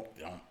 Don't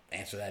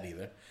answer that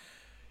either.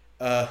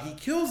 He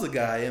kills a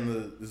guy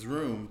in this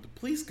room. The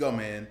police come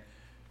in.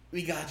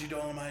 "We got you,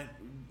 Dolomite.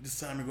 This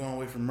time you're going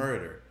away for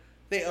murder."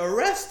 They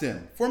arrest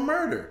him for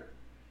murder.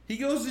 He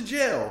goes to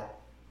jail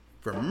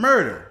for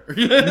murder.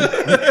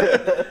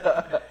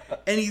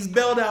 And he's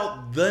bailed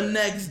out the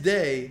next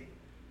day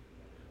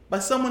by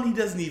someone he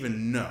doesn't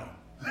even know.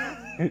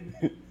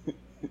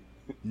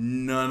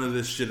 None of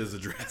this shit is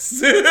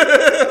addressed.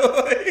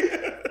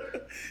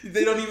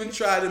 They don't even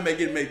try to make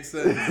it make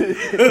sense.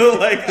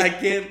 Like, I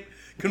can't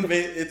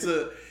convey it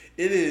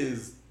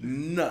is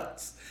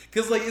nuts.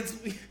 Cause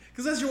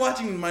as you're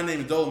watching My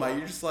Name is Dolomite,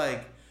 you're just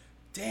like,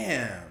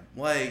 damn,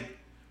 like,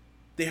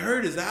 they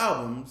heard his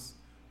albums.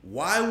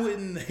 Why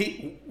wouldn't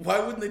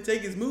they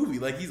take his movie?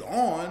 Like, he's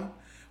on.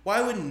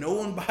 Why wouldn't no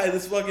one buy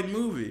this fucking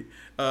movie?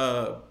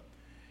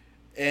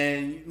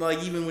 And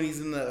like, even when he's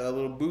in the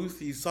little booth,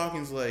 he's talking.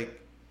 He's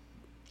like,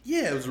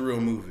 "Yeah, it was a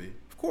real movie,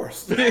 of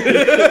course." He's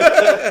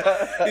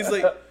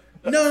like,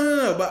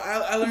 "No, but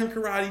I learned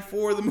karate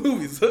for the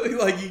movie." So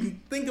like, you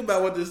can think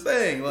about what they're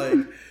saying. Like,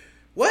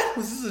 what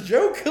was this a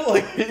joke?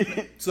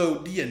 Like, so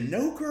do you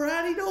know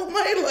karate,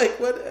 Dolomite? Like,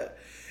 what?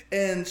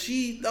 And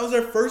that was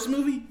her first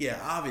movie? Yeah,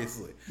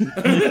 obviously.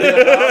 Like, you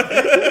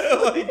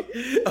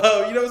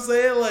know what I'm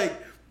saying? Like,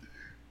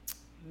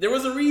 there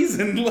was a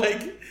reason.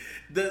 Like,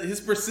 his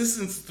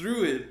persistence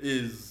through it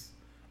is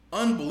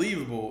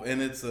unbelievable.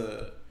 And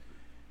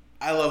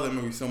I love that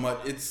movie so much.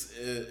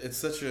 It's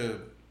such a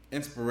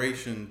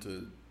inspiration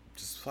to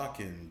just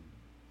fucking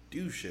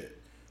do shit.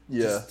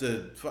 Yeah.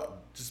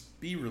 Just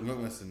be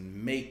relentless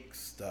and make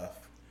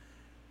stuff.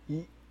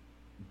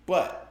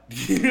 But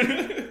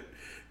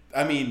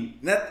I mean,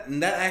 that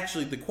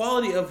actually, the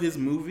quality of his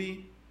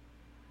movie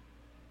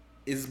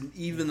is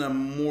even a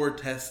more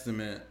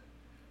testament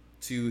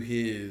to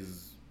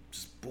his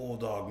just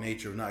bulldog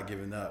nature of not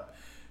giving up.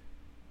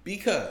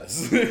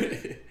 Because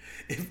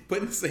if put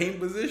in the same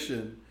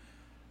position,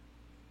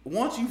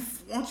 once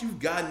you've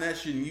gotten that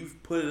shit and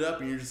you've put it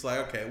up and you're just like,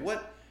 okay,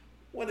 what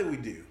did we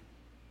do?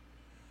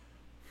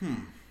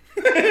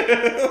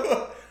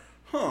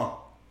 Huh.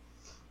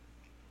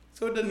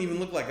 So it doesn't even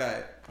look like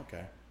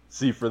okay.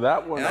 See, for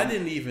that one, and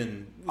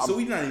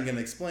we're not even gonna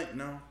explain.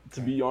 No.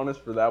 To be honest,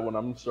 for that one,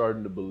 I'm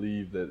starting to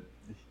believe that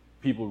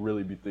people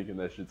really be thinking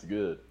that shit's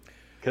good.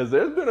 Because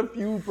there's been a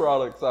few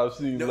products I've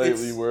seen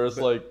lately where it's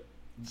like,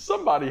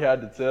 somebody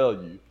had to tell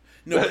you.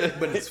 No,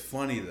 but it's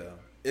funny though.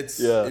 It's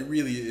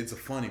a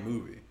funny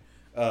movie.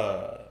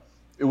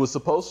 It was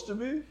supposed to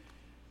be?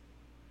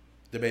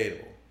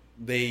 Debatable.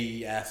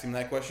 They asked him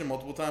that question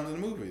multiple times in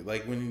the movie.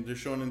 Like, when they're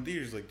showing in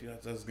theaters, like, dude,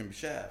 that's gonna be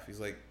Shaft. He's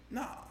like,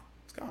 nah,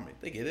 it's comedy.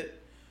 They get it.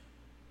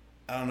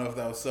 I don't know if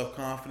that was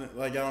self-confident.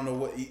 Like, I don't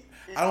know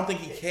I don't think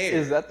he cared.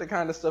 Is that the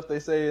kind of stuff they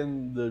say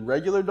in the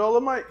regular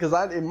Dolomite? Because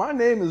in My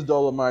Name is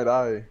Dolomite,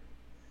 I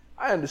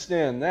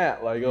understand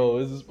that. Like, oh,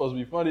 is this supposed to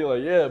be funny?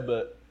 Like, yeah,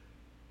 but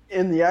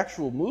in the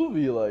actual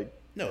movie, like...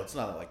 No, it's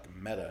not like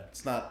meta.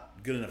 It's not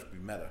good enough to be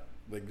meta.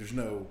 Like, there's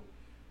no...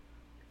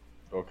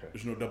 Okay.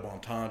 There's no double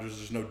entendres.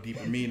 There's no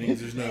deeper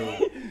meanings. There's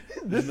no...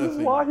 This is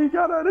why he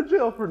got out of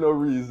jail for no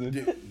reason.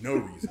 Dude, no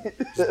reason.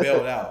 Just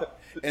bailed out.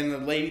 And the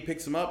lady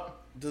picks him up.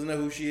 Doesn't know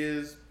who she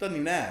is. Doesn't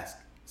even ask.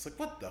 It's like,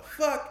 what the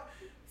fuck?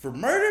 For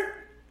murder?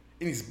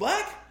 And he's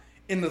black?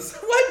 In the...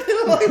 What?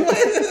 Like,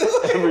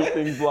 what?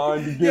 Everything's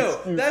blind against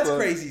Yo, that's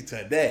crazy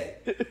today.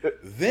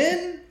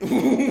 Then?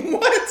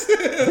 What?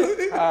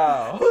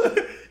 How?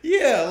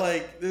 Yeah,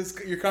 like,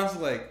 you're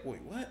constantly like,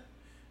 wait, what?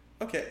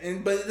 Okay,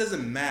 but it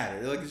doesn't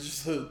matter. Like, it's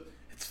just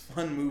it's a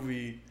fun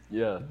movie.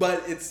 Yeah.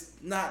 But it's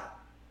not...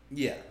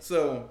 Yeah,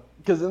 so...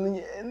 Because in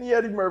the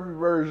Eddie Murphy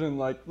version,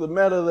 like, the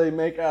meta they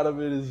make out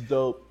of it is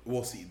dope.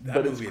 Well, see,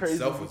 that movie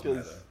itself was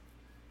meta.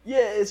 Yeah,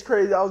 it's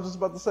crazy. I was just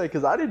about to say,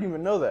 because I didn't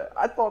even know that.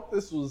 I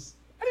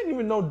didn't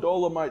even know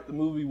Dolomite, the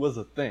movie, was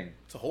a thing.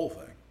 It's a whole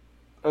thing.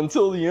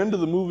 Until the end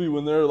of the movie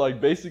when they're,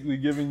 like, basically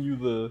giving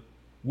you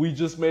we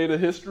just made a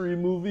history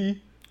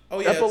movie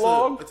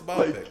epilogue. It's a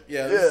biopic. Like,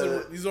 yeah,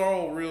 these are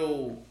all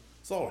real...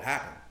 It's all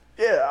happened.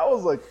 Yeah, I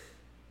was like...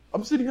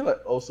 I'm sitting here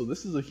like, oh, so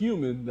this is a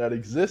human that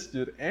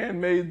existed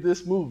and made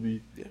this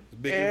movie. Yeah, it's a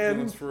big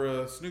influence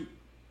for Snoop.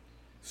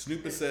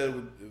 Snoop has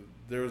said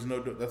there was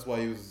no... That's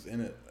why he was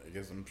in it. I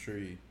guess I'm sure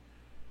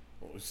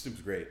Snoop's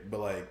great,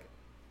 but like,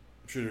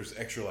 I'm sure there's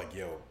extra like,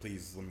 yo,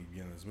 please let me be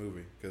in this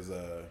movie. Because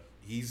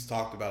he's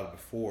talked about it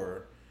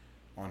before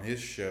on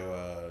his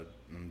show,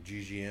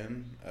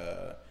 GGN.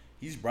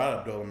 He's brought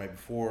up Dolomite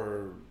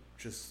before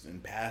just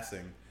in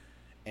passing.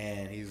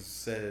 And he's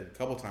said it a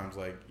couple times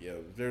like,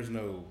 yo, if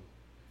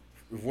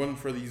it wasn't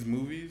for these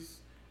movies,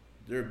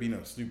 there would be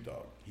no Snoop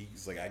Dogg.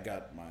 He's like, I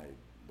got my,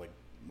 like,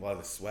 a lot of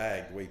the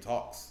swag, the way he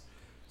talks.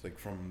 It's like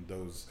from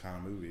those kind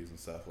of movies and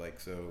stuff. Like,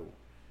 so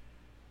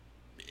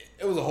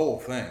it was a whole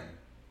thing.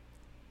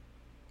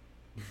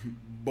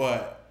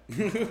 But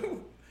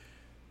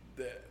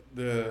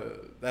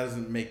that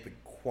doesn't make the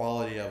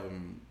quality of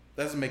them,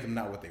 that doesn't make them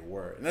not what they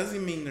were. It doesn't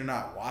even mean they're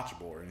not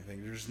watchable or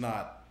anything. They're just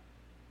not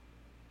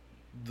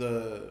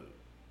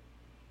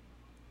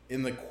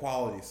in the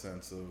quality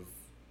sense of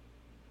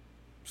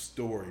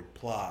story,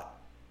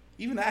 plot,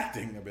 even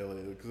acting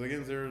ability. Because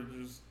again,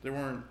 they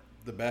weren't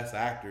the best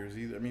actors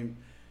either. I mean,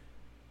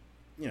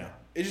 you know,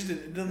 it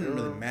doesn't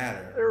really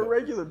matter. They were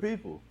regular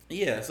people.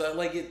 Yeah, so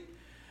like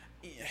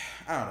Yeah,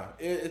 I don't know.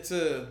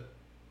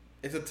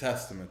 It's a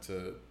testament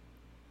to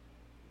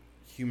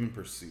human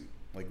pursuit,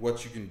 like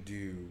what you can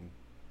do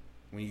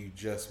when you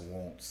just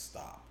won't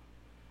stop,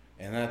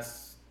 and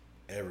that's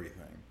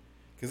everything.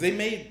 Because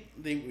they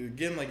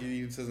again, like it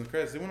even says in the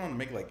credits, they went on to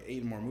make like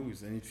 8 more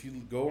movies. And if you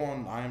go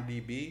on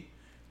IMDb,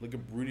 look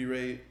up Rudy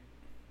Ray,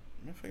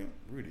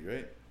 Rudy,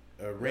 right?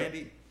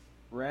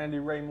 Randy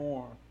Ray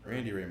Moore.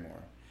 Randy Ray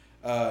Moore.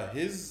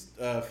 His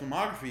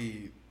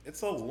filmography,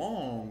 it's a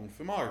long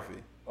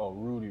filmography. Oh,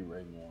 Rudy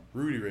Ray Moore.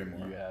 Rudy Ray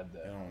Moore. You had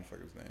that. I don't know the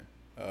fuck his name.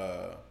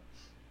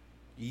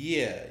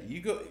 Yeah, he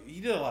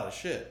did a lot of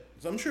shit.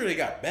 So I'm sure they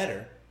got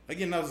better.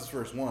 Again, that was his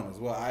first one as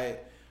well. I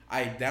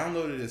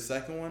downloaded his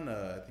second one.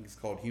 I think it's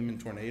called Human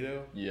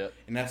Tornado. Yeah.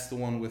 And that's the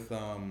one with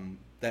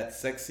that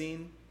sex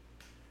scene.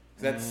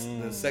 That's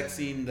the sex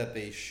scene that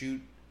they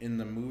shoot in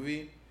the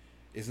movie.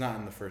 Is not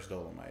in the first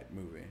Dolomite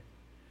movie.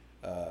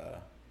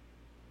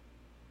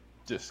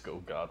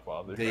 Disco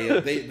Godfather.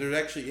 They're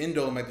actually in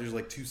Dolomite. There's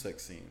like 2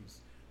 sex scenes,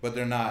 but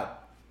they're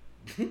not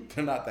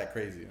they're not that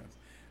crazy.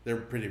 They're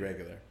pretty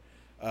regular.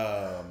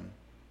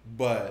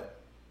 But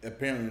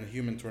apparently in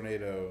Human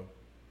Tornado,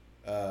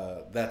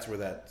 that's where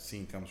that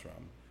scene comes from.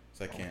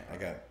 So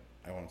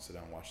I want to sit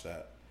down and watch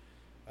that.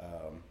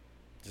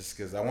 Just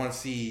because I want to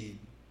see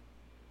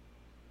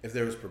if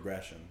there was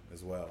progression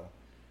as well.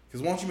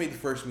 Because once you made the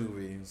first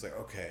movie, it's like,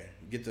 okay,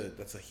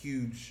 that's a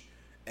huge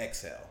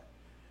exhale.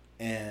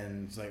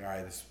 And it's like, all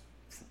right, this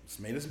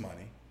made us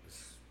money.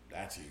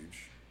 That's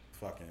huge.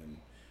 Fucking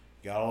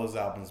got all his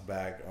albums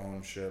back,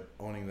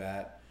 owning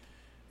that.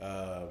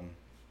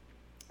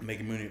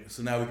 Making money.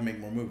 So now we can make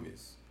more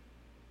movies.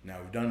 Now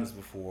we've done this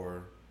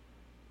before.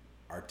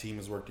 Our team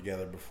has worked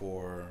together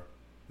before.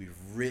 We've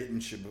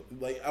written shit.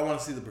 Like, I want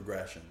to see the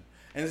progression.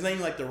 And it's not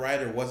even like the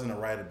writer wasn't a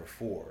writer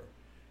before.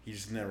 He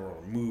just never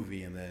wrote a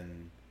movie, and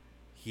then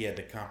he had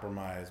to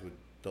compromise with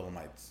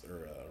Dolomite's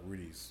or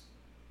Rudy's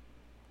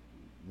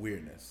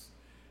weirdness.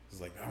 He's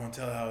like, I want to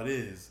tell how it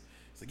is.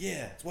 He's like,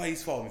 yeah, it's why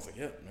he's fault. He's like,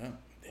 yep, no,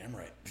 damn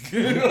right.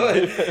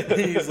 And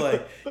he's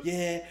like,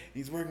 yeah,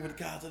 he's working with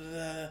the cops. And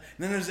then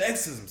there's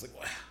exorcism. It's like,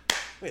 wow,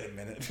 wait a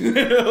minute.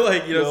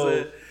 Like, you know what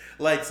I'm saying?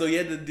 Like, so he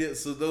had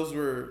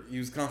to he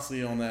was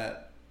constantly on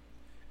that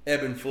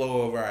ebb and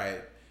flow of, all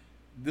right,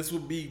 this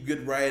would be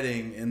good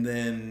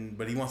writing,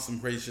 but he wants some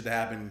crazy shit to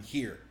happen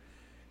here.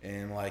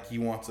 And, like, he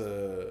wants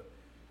a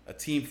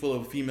team full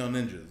of female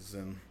ninjas.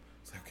 And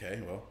it's like,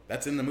 okay, well,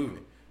 that's in the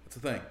movie. That's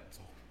the thing.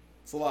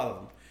 It's a lot of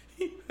them.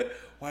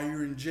 While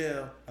you're in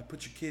jail, I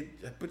put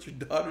your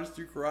daughters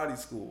through karate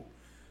school.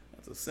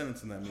 That's a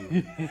sentence in that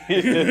movie.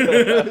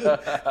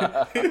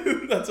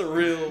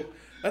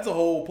 That's a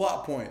whole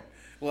plot point.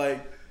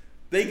 Like,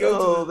 they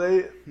go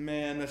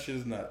man, that shit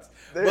is nuts.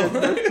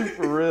 They're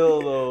for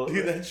real though.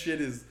 Dude, that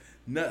shit is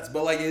nuts.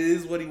 But like, it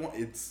is what he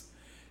wants.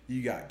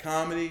 You got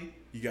comedy,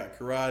 you got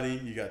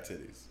karate, you got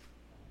titties.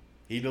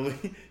 He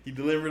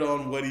delivered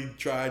on what he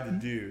tried to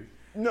do.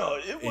 No,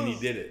 and he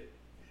did it.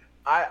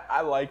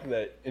 I like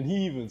that, and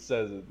he even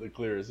says it the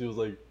clearest. He was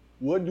like,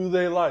 "What do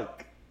they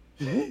like?"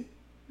 He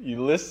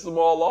lists them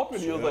all off, and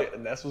he was like,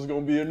 "And that's what's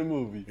gonna be in the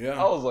movie." Yeah,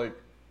 I was like,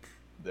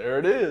 "There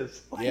it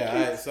is."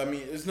 Yeah, so I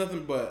mean, it's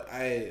nothing but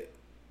I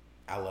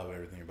love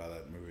everything about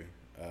that movie.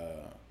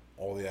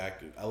 All the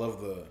actors, I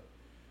love it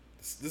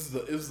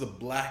was the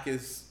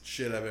blackest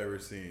shit I've ever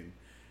seen.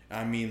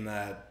 I mean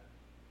that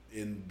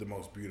in the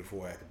most beautiful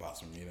way I could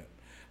possibly mean it.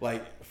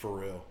 Like, for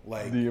real.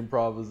 Like, the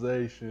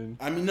improvisation.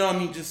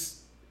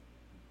 Just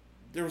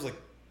there was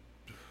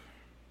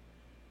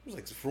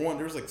for one,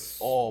 there was like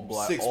all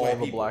black, 6 all white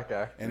the people, black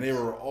actors, and they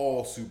were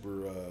all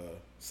super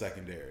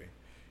secondary.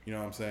 You know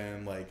what I'm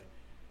saying? Like,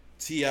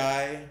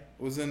 T.I.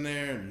 was in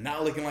there,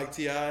 not looking like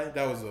T.I.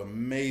 That was an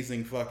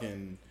amazing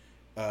fucking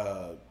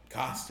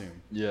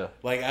costume. Yeah.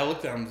 Like, I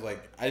looked at him, I was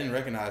like, I didn't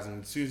recognize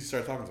him. As soon as he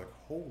started talking, I was like,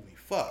 holy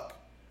fuck.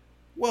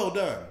 Well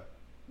done.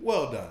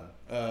 Well done.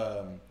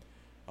 I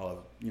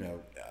love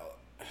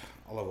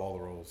all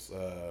the roles.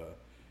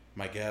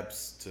 Mike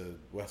Epps to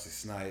Wesley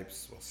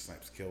Snipes. Wesley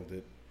Snipes killed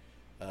it.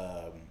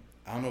 I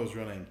don't know his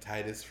real name.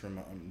 Titus from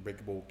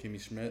Unbreakable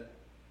Kimmy Schmidt.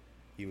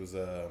 He was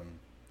the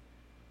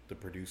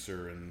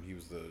producer, and he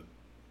was the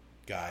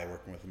guy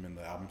working with him in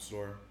the album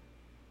store.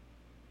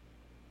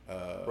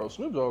 Bro,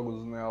 Snoop Dogg was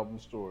in the album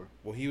store.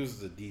 Well, he was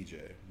the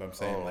DJ, but I'm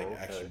saying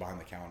actually behind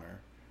the counter.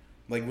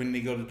 Like, when they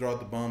go to draw out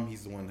the bum,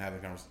 he's the one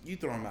having the conversation. You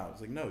throw him out. It's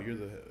like, no, you're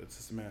the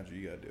assistant manager.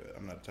 You gotta do it.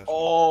 I'm not touching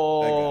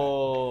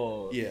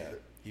that guy. Yeah,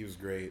 he was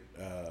great.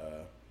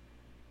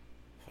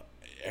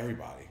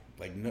 Everybody,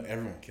 like,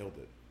 everyone killed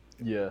it.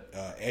 Yeah.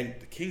 Eddie,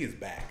 the King is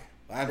back.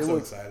 I'm so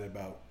excited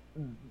about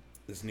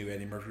this new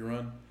Eddie Murphy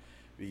run,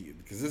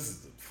 because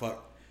this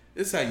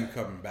is how you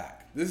coming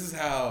back. This is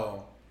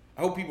how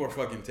I hope people are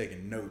fucking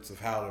taking notes of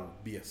how to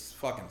be a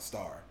fucking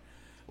star.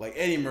 Like,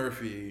 Eddie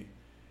Murphy,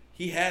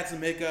 he had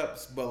some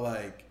hiccups, but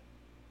like,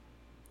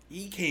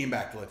 he came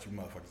back to let you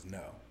motherfuckers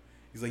know.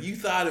 He's like, you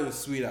thought it was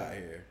sweet out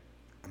here.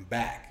 I'm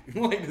back.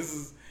 Like, this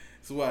is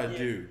what I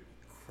do.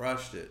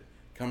 Crushed it.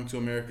 Coming to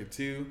America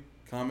 2,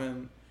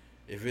 coming.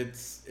 If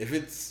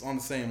it's on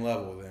the same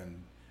level,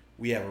 then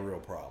we have a real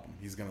problem.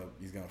 He's gonna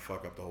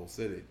fuck up the whole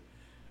city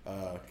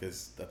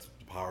because that's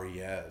the power he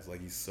has.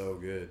 Like, he's so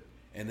good.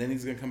 And then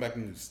he's gonna come back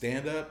and do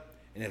stand up.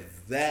 And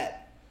if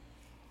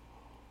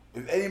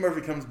Eddie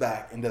Murphy comes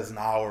back and does an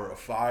hour of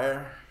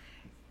fire,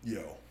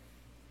 yo,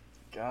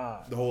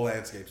 God, the whole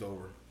landscape's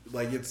over.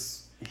 Like,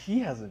 he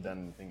hasn't done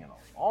anything in a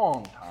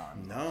long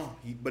time. No,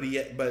 but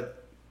you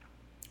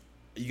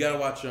gotta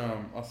watch.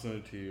 I'll send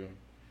it to you.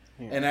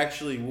 Yeah. And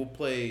actually, we'll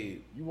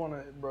play. You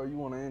wanna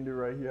end it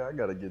right here? I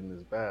gotta get in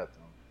this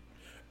bathroom.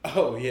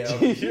 Oh yeah.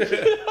 Okay.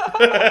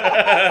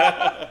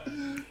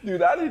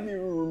 Dude, I didn't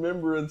even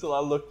remember until I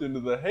looked into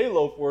the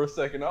Halo for a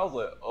second. I was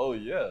like, oh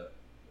yeah,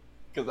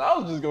 because I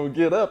was just gonna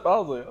get up. I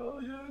was like, oh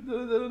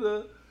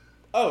yeah.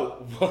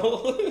 Oh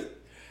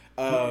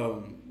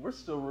well. We're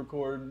still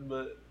recording,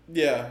 but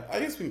yeah, I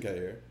guess we can cut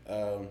here.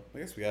 I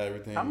guess we got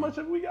everything. how much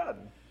have we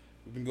gotten?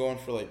 We've been going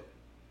for like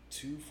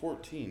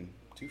 2:14,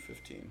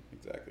 2:15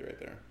 exactly right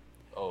there.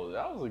 Oh,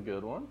 that was a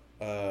good one.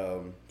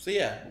 So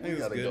yeah, I think We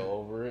it's gotta good. go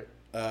over it.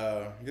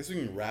 I guess we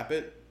can wrap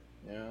it.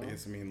 Yeah. I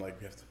guess we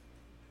have to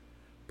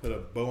put a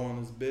bow on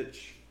this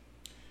bitch.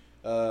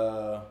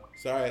 So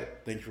alright,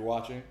 thank you for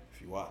watching.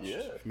 If you watched, if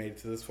you made it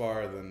to this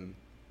far, then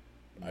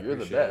You're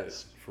the appreciate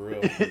best. it, for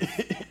real.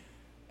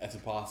 That's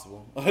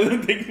impossible. I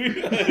don't think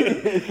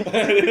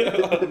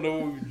I don't know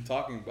what we've been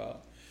talking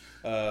about.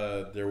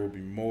 There will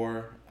be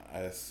more, I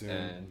assume.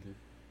 And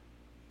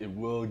it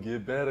will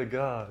get better,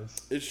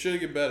 guys. It should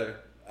get better.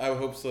 I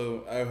hope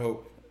so. I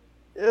hope.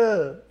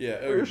 Yeah. Yeah,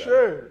 For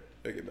sure.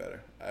 It'll get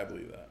better. I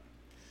believe that.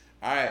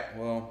 Alright,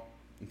 well,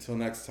 until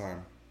next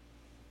time.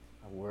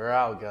 We're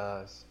out,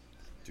 guys.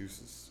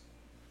 Deuces.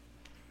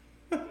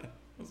 That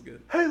was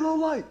good. Halo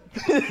light.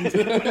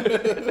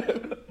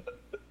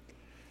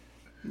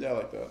 Yeah, I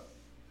like that.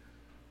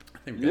 I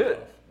think we got it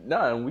off.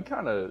 Nah, and we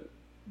kind of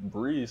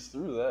breezed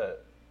through that.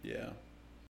 Yeah.